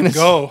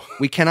 Go.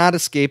 We cannot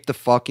escape the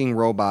fucking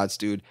robots,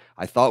 dude.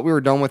 I thought we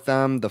were done with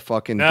them. The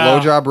fucking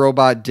blowjob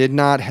robot did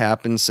not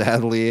happen,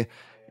 sadly.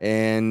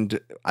 And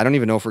I don't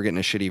even know if we're getting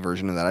a shitty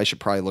version of that. I should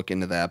probably look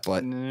into that,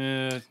 but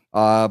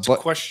it's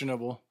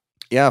questionable.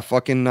 Yeah,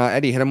 fucking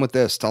Eddie, hit him with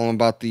this. Tell him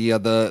about the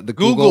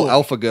Google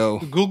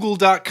AlphaGo.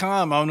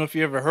 Google.com. I don't know if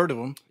you ever heard of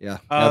them. Yeah,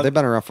 they've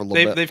been around for a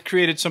little bit. They've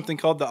created something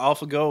called the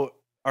AlphaGo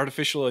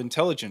artificial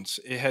intelligence.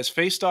 It has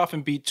faced off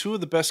and beat two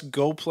of the best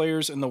Go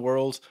players in the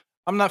world.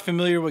 I'm not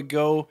familiar with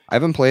Go. I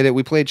haven't played it.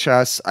 We played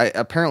chess.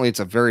 Apparently,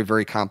 it's a very,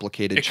 very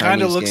complicated Chinese game. It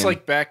kind of looks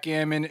like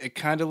backgammon. It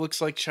kind of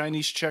looks like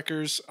Chinese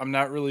checkers. I'm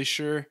not really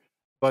sure.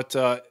 But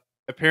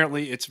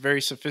apparently, it's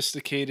very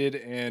sophisticated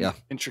and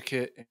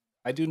intricate.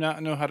 I do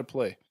not know how to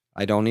play.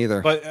 I don't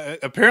either. But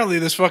apparently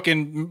this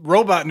fucking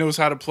robot knows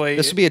how to play.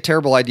 This would be a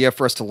terrible idea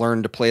for us to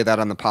learn to play that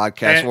on the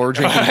podcast while we're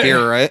drinking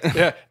beer, right?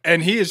 Yeah,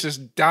 and he is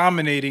just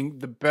dominating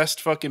the best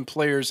fucking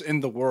players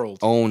in the world.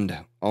 Owned.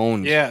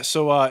 Yeah,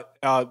 so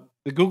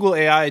the Google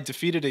AI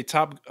defeated a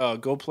top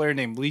Go player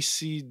named Lee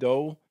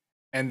Si-do,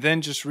 and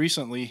then just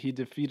recently he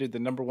defeated the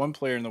 #1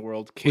 player in the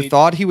world. We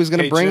thought he was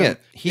going to bring it.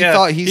 He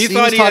thought he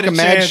was talking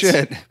mad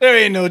shit. There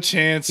ain't no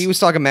chance. He was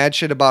talking mad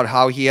shit about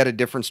how he had a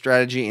different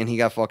strategy and he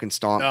got fucking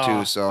stomped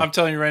too. So I'm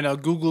telling you right now,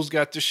 Google's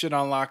got this shit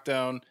on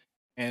lockdown,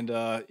 and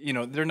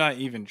they're not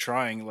even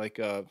trying. Like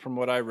from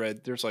what I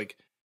read,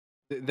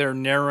 they're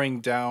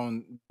narrowing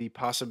down the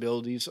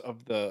possibilities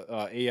of the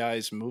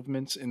AI's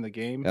movements in the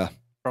game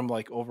from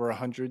like over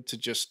 100 to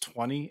just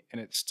 20, and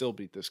it still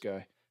beat this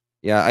guy.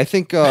 Yeah, I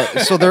think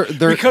so. They're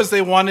because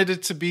they wanted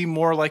it to be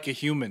more like a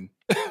human.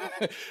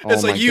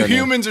 It's like, you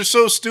humans are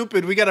so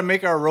stupid. We got to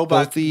make our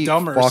robot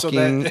dumber so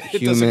that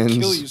it doesn't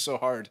kill you so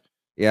hard.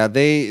 Yeah,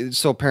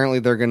 so apparently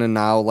they're gonna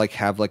now like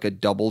have like a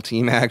double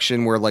team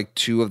action where like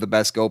two of the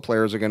best Go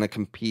players are gonna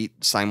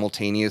compete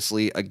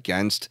simultaneously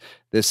against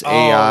this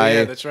AI.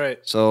 Yeah, that's right.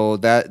 So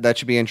that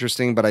should be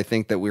interesting. But I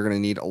think that we're gonna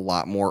need a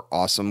lot more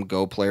awesome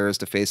Go players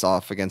to face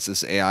off against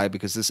this AI,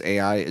 because this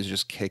AI is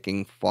just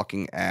kicking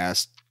fucking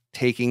ass,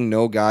 taking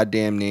no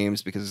goddamn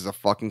names because it's a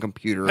fucking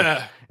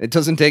computer. It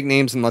doesn't take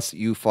names unless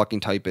you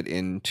fucking type it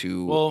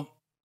into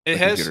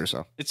computer.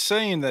 So it's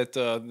saying that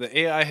the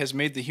AI has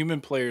made the human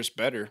players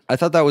better. I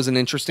thought that was an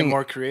interesting, and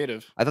more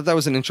creative. I thought that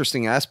was an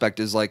interesting aspect.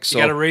 Is like, so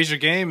you got to raise your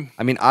game.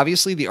 I mean,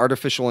 obviously, the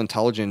artificial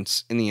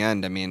intelligence in the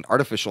end. I mean,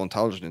 artificial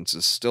intelligence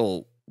is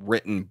still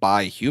written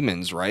by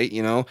humans, right?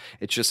 You know,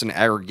 it's just an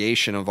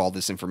aggregation of all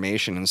this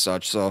information and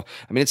such. So,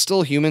 I mean, it's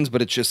still humans,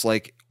 but it's just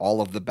like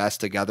all of the best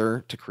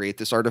together to create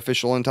this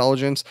artificial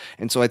intelligence.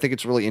 And so I think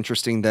it's really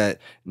interesting that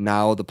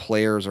now the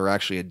players are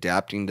actually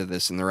adapting to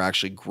this, and they're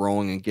actually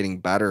growing and getting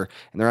better,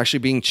 and they're actually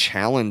being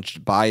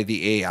challenged by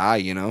the AI,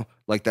 you know?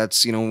 Like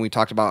that's, when we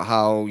talked about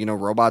how,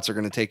 robots are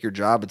going to take your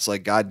job, it's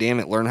like, God damn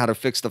it, learn how to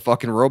fix the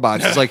fucking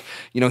robots. It's like,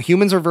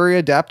 humans are very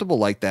adaptable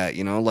like that,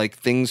 like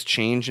things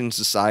change in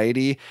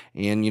society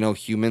and,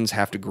 humans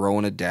have to grow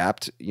and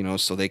adapt,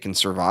 so they can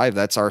survive.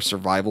 That's our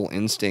survival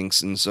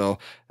instincts. And so,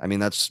 I mean,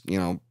 that's,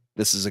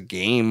 this is a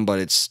game, but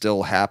it's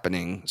still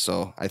happening.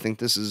 So I think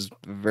this is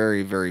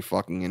very, very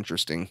fucking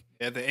interesting.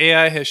 Yeah, the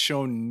AI has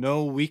shown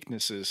no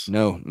weaknesses.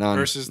 No, none.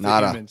 Versus the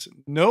Nada. humans.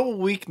 No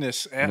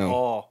weakness at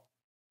all.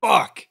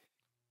 Fuck.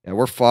 Yeah,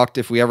 we're fucked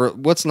if we ever.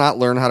 Let's not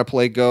learn how to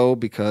play Go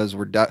because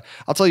we're.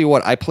 I'll tell you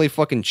what. I play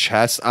fucking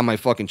chess on my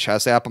fucking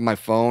chess app on my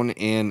phone,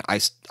 and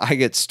I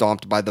get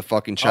stomped by the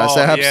fucking chess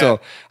app. Yeah. So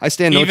I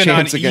stand no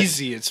chance against.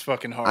 Easy, it's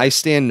fucking hard. I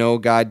stand no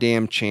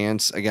goddamn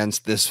chance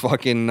against this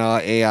fucking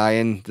AI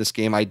in this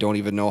game. I don't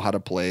even know how to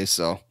play.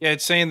 So yeah,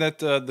 it's saying that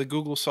the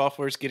Google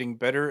software is getting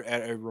better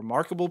at a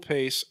remarkable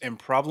pace, and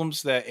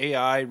problems that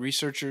AI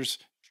researchers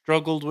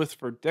struggled with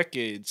for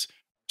decades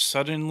are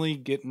suddenly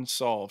getting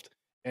solved.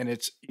 And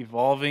it's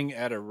evolving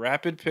at a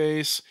rapid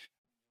pace.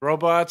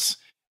 Robots,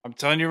 I'm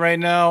telling you right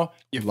now,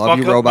 you fuck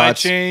up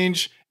robots. My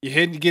change.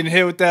 You're getting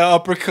hit with that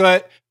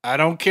uppercut. I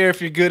don't care if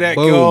you're good at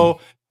Go.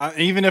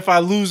 Even if I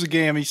lose a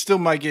game, you still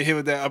might get hit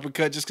with that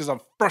uppercut just because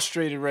I'm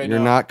frustrated right now.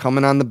 You're not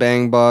coming on the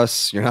bang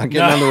bus. You're not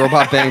getting on the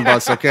robot bang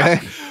bus, okay?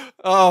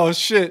 Oh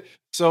shit.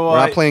 So we're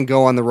not playing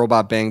Go on the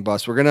robot bang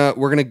bus. We're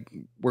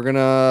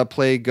gonna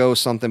play Go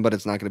something, but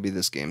it's not gonna be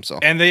this game. So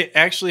and they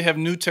actually have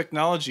new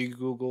technology,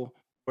 Google,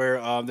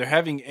 where they're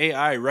having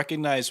AI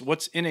recognize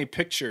what's in a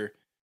picture,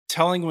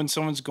 telling when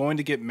someone's going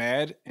to get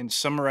mad, and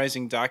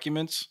summarizing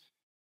documents.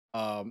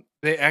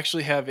 They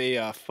actually have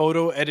a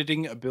photo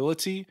editing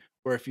ability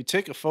where if you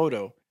take a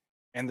photo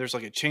and there's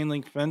like a chain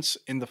link fence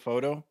in the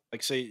photo,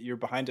 like say you're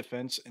behind a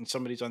fence and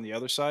somebody's on the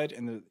other side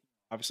and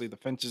obviously the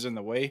fence is in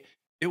the way,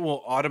 it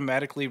will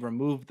automatically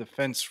remove the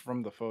fence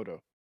from the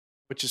photo,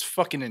 which is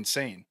fucking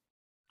insane.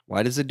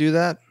 Why does it do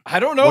that? I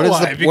don't know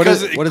why. What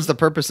is the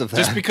purpose of that?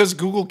 Just because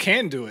Google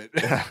can do it.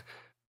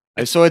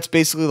 So it's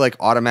basically like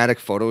automatic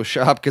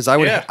Photoshop because I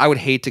would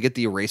hate to get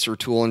the eraser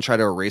tool and try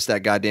to erase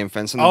that goddamn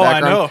fence in the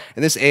background. I know.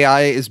 And this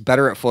AI is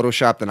better at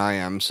Photoshop than I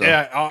am. So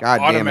yeah,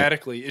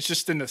 automatically. It's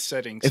just in the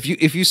settings.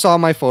 If you saw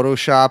my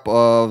Photoshop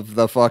of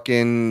the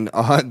fucking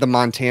the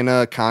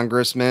Montana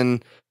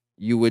congressman,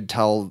 you could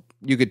tell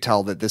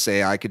that this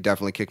AI could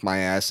definitely kick my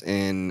ass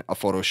in a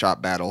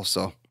Photoshop battle.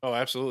 So. Oh,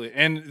 absolutely.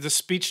 And the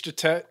speech to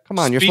text. Come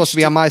on, you're supposed to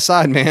be on my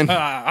side, man.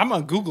 I'm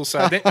on Google's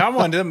side. I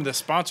want them to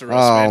sponsor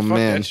us, man. Fuck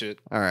that shit.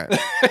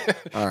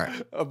 All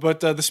right. But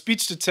the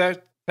speech to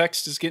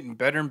text is getting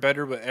better and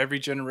better with every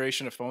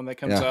generation of phone that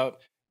comes out.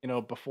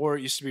 Before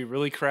it used to be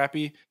really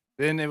crappy.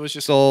 Then it was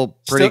just still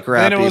pretty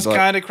crappy. Then it was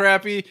kind of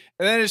crappy.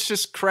 And then it's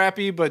just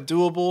crappy but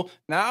doable.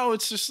 Now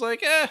it's just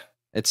like,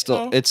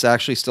 it's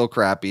actually still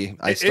crappy.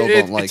 I still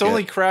don't like it. It's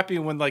only crappy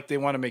when like they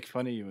want to make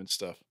fun of you and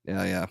stuff.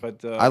 Yeah.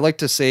 But I like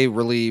to say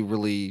really,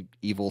 really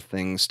evil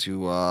things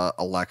to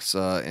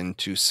Alexa and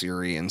to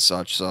Siri and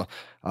such. So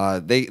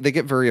they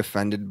get very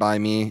offended by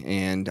me,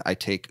 and I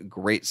take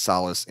great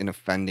solace in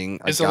offending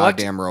a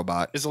goddamn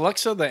robot. Is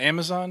Alexa the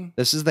Amazon?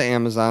 This is the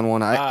Amazon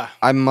one.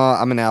 I'm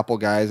an Apple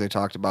guy, as I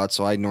talked about,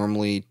 so I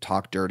normally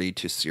talk dirty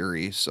to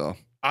Siri. So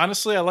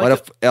honestly, I like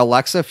it.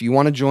 Alexa, if you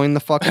want to join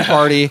the fucking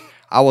party.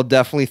 I will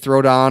definitely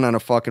throw down on a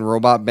fucking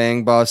robot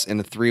bang bus in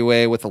a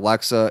 3-way with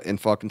Alexa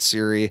and fucking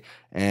Siri.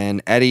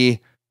 And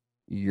Eddie,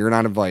 you're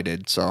not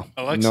invited. So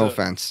Alexa, no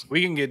offense.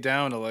 We can get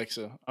down,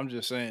 Alexa. I'm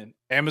just saying.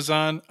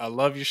 Amazon, I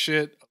love your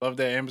shit. I love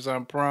that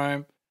Amazon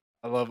Prime.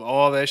 I love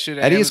all that shit.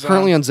 Eddie is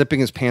currently unzipping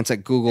his pants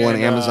at Google and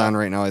Amazon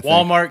right now. I think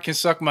Walmart can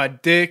suck my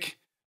dick.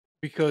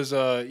 Because,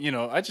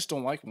 I just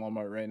don't like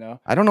Walmart right now.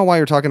 I don't know why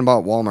you're talking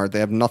about Walmart. They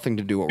have nothing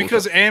to do with it.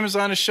 Because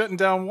Amazon is shutting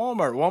down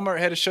Walmart. Walmart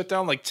had to shut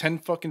down like 10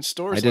 fucking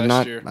stores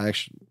last year.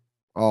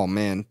 Oh,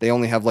 man. They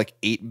only have like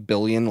 8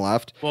 billion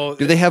left. Well,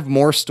 do they have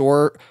more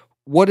store?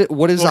 What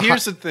is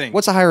here's the thing.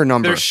 What's a higher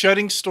number? They're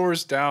shutting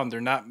stores down.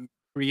 They're not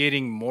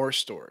creating more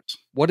stores.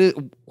 What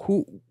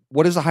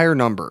is a higher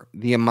number?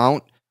 The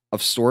amount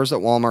of stores that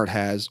Walmart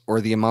has or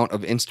the amount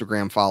of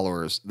Instagram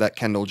followers that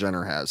Kendall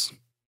Jenner has?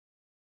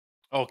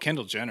 Oh,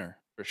 Kendall Jenner,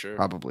 for sure.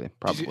 Probably.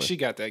 She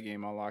got that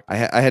game unlocked. I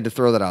had to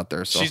throw that out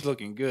there. So she's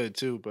looking good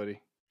too,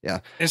 buddy. Yeah.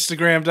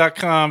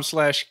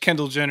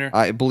 Instagram.com/Kendall Jenner.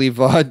 I believe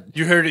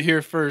you heard it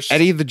here first.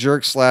 Eddie the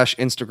Jerk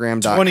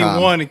 /Instagram.com.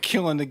 21 and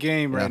killing the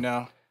game right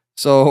now.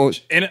 So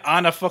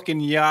on a fucking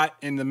yacht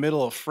in the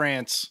middle of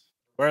France.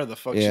 Where the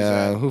fuck she's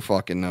at? Who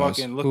fucking knows?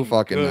 Who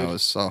fucking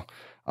knows? So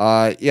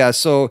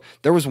so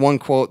there was one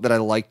quote that I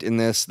liked in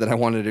this that I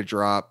wanted to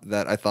drop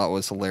that I thought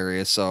was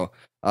hilarious. So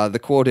the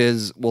quote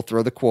is, we'll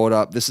throw the quote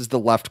up. This is the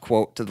left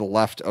quote. To the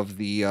left of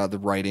the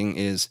writing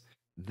is,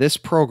 "This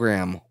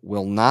program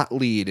will not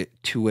lead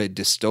to a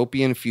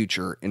dystopian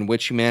future in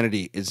which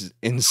humanity is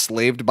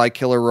enslaved by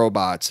killer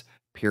robots,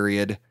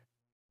 period.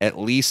 At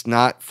least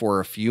not for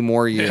a few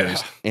more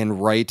years."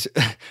 And right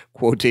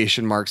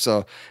quotation marks.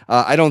 So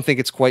I don't think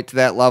it's quite to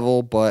that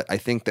level, but I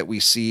think that we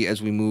see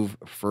as we move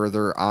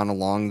further on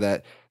along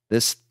that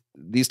this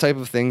these type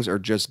of things are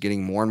just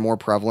getting more and more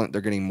prevalent.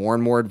 They're getting more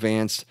and more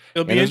advanced,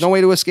 and there's no way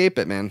to escape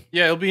it, man.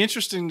 Yeah, it'll be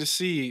interesting to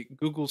see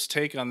Google's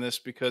take on this,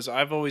 because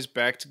I've always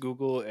backed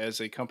Google as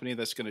a company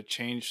that's going to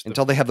change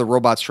until they have the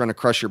robots trying to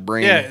crush your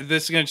brain. Yeah,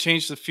 this is going to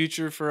change the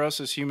future for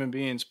us as human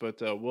beings.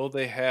 But will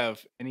they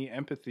have any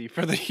empathy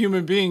for the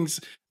human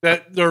beings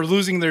that are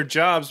losing their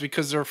jobs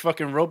because their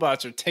fucking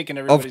robots are taking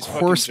everybody's fucking jobs? Of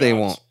course they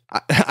won't.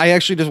 I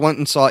actually just went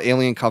and saw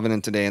Alien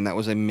Covenant today, and that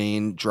was a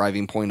main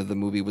driving point of the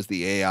movie was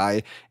the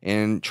AI.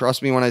 And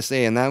trust me when I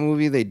say, in that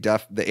movie,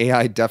 the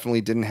AI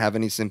definitely didn't have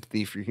any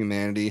sympathy for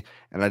humanity,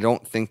 and I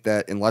don't think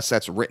that unless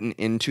that's written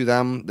into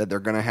them that they're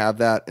going to have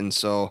that. And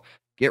so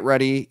get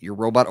ready, your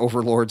robot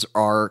overlords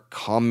are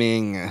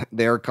coming.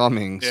 They're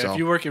coming. Yeah, so if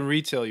you work in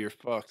retail, you're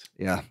fucked.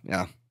 Yeah.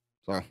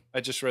 So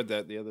I just read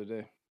that the other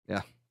day.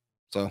 Yeah.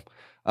 So.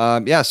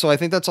 So I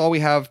think that's all we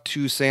have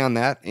to say on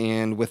that.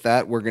 And with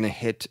that, we're going to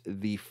hit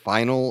the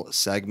final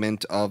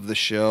segment of the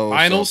show.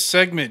 Final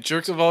segment,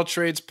 Jerks of All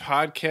Trades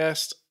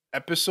podcast,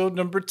 episode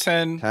number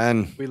 10.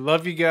 10. We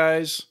love you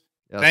guys.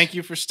 Yes. Thank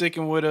you for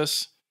sticking with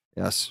us.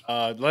 Yes.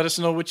 Let us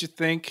know what you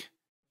think.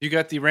 You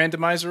got the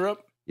randomizer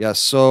up? Yes.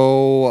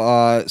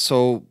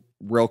 So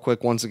real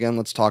quick, once again,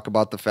 let's talk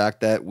about the fact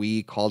that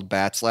we called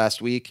bats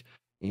last week.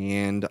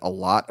 And a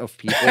lot of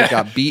people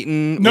got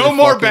beaten. No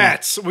more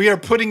bats. We are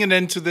putting an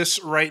end to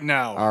this right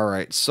now. All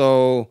right.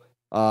 So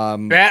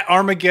Bat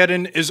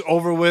Armageddon is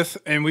over with,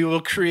 and we will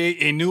create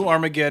a new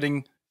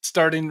Armageddon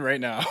starting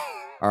right now.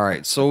 All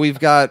right. So we've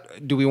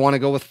got, do we want to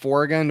go with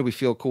 4 again? Do we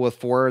feel cool with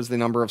 4 as the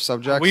number of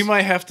subjects? We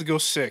might have to go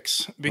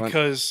 6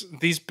 because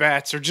these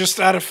bats are just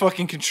out of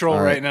fucking control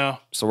right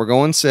now. So we're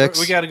going 6.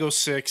 We got to go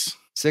 6.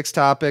 6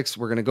 topics.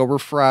 We're going to go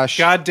refresh.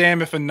 God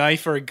damn if a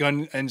knife or a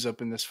gun ends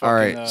up in this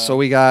fucking... All right. So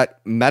we got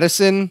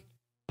medicine,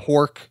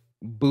 pork,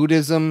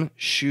 Buddhism,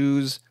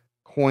 shoes,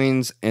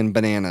 coins, and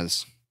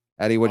bananas.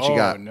 Eddie, what you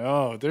got? Oh,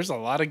 no. There's a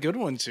lot of good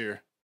ones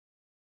here.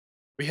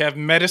 We have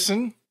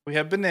medicine. We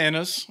have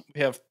bananas.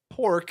 We have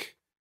pork,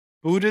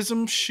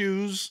 Buddhism,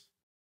 shoes,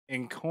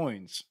 and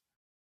coins.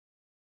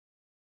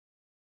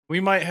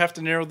 We might have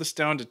to narrow this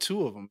down to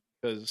 2 of them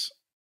because...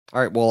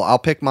 All right, well, I'll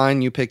pick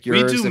mine. You pick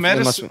yours.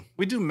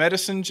 We do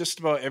medicine just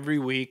about every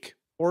week.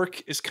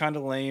 Pork is kind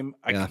of lame.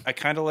 I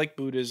kind of like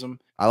Buddhism.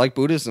 I like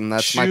Buddhism.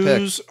 That's my pick.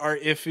 Shoes are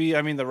iffy.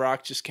 I mean, The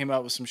Rock just came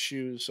out with some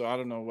shoes, so I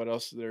don't know what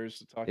else there is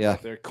to talk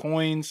about there.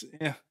 Coins,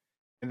 yeah.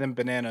 And then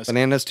bananas.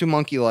 Bananas, too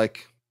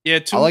monkey-like. Yeah,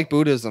 I like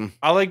Buddhism.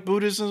 I like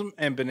Buddhism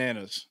and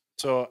bananas.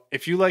 So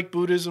if you like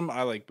Buddhism,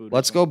 I like Buddhism.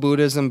 Let's go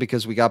Buddhism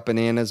because we got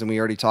bananas and we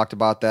already talked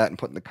about that and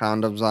putting the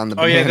condoms on the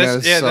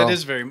bananas. That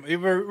is very...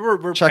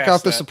 We're check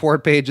out the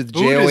support page of the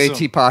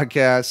JOAT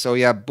podcast. So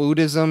yeah,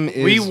 Buddhism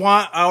is... We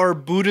want our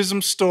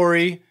Buddhism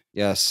story...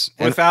 Yes.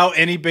 Without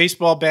any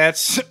baseball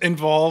bats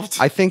involved.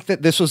 I think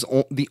that this was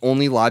the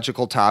only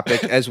logical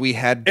topic as we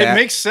had It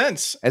makes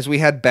sense. As we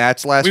had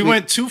bats last week. We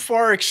went too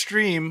far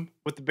extreme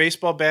with the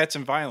baseball bats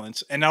and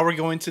violence, and now we're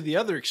going to the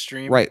other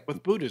extreme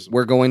with Buddhism.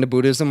 We're going to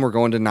Buddhism. We're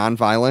going to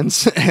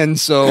nonviolence. And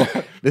so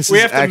we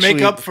have to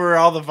make up for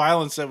all the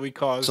violence that we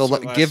caused. So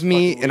give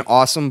me an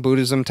awesome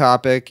Buddhism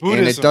topic.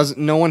 And it doesn't,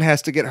 no one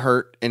has to get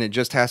hurt, and it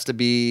just has to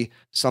be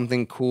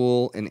something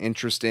cool and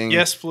interesting.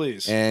 Yes,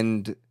 please.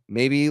 And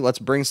maybe let's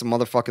bring some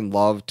motherfucking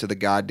love to the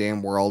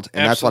goddamn world.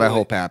 And that's what I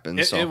hope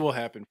happens. It will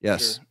happen.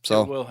 Yes. Sure.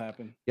 So it will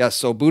happen. Yes.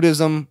 So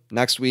Buddhism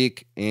next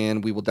week.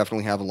 And we will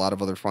definitely have a lot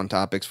of other fun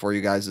topics for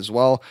you guys as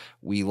well.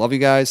 We love you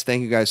guys.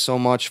 Thank you guys so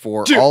much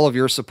for all of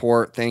your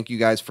support. Thank you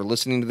guys for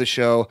listening to the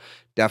show.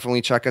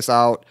 Definitely check us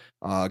out.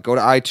 Go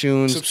to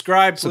iTunes.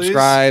 Subscribe, please.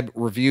 Subscribe.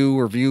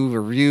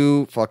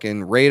 Review.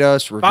 Fucking rate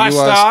us. Review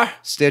us.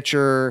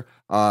 Stitcher.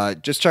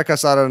 Just check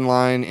us out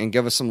online and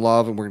give us some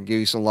love, and we're gonna give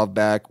you some love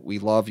back. We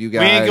love you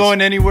guys. We ain't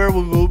going anywhere.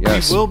 We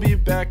will be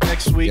back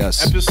next week.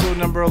 Yes. Episode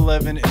number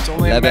 11. It's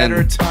only a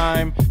matter of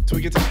time till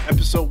we get to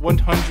episode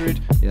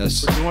 100.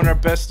 Yes. We're doing our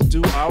best to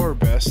do our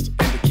best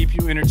and to keep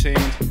you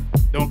entertained.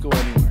 Don't go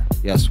anywhere.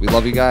 Yes, we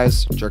love you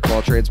guys. Jerk of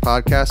All Trades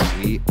podcast.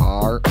 We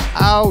are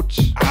out.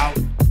 Out.